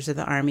the leaders of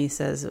the army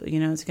says,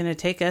 it's going to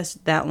take us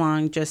that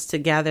long just to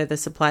gather the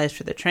supplies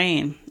for the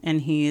train.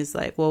 And he's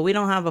like, well, we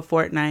don't have a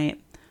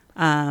fortnight.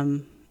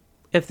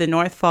 If the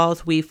North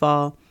falls, we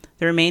fall.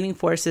 The remaining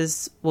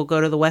forces will go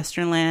to the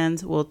Western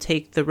lands. We'll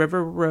take the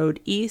river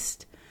road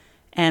east,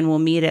 and we'll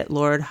meet at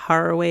Lord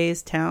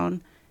Haraway's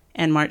town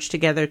and march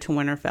together to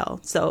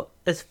Winterfell. So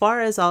as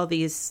far as all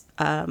these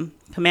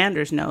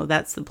commanders know,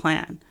 that's the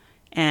plan.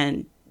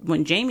 And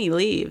when Jaime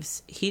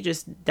leaves, he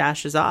just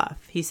dashes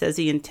off. He says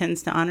he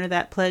intends to honor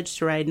that pledge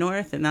to ride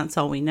north, and that's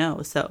all we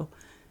know. So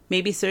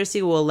maybe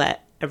Cersei will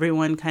let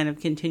everyone kind of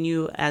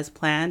continue as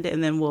planned,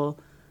 and then we'll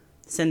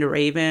send a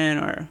raven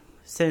or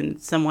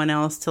send someone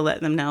else to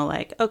let them know,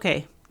 like,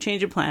 okay,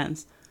 change of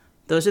plans.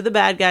 Those are the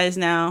bad guys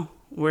now.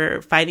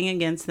 We're fighting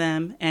against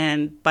them.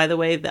 And by the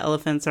way, the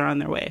elephants are on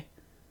their way.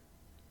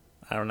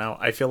 I don't know.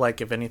 I feel like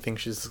if anything,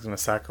 she's going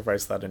to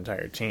sacrifice that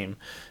entire team.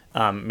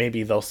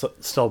 Maybe they'll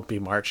still be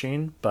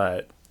marching,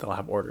 but they'll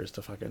have orders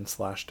to fucking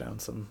slash down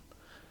some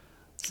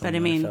but I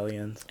mean,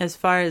 Rathelians. As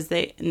far as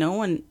no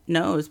one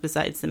knows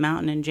besides the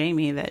Mountain and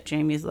Jaime that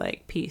Jaime's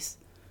like, peace,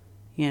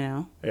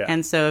 Yeah.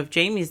 And so if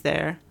Jaime's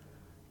there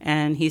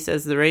and he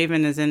says the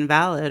Raven is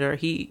invalid, or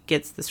he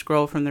gets the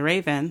scroll from the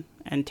Raven,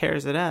 and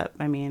tears it up.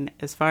 I mean,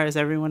 as far as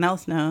everyone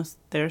else knows,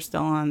 they're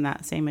still on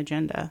that same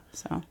agenda.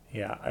 So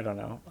yeah, I don't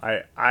know.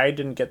 I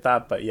didn't get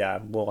that, but yeah,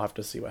 we'll have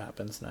to see what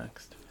happens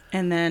next.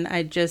 And then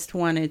I just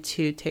wanted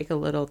to take a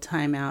little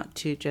time out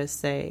to just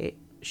say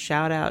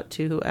shout out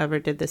to whoever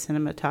did the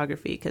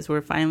cinematography, because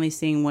we're finally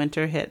seeing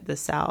winter hit the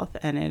South,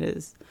 and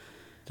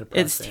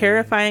it's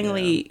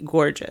terrifyingly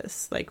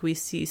gorgeous. Like, we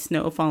see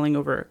snow falling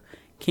over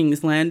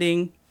King's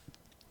Landing.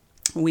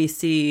 We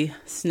see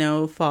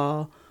snow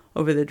fall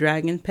over the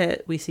Dragon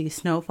Pit. We see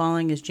snow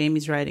falling as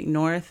Jaime's riding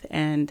north,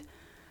 and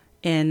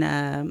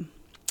in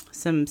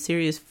some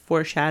serious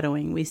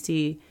foreshadowing, we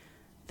see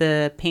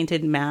the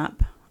painted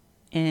map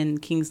in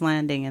King's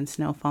Landing and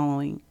snow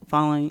falling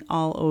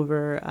all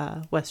over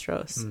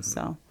Westeros.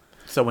 Mm-hmm.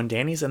 So when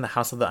Dany's in the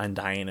House of the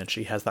Undying and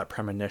she has that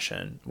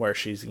premonition where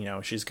she's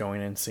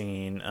going and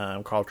seeing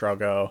Khal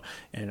Drogo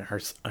and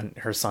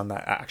her son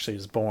that actually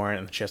is born,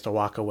 and she has to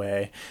walk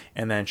away,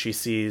 and then she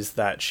sees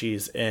that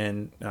she's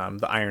in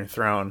the Iron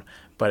Throne,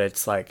 but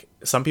it's like,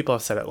 some people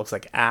have said it looks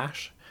like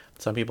ash,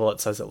 some people it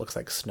says it looks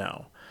like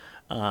snow.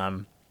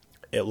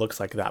 It looks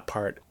like that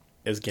part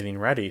is getting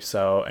ready.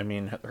 So I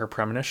mean, her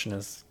premonition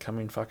is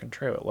coming fucking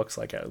true. It looks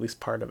like at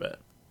least part of it.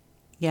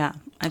 Yeah,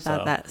 I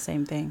thought that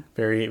same thing.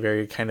 Very,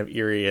 very kind of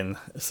eerie and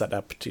set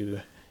up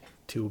to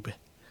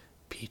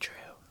be true.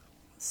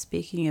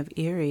 Speaking of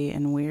eerie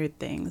and weird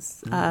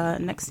things,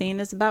 next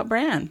scene is about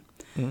Bran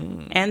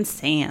and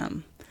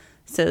Sam.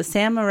 So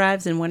Sam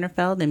arrives in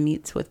Winterfell and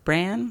meets with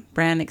Bran.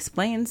 Bran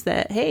explains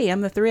that, hey,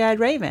 I'm the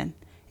Three-Eyed Raven,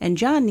 and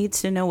Jon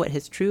needs to know what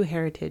his true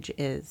heritage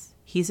is.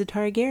 He's a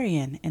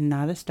Targaryen and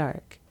not a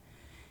Stark.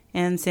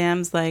 And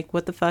Sam's like,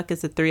 what the fuck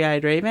is a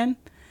Three-Eyed Raven?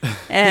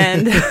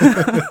 And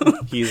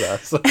he's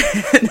us.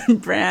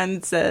 And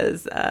Bran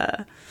says,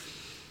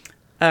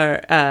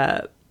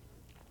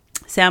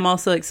 Sam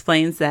also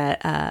explains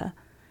that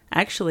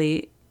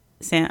actually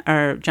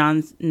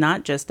Jon's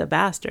not just a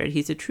bastard;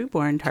 he's a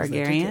true-born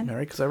Targaryen.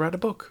 Because I read a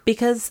book.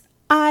 Because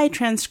I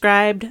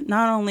transcribed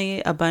not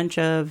only a bunch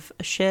of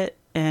shit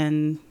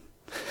and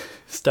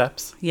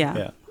steps,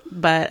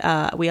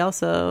 but we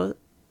also,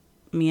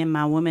 me and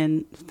my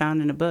woman,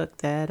 found in a book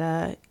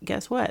that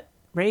guess what?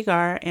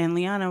 Rhaegar and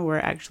Lyanna were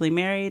actually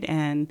married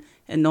and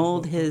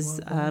annulled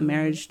his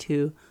marriage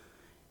to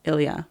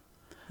Ilya.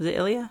 Was it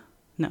Ilya?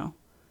 No.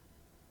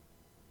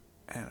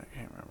 I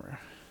can't remember.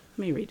 Let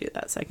me redo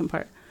that second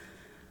part.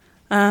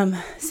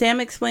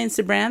 Sam explains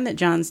to Bran that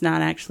Jon's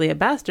not actually a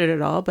bastard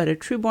at all, but a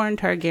true-born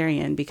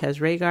Targaryen, because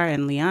Rhaegar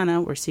and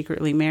Lyanna were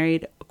secretly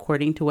married,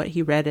 according to what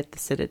he read at the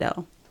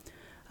Citadel.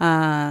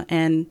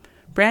 And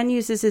Bran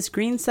uses his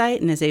green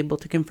sight and is able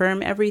to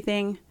confirm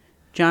everything.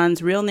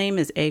 Jon's real name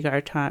is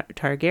Aegar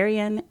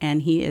Targaryen,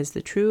 and he is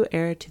the true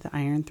heir to the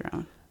Iron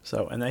Throne.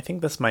 So, and I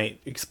think this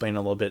might explain a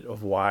little bit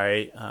of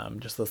why,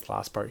 just this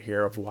last part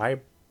here, of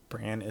why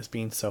Bran is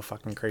being so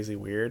fucking crazy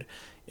weird,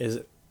 is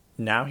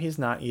now he's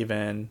not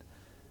even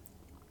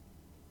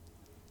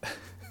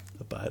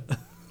the butt.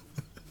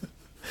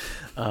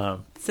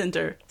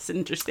 Center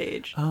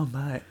stage. Oh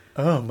my.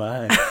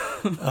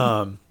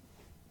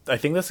 I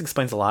think this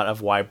explains a lot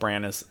of why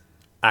Bran is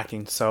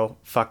acting so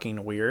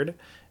fucking weird,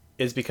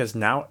 is because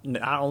now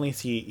not only is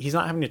he's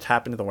not having to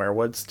tap into the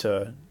werewoods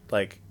to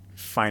like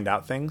find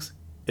out things.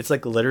 It's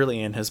like literally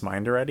in his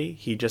mind already.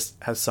 He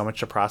just has so much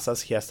to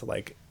process. He has to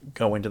like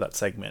go into that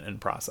segment and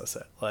process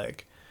it.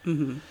 Like,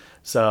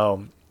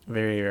 So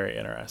very, very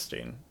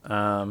interesting.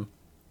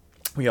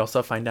 We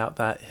also find out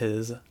that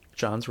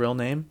Jon's real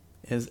name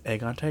is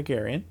Aegon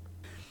Targaryen.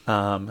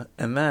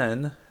 And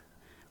then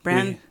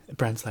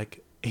Bran's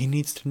like, he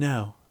needs to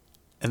know.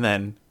 And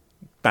then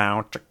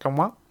just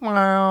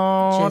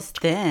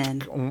then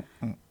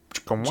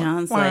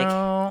Jon's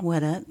like,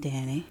 what up,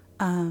 Dany?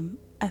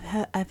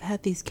 I've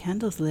had these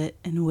candles lit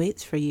and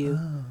waits for you,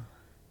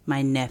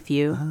 my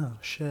nephew. Oh,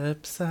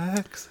 ship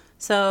sex.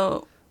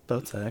 So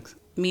boat sex.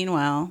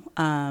 Meanwhile,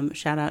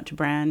 shout out to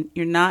Bran.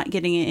 You're not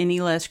getting it any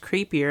less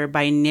creepier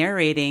by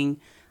narrating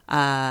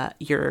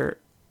your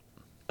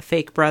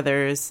fake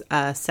brother's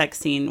sex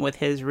scene with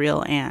his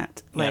real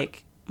aunt.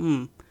 Like,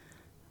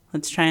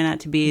 let's try not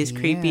to be as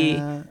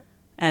creepy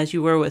as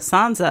you were with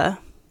Sansa,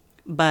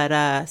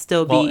 but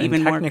still be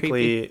even more creepy.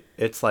 Technically,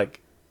 it's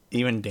like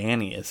even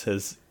Dany is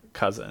his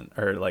cousin,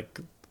 or like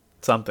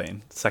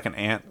something, second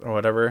aunt or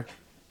whatever,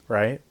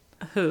 right?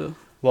 Who?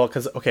 Well,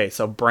 because, okay,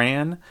 so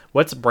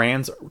what's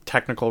Bran's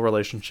technical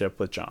relationship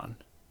with Jon?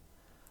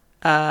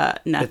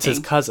 Nothing. It's his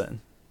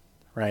cousin,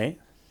 right?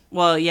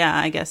 Well, yeah,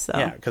 I guess so.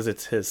 Yeah, because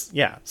it's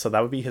so that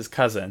would be his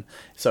cousin.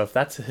 So if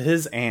that's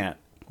his aunt,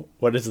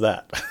 what is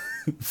that?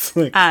 It's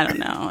like, I don't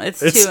know. It's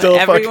still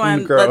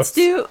everyone. Fucking gross.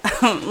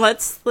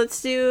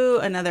 Let's do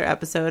another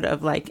episode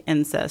of like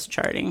incest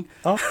charting.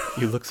 Oh,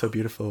 you look so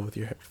beautiful with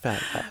your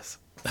fat ass.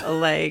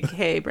 Like,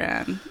 hey,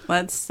 Bran,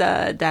 let's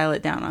dial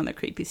it down on the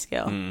creepy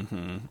scale.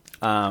 Mm-hmm.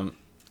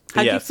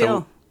 How'd you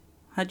feel?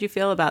 How'd you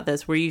feel about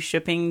this? Were you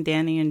shipping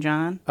Dany and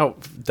Jon? Oh,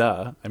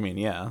 duh. I mean,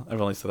 yeah,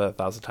 I've only said that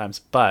 1,000 times,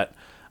 but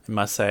I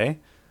must say,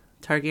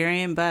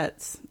 Targaryen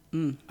butts.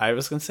 I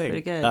was gonna say,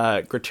 pretty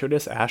good.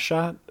 Gratuitous ass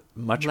shot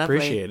Much Lovely.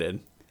 appreciated.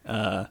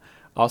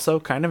 Also,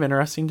 kind of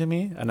interesting to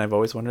me, and I've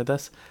always wondered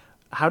this.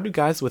 How do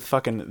guys with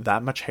fucking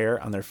that much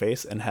hair on their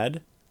face and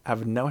head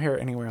have no hair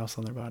anywhere else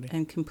on their body?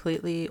 And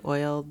completely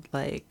oiled,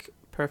 like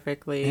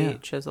perfectly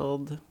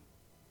chiseled.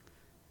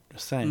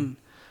 Just saying.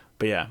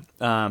 But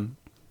yeah,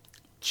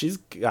 she's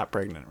got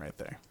pregnant right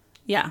there.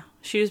 Yeah,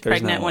 she was There's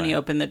pregnant no when way. he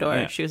opened the door.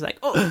 Yeah. She was like,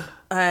 "Oh,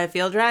 I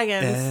feel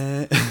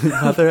dragons."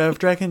 Mother of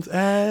dragons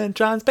and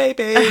John's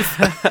babies.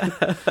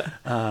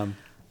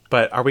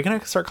 But are we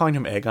gonna start calling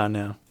him Aegon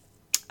now?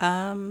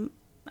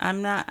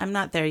 I'm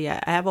not there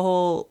yet. I have a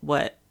whole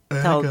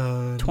till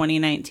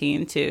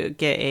 2019 to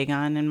get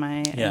Aegon in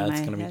my Yeah, in it's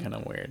my gonna be head. kind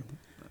of weird.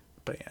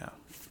 But yeah,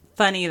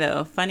 Funny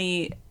though.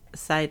 Funny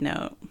side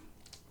note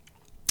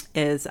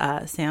is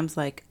Sam's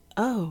like,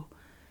 "Oh,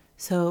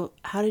 so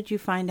how did you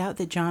find out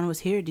that John was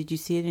here? Did you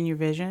see it in your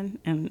vision?"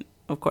 And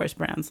of course,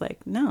 Bran's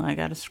like, "No, I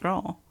got a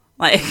scroll."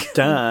 Like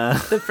duh.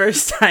 the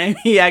first time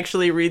he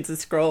actually reads a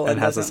scroll and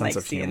has a doesn't sense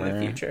like of see in humor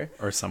the future.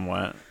 or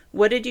somewhat.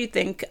 What did you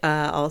think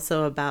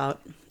also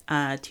about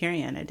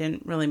Tyrion? It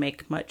didn't really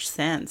make much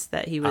sense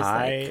that he was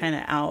like kind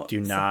of out. Do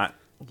not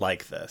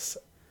like this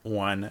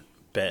one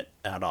bit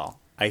at all.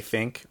 I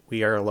think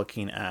we are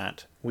looking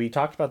at. We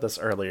talked about this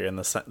earlier in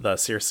the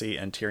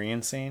Cersei and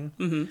Tyrion scene.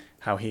 Mm-hmm.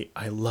 How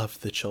I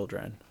love the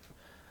children.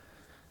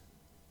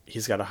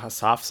 He's got a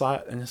soft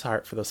spot in his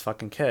heart for those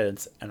fucking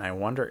kids, and I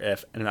wonder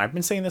if. And I've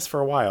been saying this for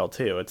a while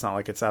too. It's not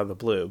like it's out of the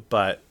blue,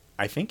 but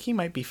I think he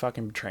might be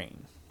fucking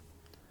betraying.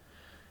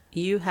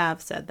 You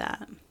have said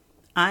that.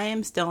 I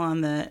am still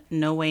on the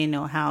no way,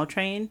 no how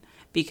train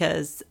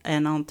because,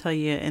 and I'll tell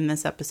you in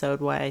this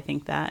episode why I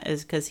think that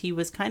is because he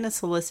was kind of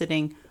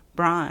soliciting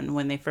Bronn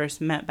when they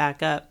first met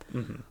back up.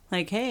 Mm-hmm.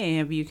 Like, hey,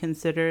 have you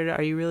considered,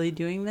 are you really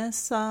doing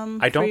this?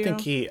 I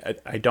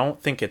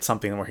don't think it's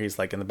something where he's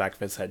like in the back of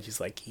his head,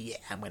 he's like, yeah,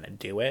 I'm going to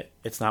do it.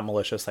 It's not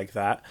malicious like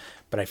that.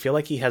 But I feel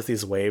like he has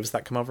these waves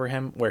that come over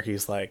him where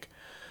he's like,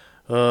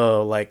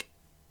 oh, like,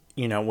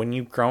 you know, when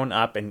you've grown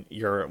up and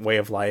your way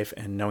of life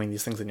and knowing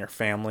these things in your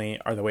family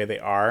are the way they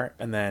are,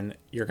 and then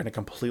you're going to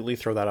completely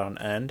throw that on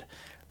end,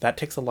 that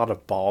takes a lot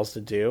of balls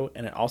to do.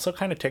 And it also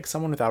kind of takes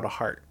someone without a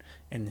heart.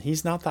 And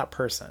he's not that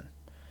person.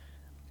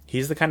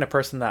 He's the kind of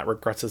person that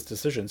regrets his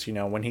decisions. You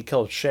know, when he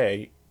killed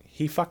Shay,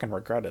 he fucking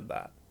regretted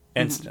that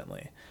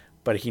instantly. Mm-hmm.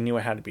 But he knew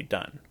it had to be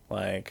done.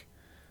 Like,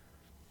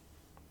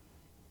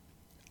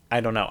 I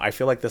don't know. I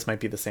feel like this might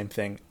be the same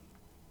thing.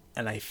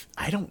 And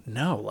I don't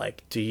know.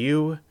 Like,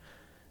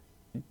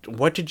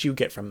 what did you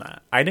get from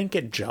that? I didn't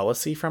get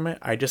jealousy from it.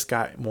 I just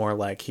got more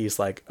like, he's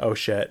like, oh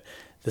shit,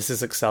 this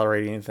is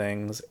accelerating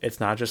things.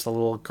 It's not just a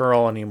little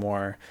girl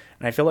anymore.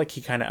 And I feel like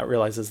he kind of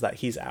realizes that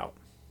he's out.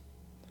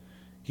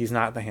 He's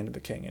not the hand of the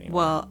king anymore.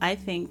 Well, I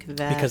think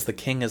that... Because the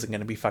king isn't going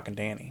to be fucking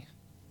Dany.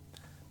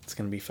 It's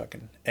going to be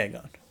fucking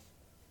Aegon.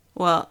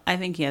 Well, I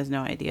think he has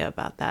no idea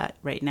about that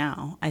right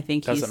now. I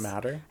think Does it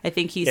matter? I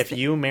think he's... If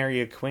you marry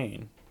a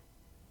queen...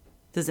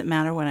 Does it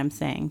matter what I'm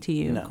saying to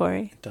you, No,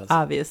 Corey? it doesn't.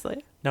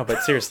 Obviously. No,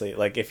 but seriously,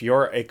 like, if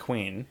you're a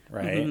queen,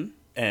 right, Mm-hmm.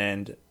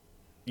 and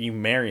you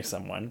marry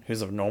someone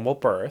who's of noble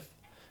birth,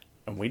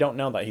 and we don't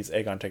know that he's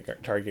Aegon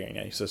Targaryen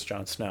yet, he's just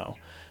Jon Snow,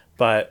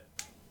 but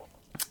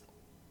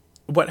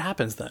what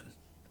happens then?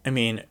 I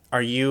mean,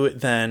 are you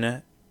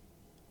then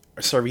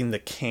serving the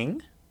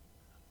king,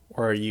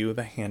 or are you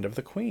the hand of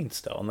the queen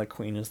still, and the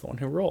queen is the one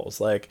who rules?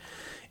 Like,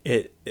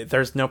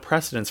 there's no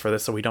precedence for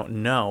this, so we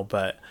don't know,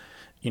 but,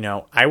 you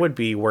know, I would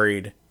be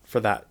worried for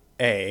that,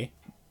 A.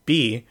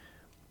 B,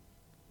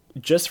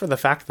 just for the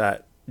fact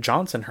that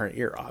Jon's in her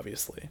ear,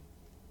 obviously.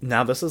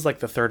 Now, this is like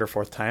the third or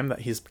fourth time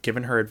that he's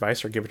given her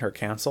advice or given her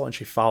counsel, and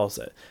she follows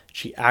it.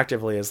 She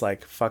actively is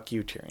like, fuck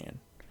you, Tyrion.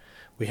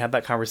 We had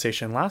that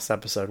conversation last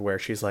episode where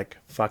she's like,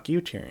 fuck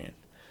you, Tyrion.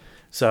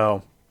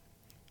 So,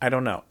 I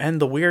don't know. And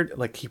the weird,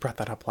 like, he brought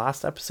that up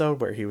last episode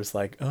where he was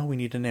like, oh, we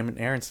need to name an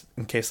heir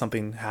in case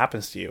something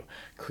happens to you.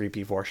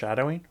 Creepy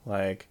foreshadowing.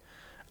 Like,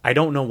 I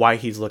don't know why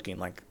he's looking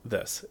like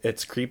this.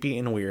 It's creepy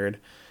and weird.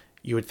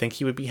 You would think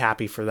he would be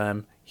happy for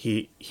them.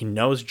 He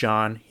knows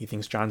Jon. He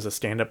thinks Jon's a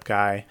stand-up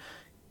guy.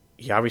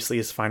 He obviously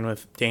is fine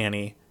with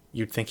Dany.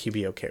 You'd think he'd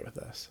be okay with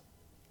this.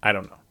 I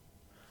don't know.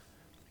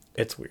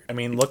 It's weird. I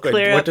mean, look,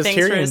 what does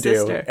Tyrion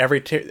do?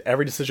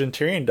 Every decision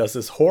Tyrion does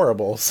is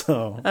horrible.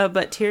 So,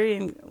 but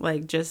Tyrion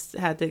like just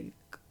had to,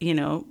 you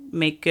know,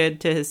 make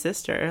good to his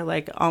sister.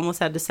 Like almost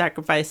had to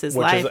sacrifice his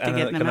life to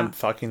get them out.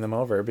 Fucking them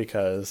over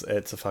because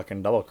it's a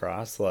fucking double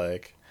cross.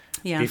 Like,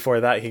 yeah. Before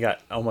that, he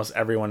got almost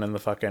everyone in the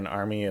fucking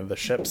army of the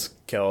ships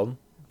killed.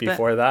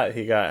 Before that,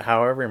 he got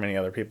however many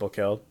other people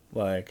killed.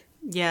 Like,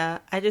 yeah,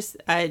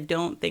 I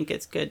don't think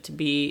it's good to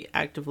be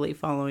actively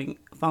falling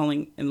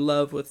in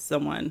love with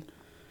someone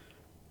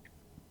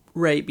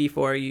right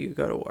before you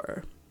go to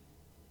war.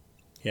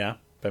 Yeah,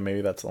 but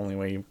maybe that's the only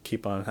way you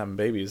keep on having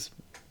babies.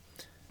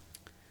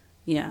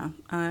 Yeah,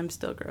 I'm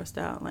still grossed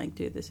out. Like,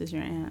 dude, this is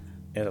your aunt.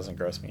 It doesn't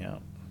gross me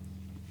out.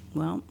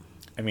 Well,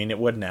 I mean, it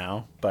would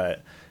now,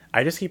 but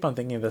I just keep on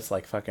thinking of this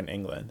like fucking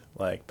England,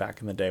 like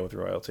back in the day with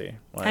royalty.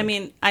 Like, I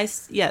mean, I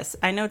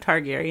know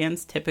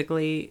Targaryens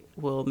typically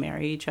will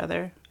marry each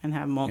other. and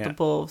have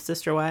multiple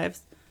sister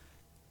wives.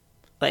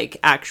 Like,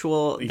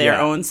 actual, their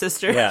own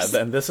sisters. Yeah,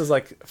 and this is,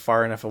 like,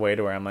 far enough away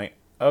to where I'm like,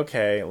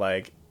 okay,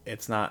 like,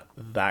 it's not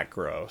that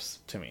gross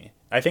to me.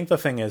 I think the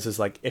thing is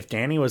like, if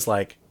Danny was,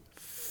 like,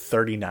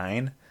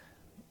 39,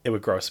 it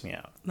would gross me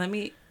out.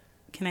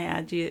 Can I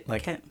add you?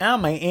 Like, oh,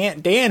 my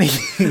Aunt Danny.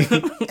 She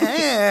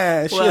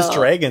has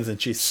dragons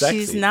and she's sexy.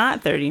 She's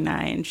not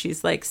 39.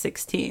 She's like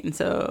 16.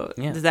 So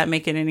does that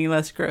make it any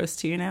less gross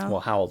to you now? Well,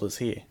 how old is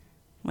he?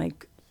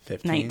 Like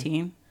 15?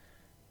 19.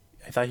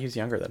 I thought he was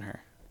younger than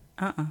her.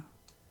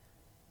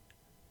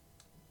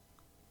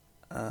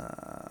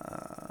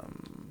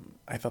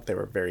 I thought they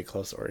were very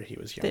close, or he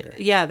was younger.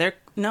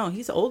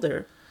 He's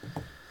older.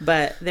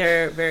 But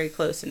they're very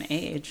close in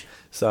age.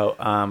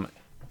 So,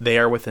 they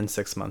are within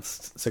 6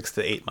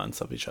 to 8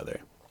 months of each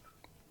other.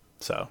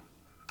 So,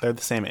 they're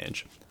the same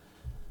age.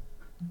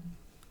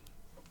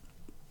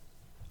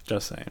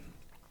 Just saying.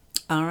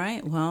 All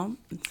right, well.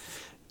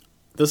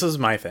 This is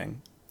my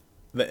thing.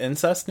 The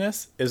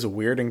incestness is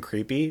weird and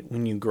creepy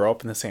when you grow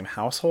up in the same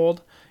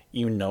household.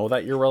 You know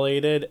that you're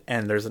related,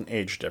 and there's an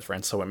age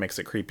difference, so it makes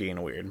it creepy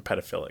and weird and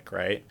pedophilic,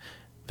 right?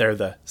 They're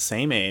the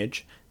same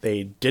age.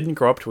 They didn't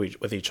grow up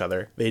with each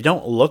other. They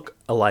don't look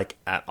alike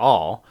at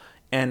all.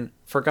 And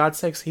for God's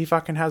sakes, he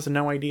fucking has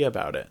no idea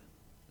about it.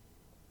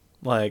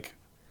 Like,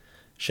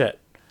 shit.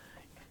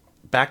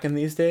 Back in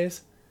these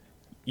days,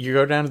 you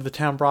go down to the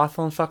town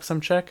brothel and fuck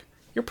some chick,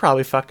 you're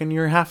probably fucking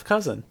your half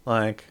cousin.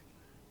 Like,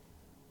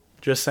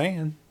 just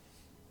saying.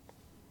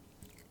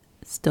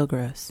 Still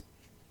gross.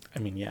 I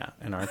mean, yeah,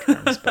 in our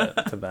terms,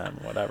 but to them,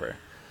 whatever.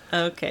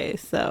 Okay,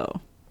 so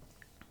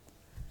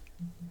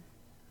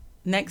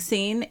next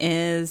scene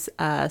is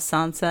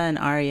Sansa and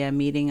Arya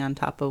meeting on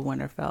top of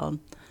Winterfell.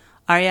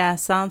 Arya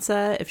asked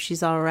Sansa if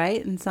she's all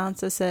right, and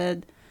Sansa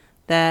said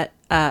that,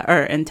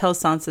 and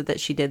tells Sansa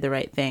that she did the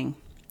right thing.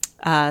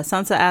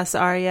 Sansa asks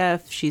Arya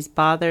if she's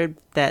bothered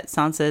that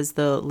Sansa is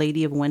the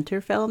Lady of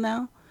Winterfell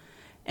now,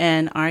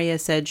 and Arya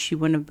said she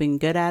wouldn't have been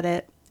good at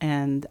it,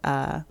 and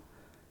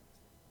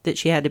that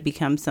she had to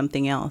become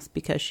something else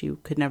because she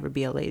could never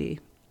be a lady.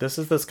 This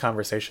is this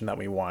conversation that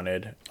we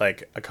wanted,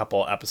 like, a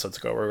couple episodes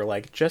ago, where we're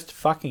like, just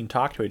fucking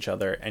talk to each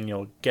other and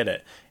you'll get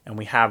it. And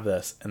we have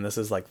this, and this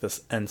is like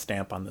this end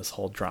stamp on this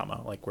whole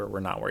drama. Like, we're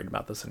not worried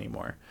about this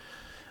anymore.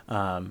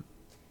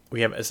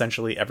 We have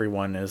essentially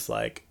everyone is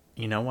like,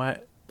 you know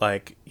what?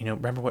 Like, you know,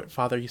 remember what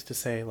Father used to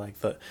say? Like,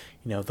 the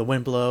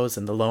wind blows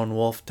and the lone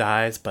wolf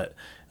dies, but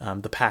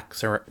the pack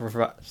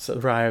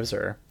survives,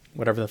 or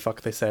whatever the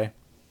fuck they say.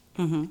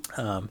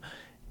 Mm-hmm.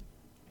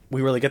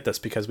 We really get this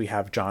because we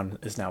have Jon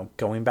is now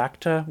going back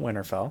to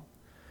Winterfell,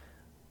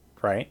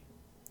 right?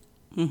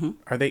 Mm-hmm.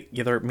 Are they?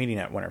 Yeah, they're meeting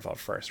at Winterfell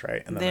first,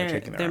 right? And then they're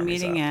taking their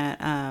armies meeting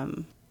up. at.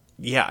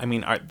 Yeah, I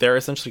mean, they're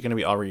essentially going to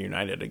be all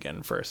reunited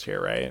again first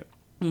here, right?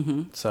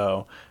 Mm-hmm.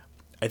 So,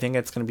 I think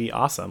it's going to be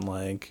awesome.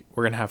 Like,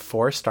 we're going to have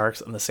 4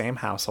 Starks in the same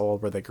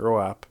household where they grew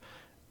up,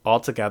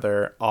 all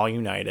together, all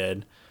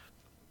united.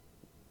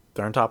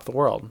 They're on top of the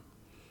world,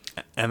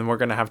 and we're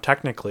going to have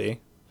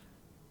technically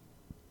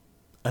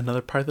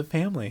another part of the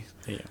family.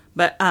 Yeah.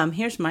 But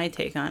here's my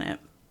take on it.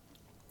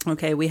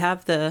 Okay, we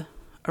have the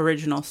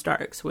original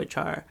Starks, which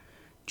are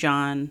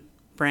Jon,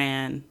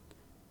 Bran,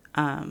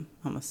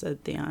 almost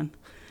said Theon.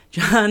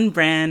 Jon,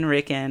 Bran,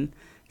 Rickon,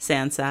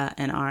 Sansa,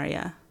 and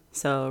Arya.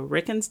 So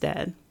Rickon's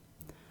dead.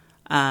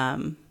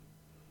 Robb.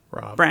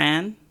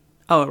 Bran.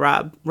 Oh,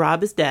 Robb.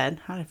 Robb is dead.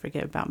 How did I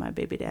forget about my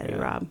baby daddy,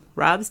 Robb?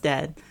 Robb's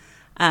dead.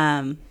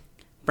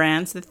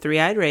 Bran's the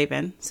three-eyed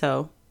raven,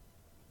 so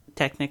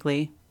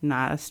technically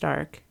not a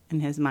Stark in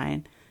his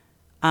mind.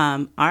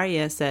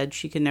 Arya said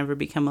she could never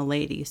become a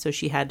lady, so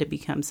she had to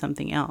become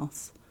something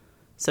else.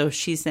 So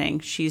she's saying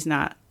she's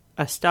not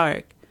a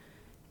Stark.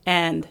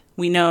 And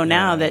we know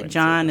now that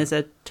Jon is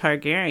a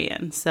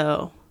Targaryen,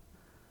 so...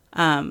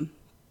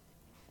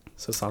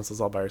 So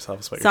Sansa's all by herself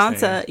is what you're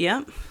saying.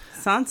 Yep.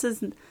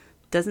 Sansa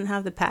doesn't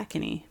have the pack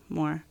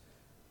anymore.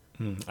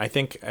 I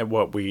think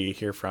what we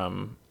hear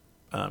from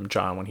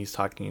Jon when he's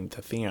talking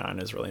to Theon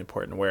is really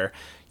important, where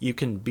you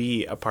can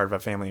be a part of a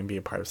family and be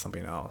a part of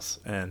something else.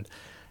 And,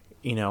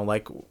 you know,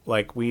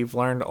 like we've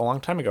learned a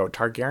long time ago,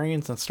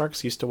 Targaryens and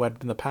Starks used to wed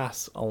in the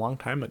past a long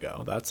time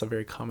ago. That's a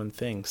very common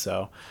thing.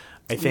 So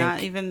I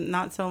think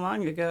not so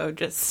long ago,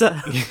 just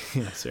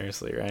yeah,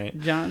 seriously, right?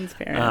 Jon's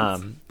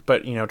parents.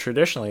 But, you know,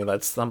 traditionally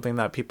that's something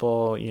that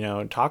people, you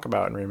know, talk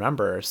about and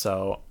remember.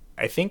 So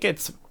I think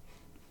it's,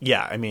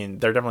 yeah, I mean,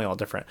 they're definitely all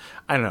different.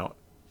 I don't know.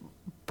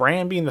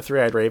 Bran being the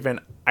three-eyed raven,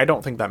 I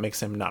don't think that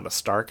makes him not a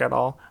Stark at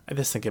all. I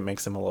just think it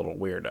makes him a little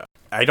weirdo.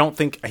 I don't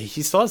think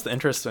he still has the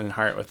interest in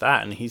heart with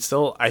that, and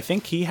I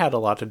think he had a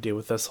lot to do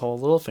with this whole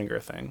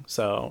Littlefinger thing.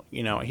 So,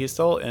 you know, he's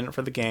still in it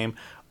for the game.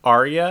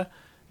 Arya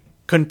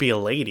couldn't be a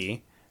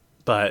lady,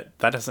 but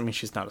that doesn't mean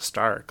she's not a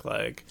Stark.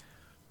 Like,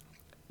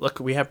 look,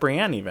 we have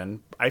Brienne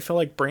even. I feel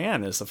like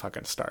Brienne is a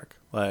fucking Stark.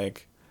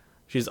 Like,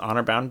 she's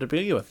honor bound to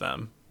be with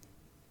them.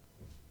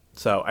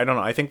 So, I don't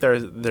know. I think they're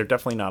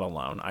definitely not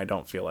alone. I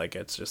don't feel like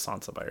it's just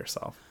Sansa by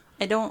herself.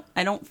 I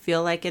don't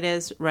feel like it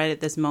is right at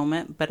this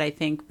moment, but I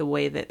think the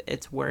way that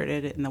it's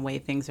worded and the way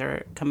things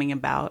are coming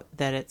about,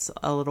 that it's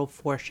a little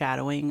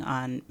foreshadowing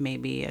on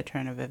maybe a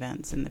turn of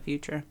events in the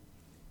future.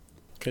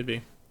 Could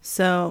be.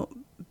 So,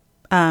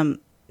 do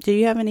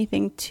you have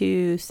anything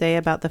to say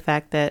about the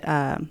fact that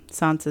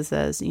Sansa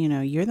says, you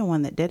know, you're the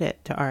one that did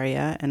it to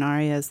Arya, and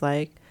Arya's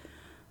like,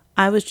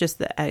 I was just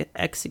the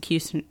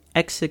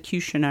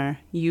executioner.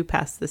 You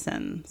passed the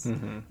sentence.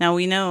 Mm-hmm. Now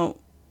we know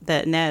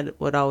that Ned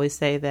would always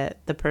say that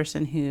the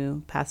person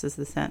who passes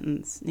the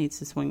sentence needs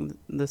to swing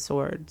the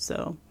sword.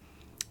 So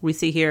we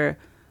see here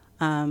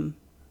them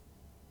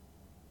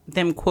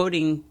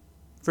quoting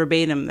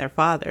verbatim their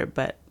father,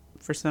 but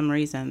for some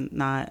reason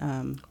not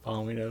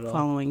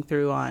following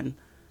through on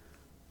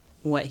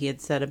what he had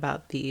said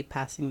about the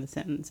passing the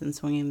sentence and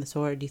swinging the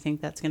sword. Do you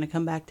think that's going to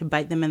come back to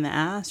bite them in the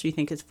ass? Do you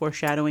think it's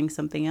foreshadowing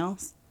something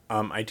else?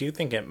 I do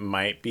think it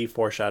might be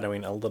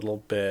foreshadowing a little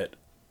bit.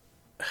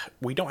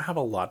 We don't have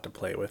a lot to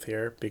play with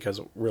here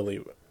because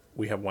really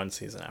we have one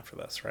season after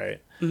this,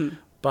 right? Mm-hmm.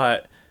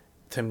 But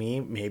to me,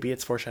 maybe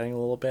it's foreshadowing a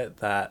little bit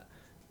that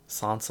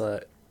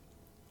Sansa,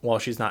 while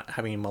she's not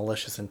having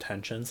malicious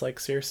intentions like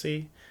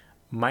Cersei,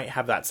 might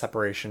have that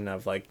separation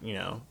of like, you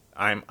know,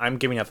 I'm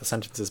giving out the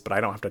sentences, but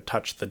I don't have to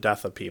touch the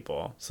death of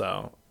people.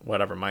 So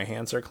whatever, my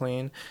hands are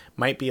clean.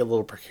 Might be a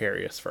little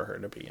precarious for her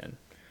to be in.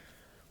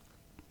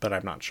 But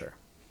I'm not sure.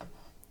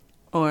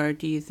 Or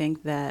do you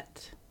think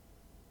that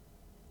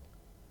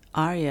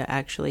Arya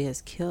actually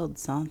has killed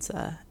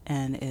Sansa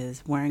and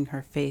is wearing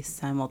her face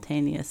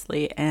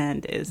simultaneously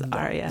and is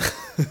Arya?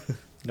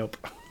 Nope.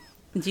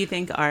 Do you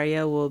think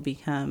Arya will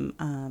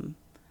become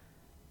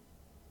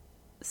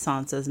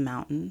Sansa's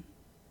mountain?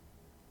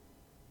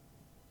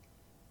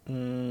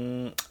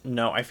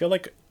 No, I feel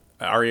like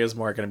Arya's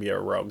more going to be a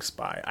rogue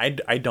spy.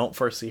 I don't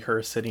foresee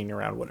her sitting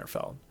around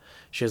Winterfell.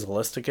 She has a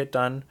list to get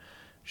done.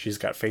 She's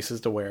got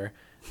faces to wear.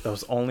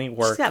 Those only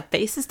work. She's got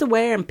faces to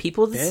wear and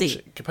people to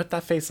see. Put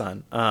that face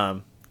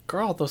on.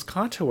 Girl, those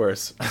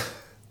contours.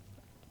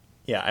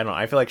 Yeah, I don't know.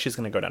 I feel like she's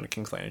going to go down to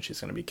King's Landing and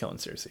she's going to be killing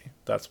Cersei.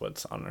 That's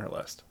what's on her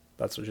list.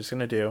 That's what she's going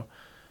to do.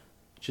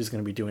 She's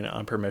going to be doing it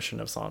on permission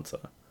of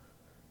Sansa.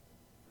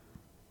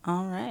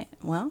 All right.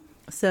 Well,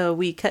 so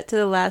we cut to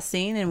the last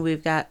scene and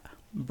we've got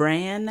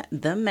Bran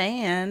the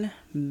man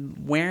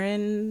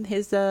wearing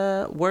his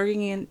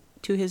working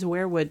into his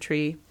weirwood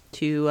tree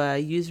to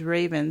use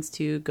ravens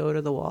to go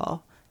to the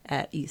wall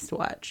at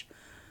Eastwatch.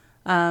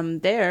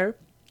 There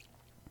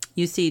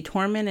you see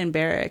Tormund and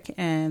Beric,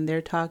 and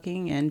they're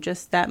talking, and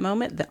just that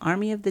moment, the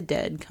army of the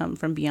dead come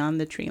from beyond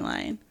the tree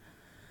line.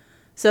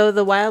 So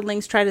the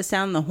wildlings try to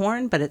sound the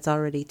horn, but it's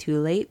already too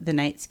late. The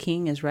Night's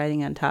King is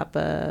riding on top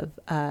of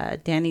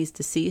Dany's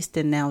deceased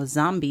and now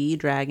zombie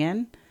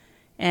dragon,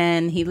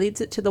 and he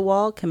leads it to the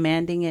wall,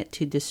 commanding it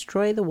to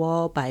destroy the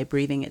wall by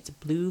breathing its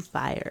blue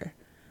fire.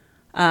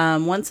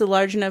 Once a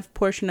large enough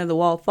portion of the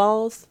wall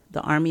falls,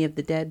 the army of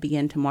the dead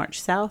begin to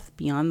march south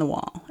beyond the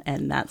wall.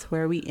 And that's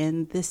where we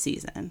end this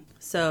season.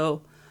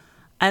 So,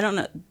 I don't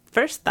know.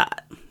 First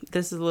thought,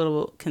 this is a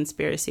little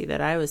conspiracy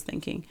that I was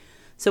thinking.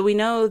 So we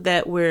know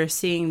that we're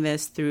seeing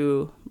this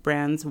through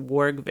Bran's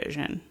warg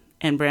vision.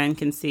 And Bran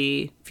can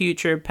see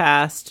future,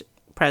 past,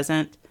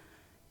 present.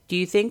 Do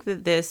you think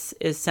that this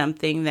is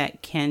something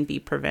that can be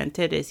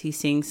prevented? Is he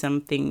seeing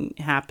something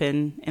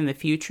happen in the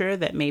future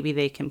that maybe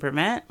they can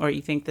prevent? Or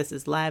you think this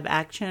is live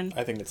action?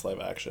 I think it's live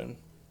action.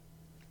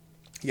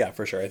 Yeah,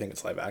 for sure. I think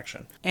it's live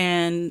action.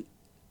 And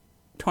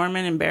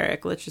Tormund and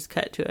Beric, let's just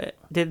cut to it.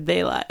 Did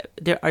they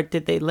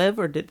did they live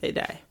or did they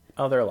die?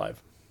 Oh, they're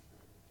alive.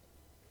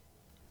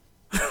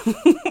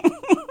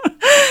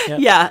 Yep.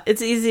 Yeah,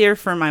 it's easier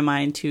for my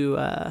mind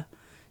to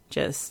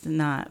just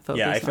not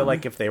focus on. Yeah, I feel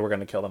like if they were going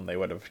to kill them, they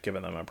would have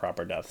given them a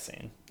proper death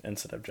scene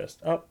instead of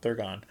just, oh, they're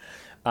gone.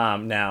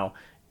 Now,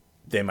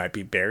 they might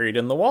be buried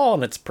in the wall,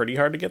 and it's pretty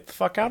hard to get the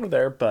fuck out of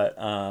there, but,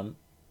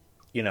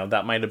 you know,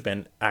 that might have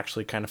been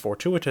actually kind of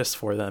fortuitous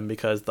for them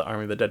because the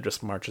Army of the Dead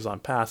just marches on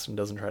past and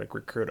doesn't try to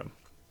recruit them.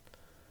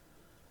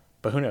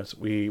 But who knows?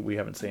 We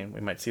haven't seen. We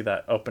might see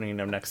that opening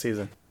of next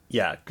season.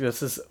 Yeah,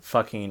 this is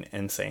fucking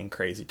insane,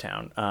 crazy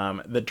town.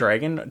 The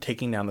dragon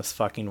taking down this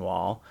fucking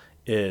wall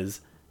is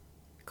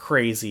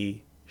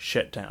crazy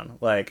shit town.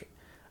 Like,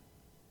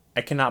 I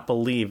cannot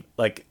believe,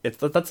 like,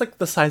 that's like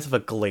the size of a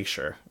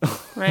glacier,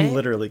 right?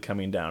 Literally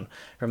coming down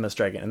from this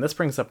dragon. And this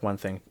brings up one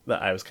thing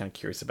that I was kind of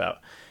curious about.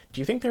 Do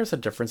you think there's a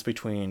difference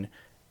between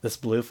this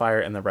blue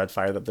fire and the red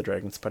fire that the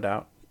dragons put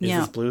out? Is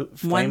this blue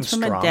flame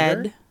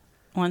stronger?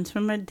 One's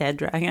from a dead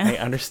dragon. I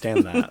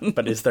understand that,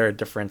 but is there a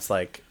difference,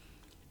 like,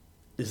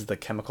 is the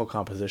chemical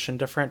composition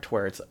different to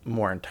where it's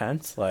more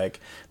intense? Like,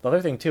 the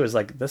other thing too is,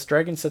 like, this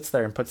dragon sits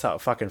there and puts out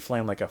fucking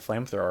flame like a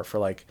flamethrower for,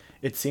 like,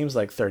 it seems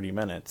like 30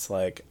 minutes.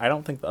 Like, I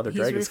don't think the other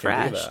dragons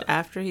can do that.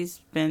 After he's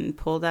been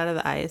pulled out of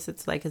the ice,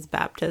 it's like his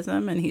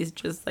baptism, and he's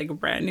just like a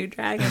brand new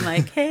dragon,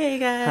 like, hey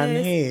guys,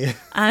 honey,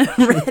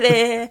 I'm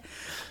ready.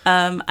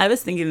 I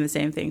was thinking the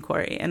same thing,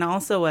 Corey. And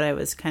also what I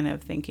was kind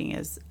of thinking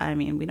is, I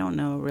mean, we don't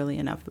know really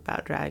enough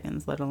about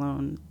dragons, let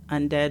alone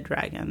undead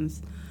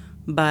dragons.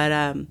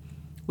 But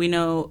we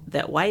know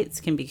that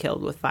whites can be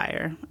killed with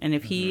fire. And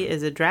if he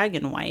is a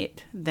dragon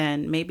white,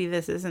 then maybe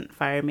this isn't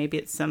fire. Maybe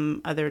it's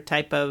some other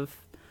type of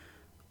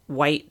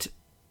white,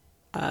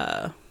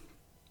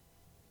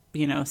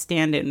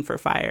 stand-in for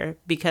fire.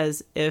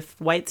 Because if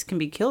whites can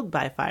be killed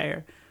by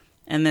fire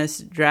and this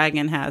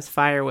dragon has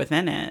fire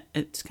within it,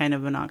 it's kind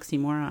of an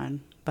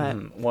oxymoron.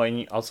 But well,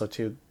 and also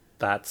too,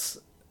 that's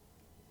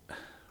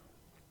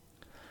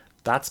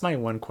my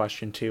one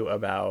question too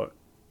about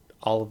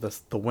all of this,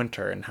 the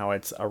winter and how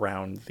it's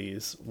around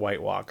these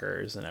White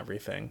Walkers and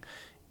everything,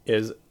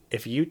 is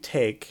if you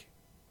take,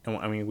 and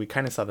I mean, we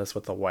kind of saw this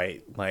with the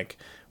white, like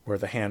where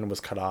the hand was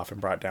cut off and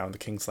brought down the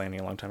King's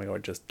Landing a long time ago,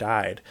 it just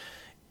died.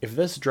 If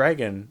this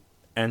dragon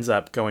ends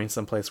up going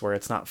someplace where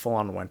it's not full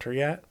on winter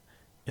yet,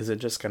 is it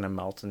just going to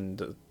melt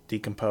and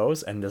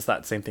decompose? And does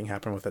that same thing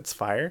happen with its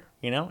fire?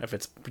 If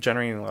it's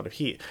generating a lot of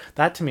heat,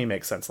 that to me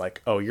makes sense.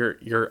 Like, oh, you're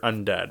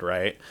undead,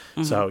 right?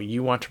 Mm-hmm. So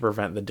you want to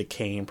prevent the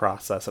decaying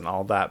process and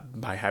all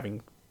that by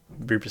having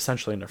you're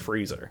essentially in a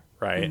freezer,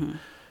 right? Mm-hmm.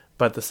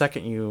 But the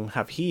second you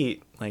have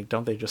heat, like,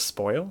 don't they just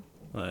spoil?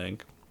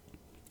 Like,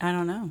 I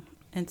don't know.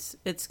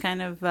 It's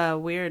kind of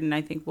weird, and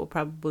I think we'll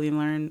probably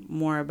learn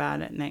more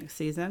about it next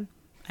season.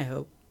 I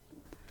hope.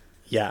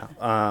 Yeah.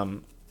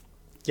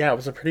 Yeah, it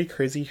was a pretty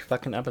crazy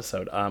fucking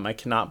episode. I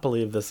cannot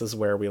believe this is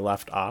where we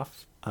left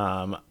off.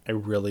 I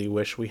really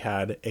wish we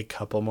had a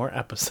couple more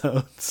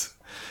episodes.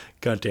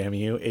 God damn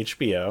you,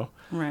 HBO.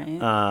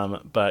 Right.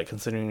 But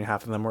considering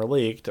half of them were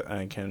leaked,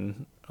 I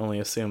can only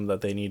assume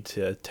that they need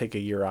to take a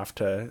year off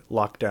to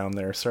lock down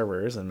their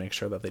servers and make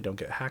sure that they don't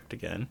get hacked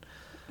again.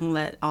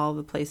 Let all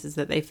the places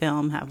that they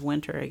film have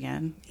winter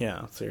again.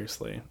 Yeah,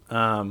 seriously.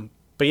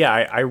 But yeah,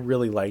 I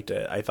really liked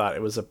it. I thought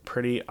it was a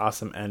pretty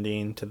awesome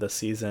ending to the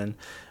season.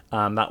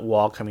 That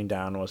wall coming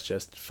down was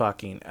just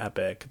fucking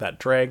epic. That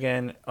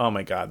dragon, oh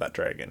my god, that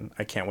dragon.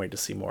 I can't wait to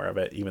see more of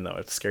it, even though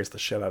it scares the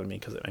shit out of me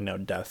because I know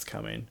death's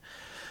coming.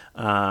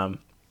 I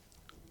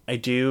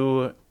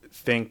do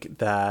think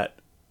that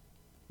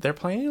they're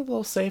playing a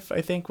little safe,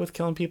 I think, with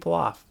killing people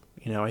off.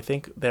 I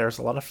think there's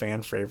a lot of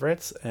fan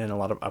favorites and a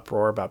lot of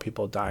uproar about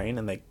people dying,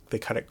 and they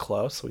cut it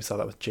close. We saw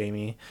that with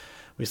Jamie.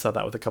 We saw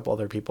that with a couple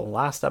other people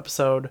last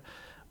episode,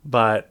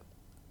 but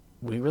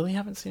we really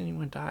haven't seen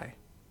anyone die.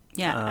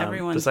 Yeah,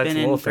 everyone's besides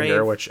been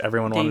Littlefinger, which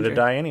everyone wanted to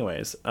die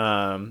anyways.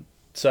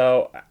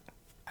 So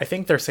I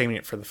think they're saving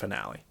it for the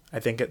finale.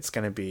 I think it's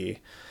going to be,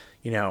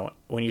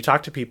 when you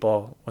talk to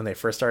people when they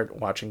first start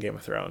watching Game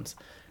of Thrones,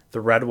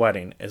 the Red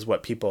Wedding is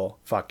what people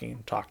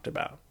fucking talked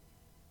about.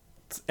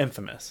 It's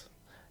infamous.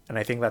 And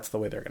I think that's the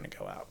way they're going to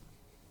go out.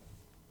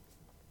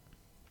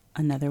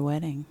 Another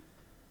wedding.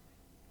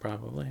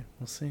 Probably.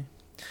 We'll see.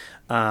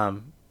 Yeah,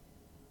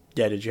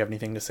 did you have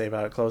anything to say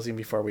about it closing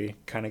before we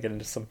kind of get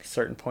into some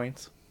certain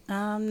points?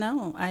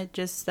 No, I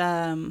just,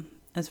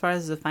 as far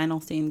as the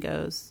final scene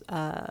goes,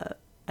 I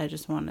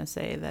just want to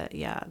say that,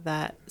 yeah,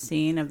 that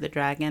scene of the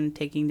dragon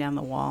taking down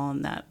the wall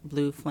and that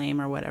blue flame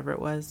or whatever it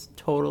was,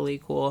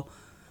 totally cool.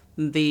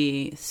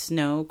 The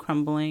snow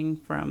crumbling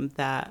from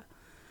that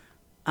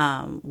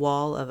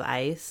wall of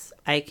ice,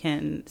 I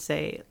can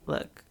say,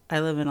 look, I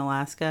live in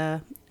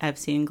Alaska. I've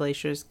seen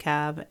glaciers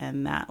calve,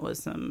 and that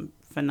was some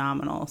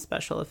phenomenal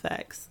special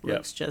effects. Yep.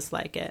 Looks just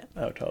like it.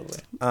 Oh, totally.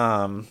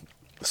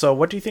 So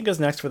what do you think is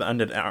next for the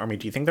Undead Army?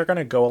 Do you think they're going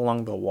to go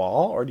along the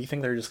wall, or do you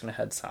think they're just going to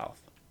head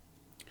south?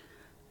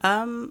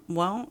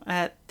 Well,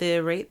 at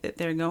the rate that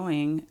they're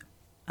going,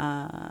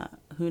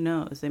 who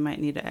knows? They might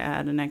need to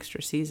add an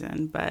extra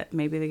season, but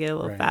maybe they get a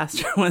little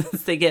faster once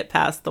they get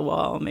past the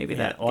wall. Maybe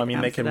that. Well, I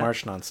mean, they can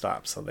march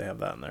nonstop, so they have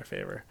that in their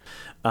favor.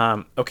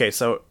 Okay,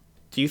 so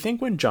do you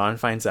think when Jon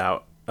finds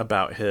out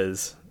about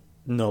his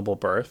noble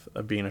birth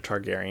of being a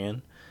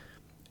Targaryen,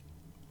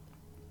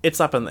 it's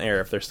up in the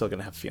air if they're still going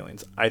to have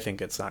feelings? I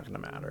think it's not going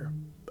to matter.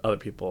 Other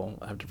people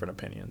have different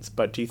opinions.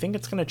 But do you think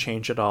it's going to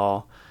change at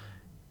all,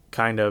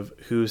 kind of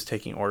who's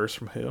taking orders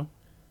from who?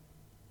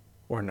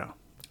 Or no?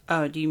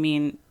 Oh, do you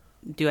mean,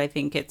 do I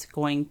think it's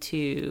going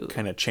to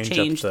kind of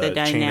change up the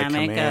dynamic chain of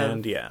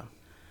command? Yeah.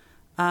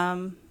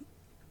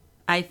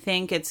 I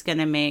think it's going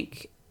to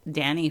make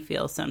Dany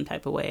feel some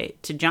type of way.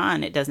 To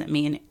Jon, it doesn't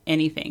mean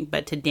anything,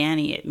 but to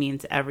Dany, it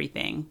means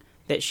everything.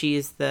 That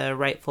she's the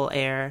rightful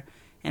heir,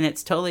 and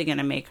it's totally going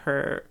to make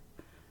her,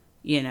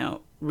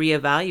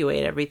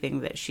 reevaluate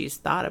everything that she's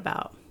thought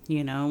about.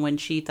 When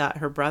she thought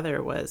her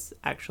brother was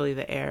actually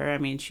the heir, I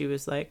mean, she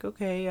was like,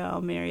 okay,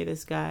 I'll marry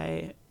this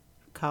guy,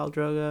 Khal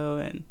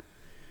Drogo, and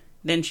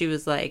then she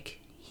was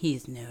like,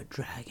 he's no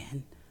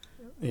dragon.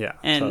 Yeah.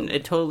 And totally.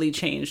 It totally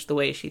changed the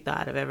way she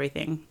thought of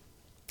everything.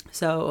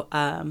 So,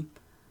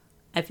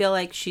 I feel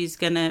like she's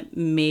going to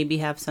maybe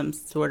have some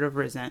sort of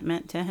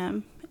resentment to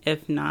him,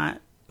 if not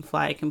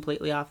fly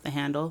completely off the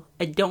handle.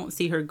 I don't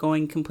see her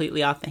going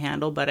completely off the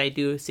handle, but I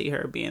do see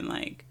her being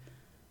like,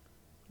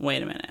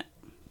 wait a minute.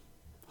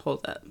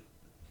 Hold up.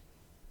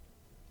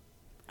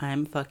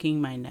 I'm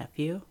fucking my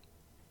nephew?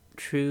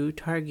 True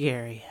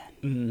Targaryen.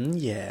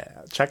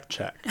 Yeah. Check.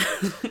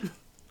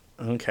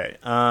 Okay.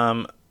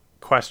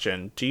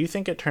 Question. Do you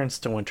think it turns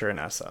to winter in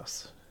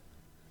Essos?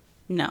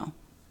 No.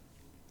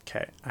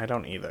 Okay, I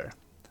don't either.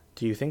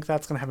 Do you think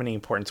that's going to have any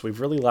importance?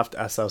 We've really left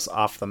Essos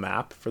off the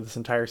map for this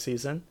entire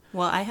season.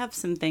 Well, I have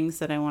some things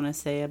that I want to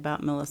say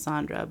about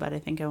Melisandre, but I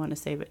think I want to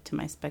save it to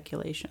my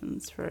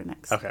speculations for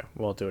next. Okay,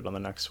 we'll do it on the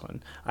next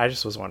one. I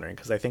just was wondering,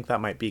 because I think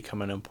that might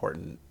become an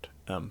important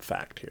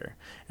fact here.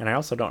 And I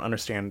also don't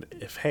understand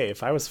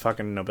if I was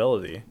fucking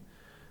nobility,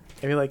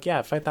 I'd be like,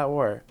 yeah, fight that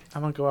war.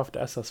 I'm going to go off to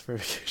Essos for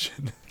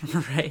vacation.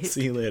 Right.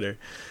 See you later.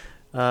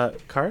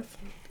 Karth?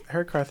 I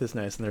heard Karth is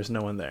nice and there's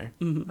no one there.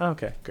 Mm-hmm.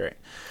 Okay, great.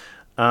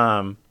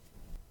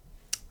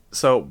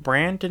 So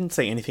Bran didn't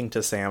say anything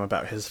to Sam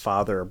about his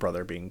father or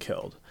brother being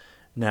killed.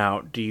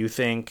 Now, do you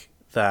think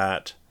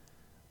that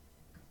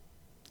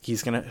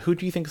who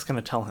do you think is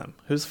gonna tell him?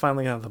 Who's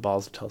finally gonna have the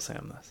balls to tell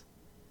Sam this?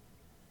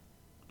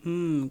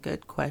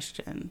 Good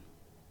question.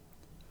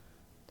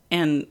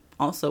 And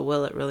also,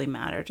 will it really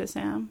matter to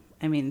Sam?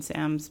 I mean,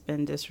 Sam's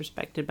been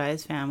disrespected by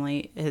his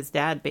family. His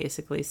dad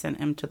basically sent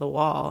him to the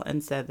wall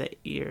and said that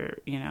you're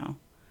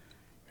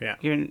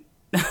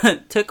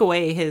took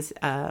away his,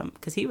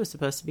 because he was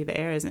supposed to be the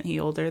heir. Isn't he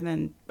older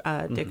than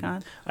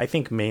Dickon? I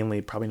think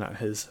mainly probably not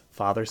his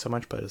father so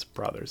much, but his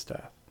brother's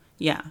death.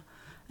 Yeah.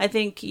 I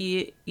think,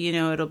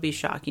 it'll be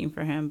shocking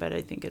for him, but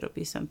I think it'll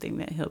be something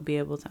that he'll be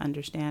able to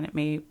understand. It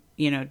may,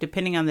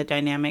 depending on the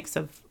dynamics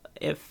of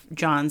if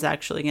Jon's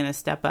actually going to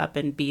step up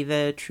and be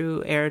the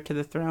true heir to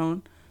the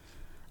throne,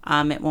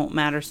 it won't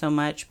matter so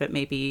much, but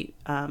maybe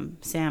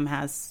Sam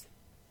has,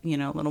 a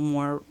little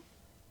more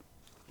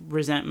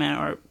resentment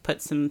or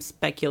put some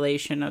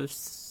speculation of,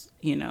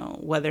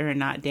 whether or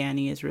not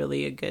Dany is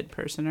really a good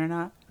person or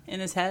not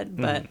in his head.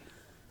 But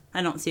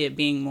I don't see it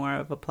being more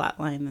of a plot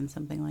line than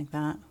something like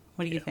that.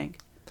 What do you think?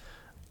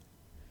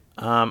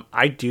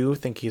 I do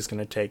think he's going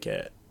to take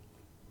it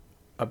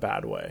a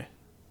bad way.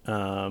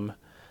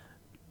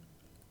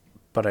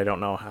 But I don't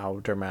know how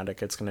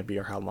dramatic it's going to be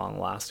or how long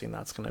lasting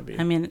that's going to be.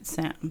 I mean, it's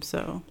Sam,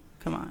 so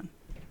come on.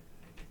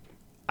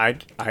 I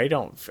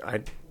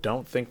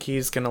don't think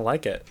he's going to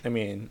like it. I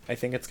mean, I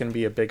think it's going to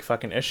be a big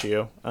fucking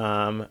issue.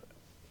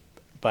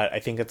 But I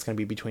think it's going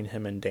to be between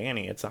him and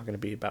Dany. It's not going to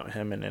be about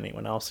him and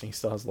anyone else. And he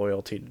still has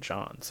loyalty to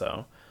Jon.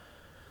 So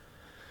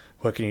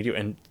what can you do?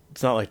 And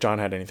it's not like Jon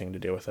had anything to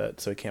do with it,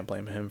 so he can't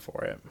blame him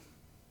for it.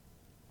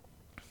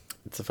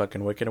 It's a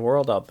fucking wicked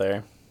world out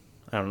there.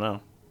 I don't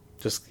know.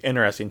 Just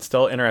interesting.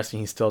 Still interesting.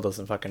 He still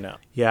doesn't fucking know.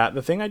 Yeah,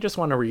 the thing I just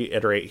want to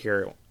reiterate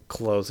here,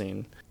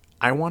 closing,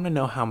 I want to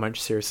know how much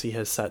Cersei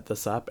has set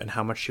this up and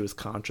how much she was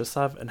conscious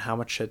of and how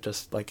much shit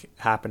just,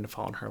 happened to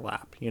fall in her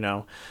lap,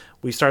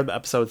 We started the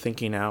episode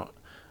thinking out,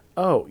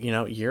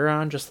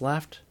 Euron just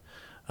left.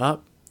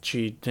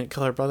 She didn't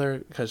kill her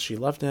brother because she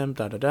loved him,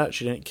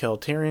 She didn't kill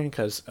Tyrion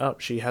because,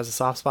 she has a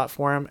soft spot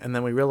for him. And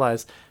then we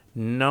realized,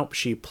 nope,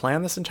 she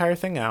planned this entire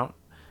thing out.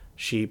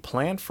 She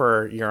planned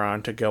for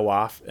Euron to go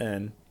off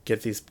and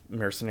get these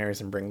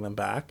mercenaries and bring them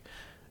back.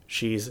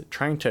 She's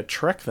trying to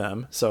trick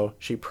them, so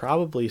she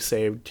probably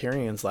saved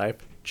Tyrion's life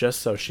just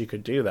so she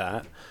could do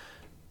that.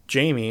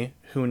 Jaime,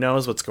 who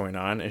knows what's going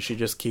on, and she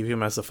just keep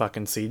him as a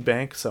fucking seed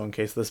bank, so in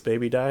case this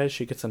baby dies,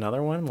 she gets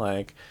another one,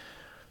 I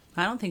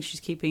don't think she's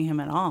keeping him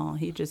at all.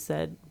 He just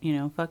said,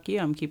 fuck you,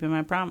 I'm keeping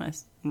my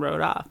promise.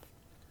 Rode off.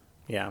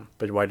 Yeah,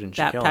 but why didn't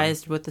she kill him?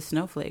 Baptized with the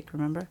snowflake,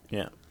 remember?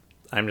 Yeah.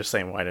 I'm just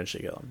saying, why didn't she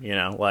kill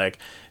him?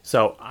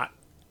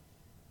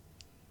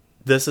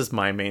 This is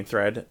my main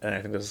thread, and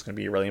I think this is going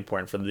to be really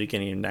important for the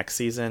beginning of next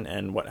season,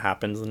 and what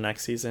happens in the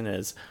next season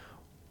is,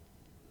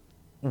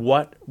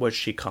 what was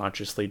she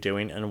consciously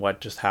doing, and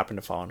what just happened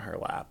to fall in her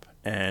lap?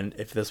 And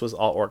if this was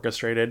all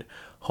orchestrated,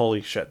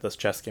 holy shit, this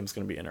chess game's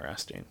going to be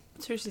interesting.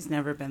 Cersei's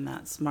never been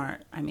that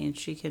smart. I mean,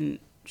 she can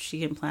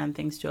plan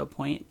things to a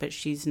point, but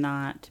she's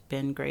not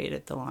been great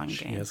at the long game.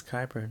 She has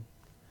Qyburn.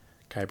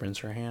 Qyburn's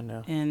her hand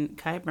now. And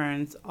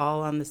Qyburn's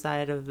all on the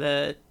side of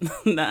the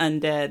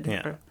undead.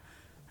 Yeah.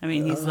 I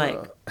mean, he's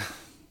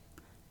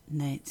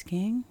Night's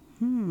King?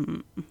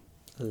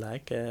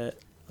 Like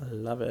it. I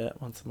love it.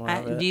 Want some more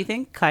of it. Do you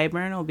think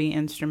Qyburn will be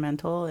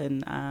instrumental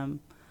in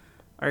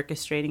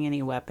orchestrating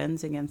any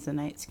weapons against the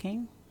Night's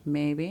King?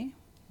 Maybe.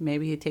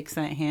 Maybe he takes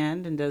that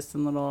hand and does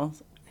some little...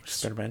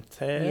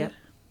 Experimente. Yep.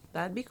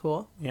 That'd be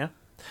cool. Yeah.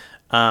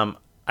 I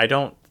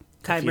don't...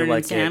 Qyburn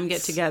and Sam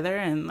get together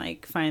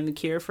and find the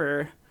cure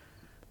for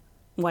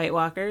White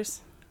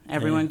Walkers.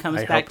 Everyone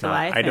comes back to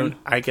life.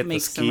 I get the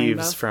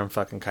skeeves from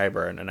fucking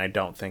Qyburn, and I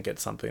don't think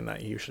it's something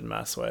that you should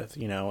mess with.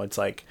 It's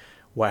like,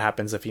 what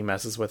happens if he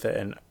messes with it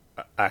and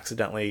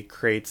accidentally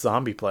creates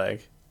zombie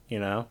plague?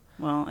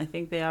 Well, I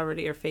think they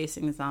already are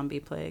facing zombie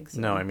plagues.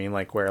 So. No, I mean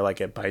where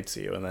it bites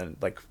you and then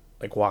like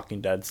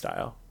Walking Dead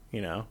style.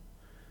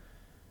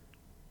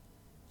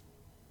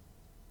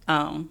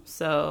 Oh,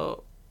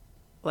 so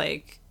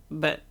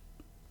but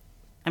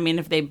I mean,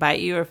 if they bite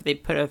you or if they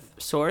put a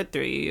sword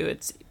through you,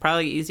 it's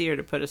probably easier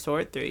to put a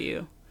sword through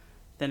you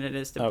than it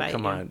is to bite you. Oh,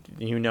 come on.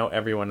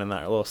 Everyone in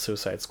that little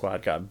Suicide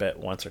Squad got bit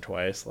once or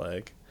twice.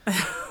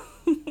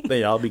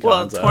 They all be gonzo.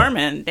 Well,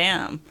 Tormund,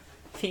 damn.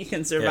 He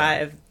can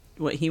survive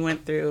what he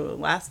went through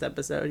last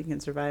episode, he can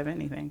survive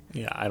anything.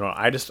 Yeah, I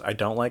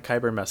don't like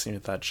Kyber messing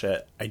with that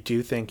shit. I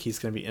do think he's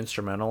going to be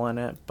instrumental in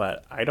it,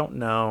 but I don't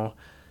know.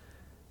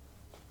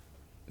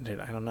 Dude,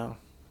 I don't know.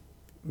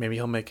 Maybe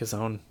he'll make his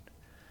own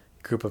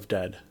group of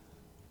dead.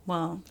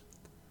 Well,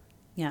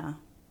 yeah.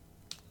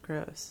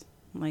 Gross.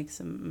 Like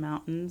some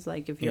mountains.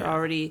 Like if you're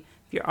already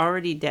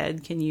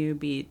dead, can you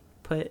be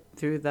put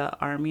through the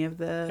army of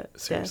the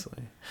Seriously.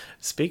 dead?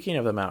 Speaking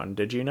of the mountain,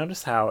 did you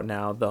notice how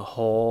now the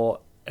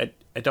whole...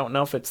 I don't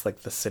know if it's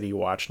like the City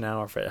Watch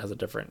now or if it has a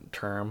different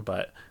term,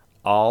 but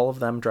all of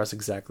them dress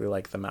exactly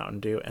like the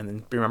mountain do. And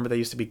then remember they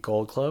used to be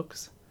gold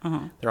cloaks?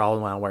 Uh-huh. They're all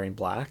now wearing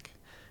black.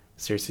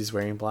 Cersei's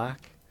wearing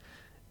black.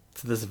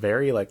 It's this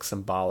very like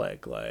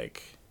symbolic,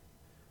 like...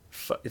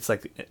 it's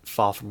like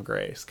fall from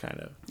grace, kind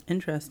of.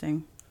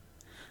 Interesting.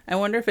 I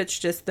wonder if it's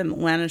just the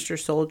Lannister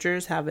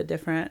soldiers have a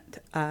different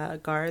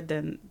guard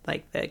than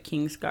like the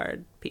King's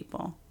Guard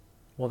people.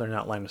 Well, they're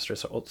not Lannister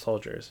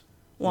soldiers.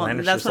 Well,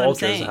 Lannister that's what I'm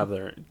soldiers saying. have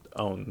their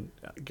own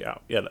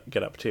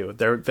get up too.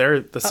 They're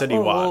the City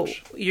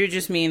Watch. You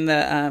just mean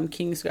the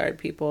King's Guard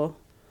people?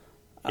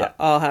 Yeah.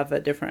 All have a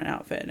different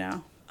outfit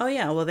now. Oh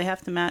yeah, well they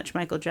have to match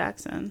Michael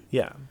Jackson.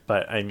 Yeah,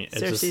 but I mean,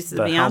 it's Cersei's just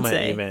the the helmet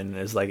Beyonce. even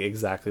is like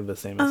exactly the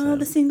same as All him.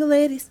 the single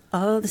ladies.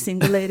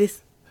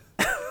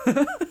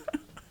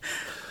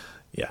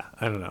 Yeah,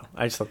 I don't know.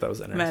 I just thought that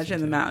was interesting.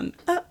 Imagine the mountain.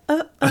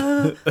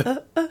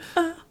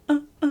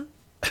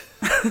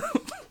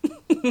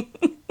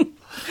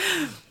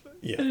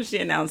 Yeah. She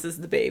announces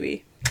the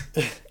baby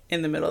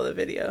in the middle of the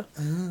video.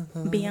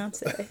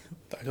 Beyonce.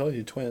 I told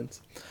you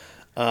twins.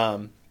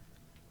 Yeah.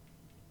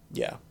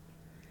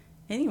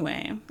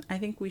 Anyway, I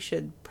think we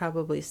should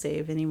probably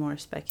save any more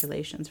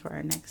speculations for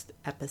our next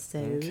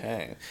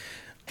episode.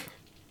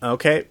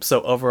 Okay,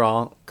 so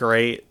overall,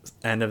 great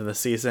end of the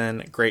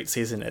season. Great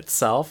season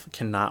itself.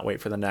 Cannot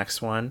wait for the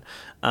next one.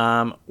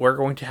 We're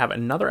going to have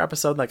another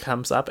episode that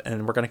comes up,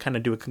 and we're going to kind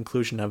of do a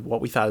conclusion of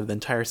what we thought of the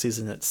entire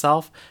season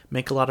itself,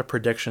 make a lot of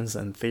predictions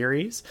and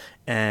theories,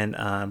 and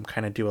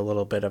kind of do a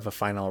little bit of a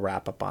final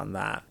wrap-up on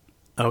that.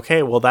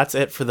 Okay, well, that's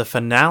it for the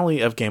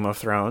finale of Game of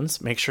Thrones.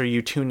 Make sure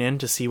you tune in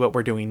to see what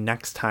we're doing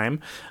next time.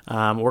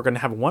 We're going to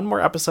have one more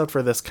episode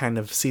for this kind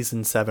of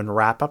Season 7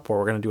 wrap-up, where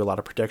we're going to do a lot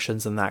of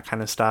predictions and that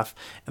kind of stuff.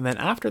 And then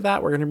after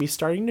that, we're going to be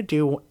starting to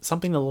do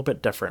something a little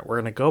bit different. We're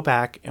going to go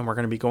back, and we're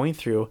going to be going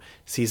through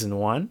Season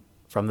 1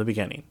 from the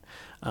beginning.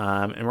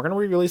 And we're going to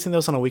be releasing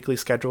those on a weekly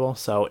schedule,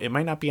 so it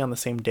might not be on the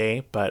same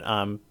day, but...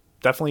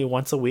 definitely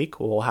once a week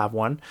we'll have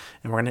one,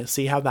 and we're going to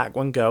see how that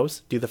one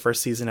goes, do the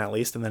first season at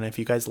least, and then if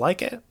you guys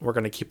like it, we're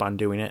going to keep on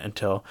doing it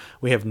until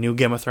we have new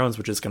Game of Thrones,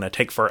 which is going to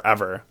take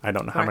forever. I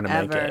don't know how I'm going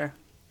to make it,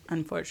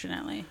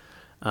 unfortunately.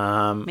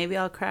 Maybe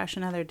I'll crash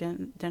another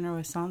dinner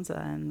with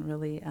Sansa and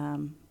really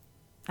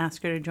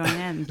ask her to join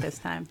in this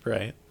time.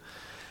 Right.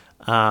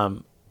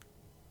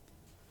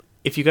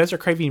 If you guys are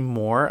craving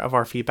more of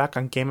our feedback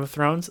on Game of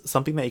Thrones,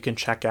 something that you can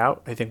check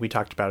out, I think we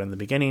talked about in the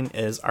beginning,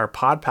 is our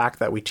pod pack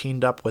that we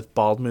teamed up with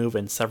Bald Move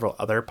and several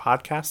other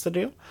podcasts to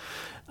do.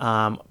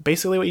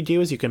 Basically what you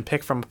do is you can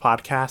pick from a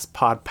podcast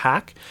pod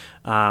pack.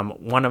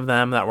 One of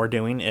them that we're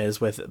doing is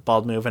with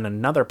Bald Move and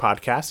another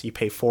podcast. You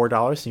pay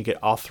 $4 and you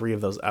get all 3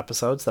 of those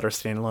episodes that are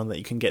standalone that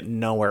you can get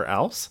nowhere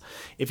else.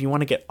 If you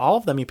want to get all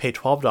of them, you pay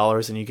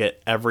 $12 and you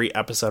get every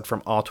episode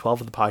from all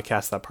 12 of the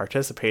podcasts that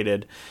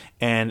participated.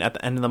 And at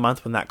the end of the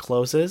month when that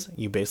closes,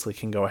 you basically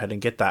can go ahead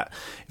and get that.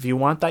 If you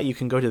want that, you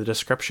can go to the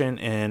description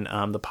in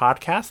the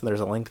podcast. There's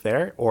a link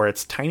there, or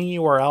it's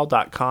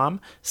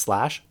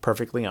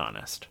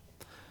tinyurl.com/perfectlyhonest.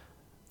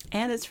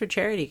 And it's for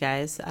charity,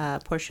 guys.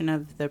 A portion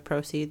of the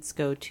proceeds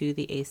go to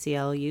the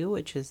ACLU,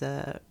 which is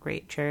a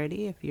great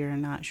charity. If you're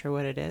not sure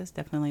what it is,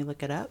 definitely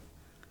look it up.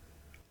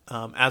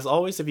 As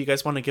always, if you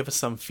guys want to give us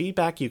some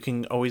feedback, you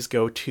can always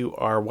go to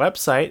our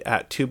website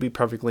at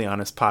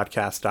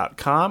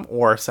tobeperfectlyhonestpodcast.com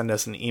or send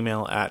us an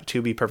email at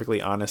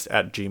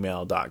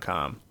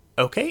tobeperfectlyhonest@gmail.com.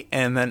 Okay,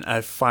 and then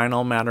a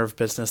final matter of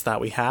business that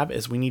we have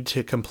is we need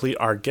to complete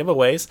our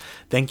giveaways.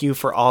 Thank you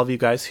for all of you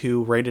guys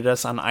who rated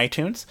us on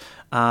iTunes.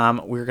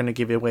 We're going to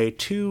give away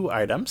 2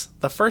 items.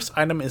 The first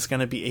item is going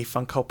to be a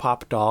Funko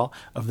Pop doll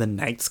of the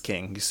Night's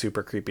King. He's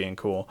super creepy and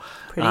cool.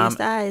 Prettiest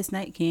eyes,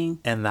 Night King.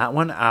 And that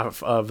one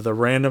out of the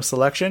random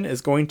selection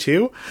is going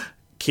to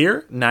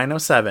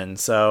Kier907.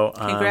 So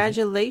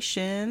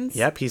congratulations.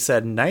 Yep, he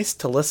said nice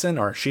to listen,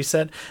 or she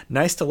said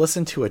nice to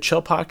listen to a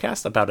chill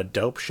podcast about a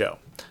dope show.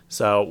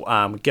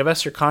 So give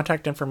us your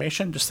contact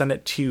information. Just send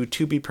it to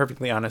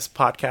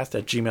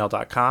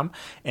tobeperfectlyhonestpodcast@gmail.com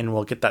and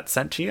we'll get that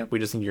sent to you. We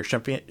just need your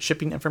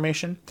shipping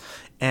information.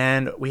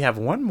 And we have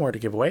one more to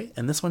give away,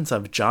 and this one's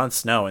of Jon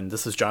Snow. And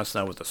this is Jon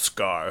Snow with a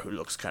scar who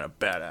looks kind of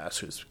badass,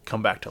 who's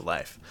come back to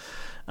life.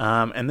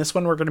 And this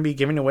one we're going to be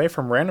giving away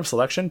from random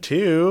selection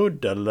to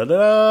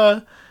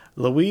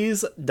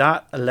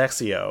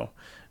Louise.Alexio.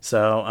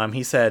 So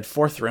he said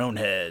 4 throne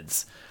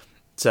heads.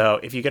 So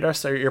if you get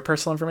us your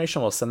personal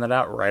information, we'll send that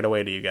out right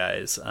away to you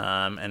guys.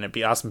 And it'd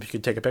be awesome if you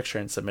could take a picture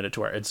and submit it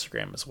to our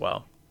Instagram as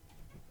well.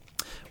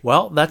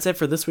 Well, that's it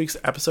for this week's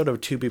episode of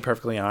To Be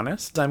Perfectly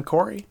Honest. I'm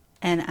Corey.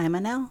 And I'm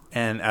Anel.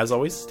 And as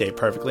always, stay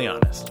perfectly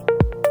honest.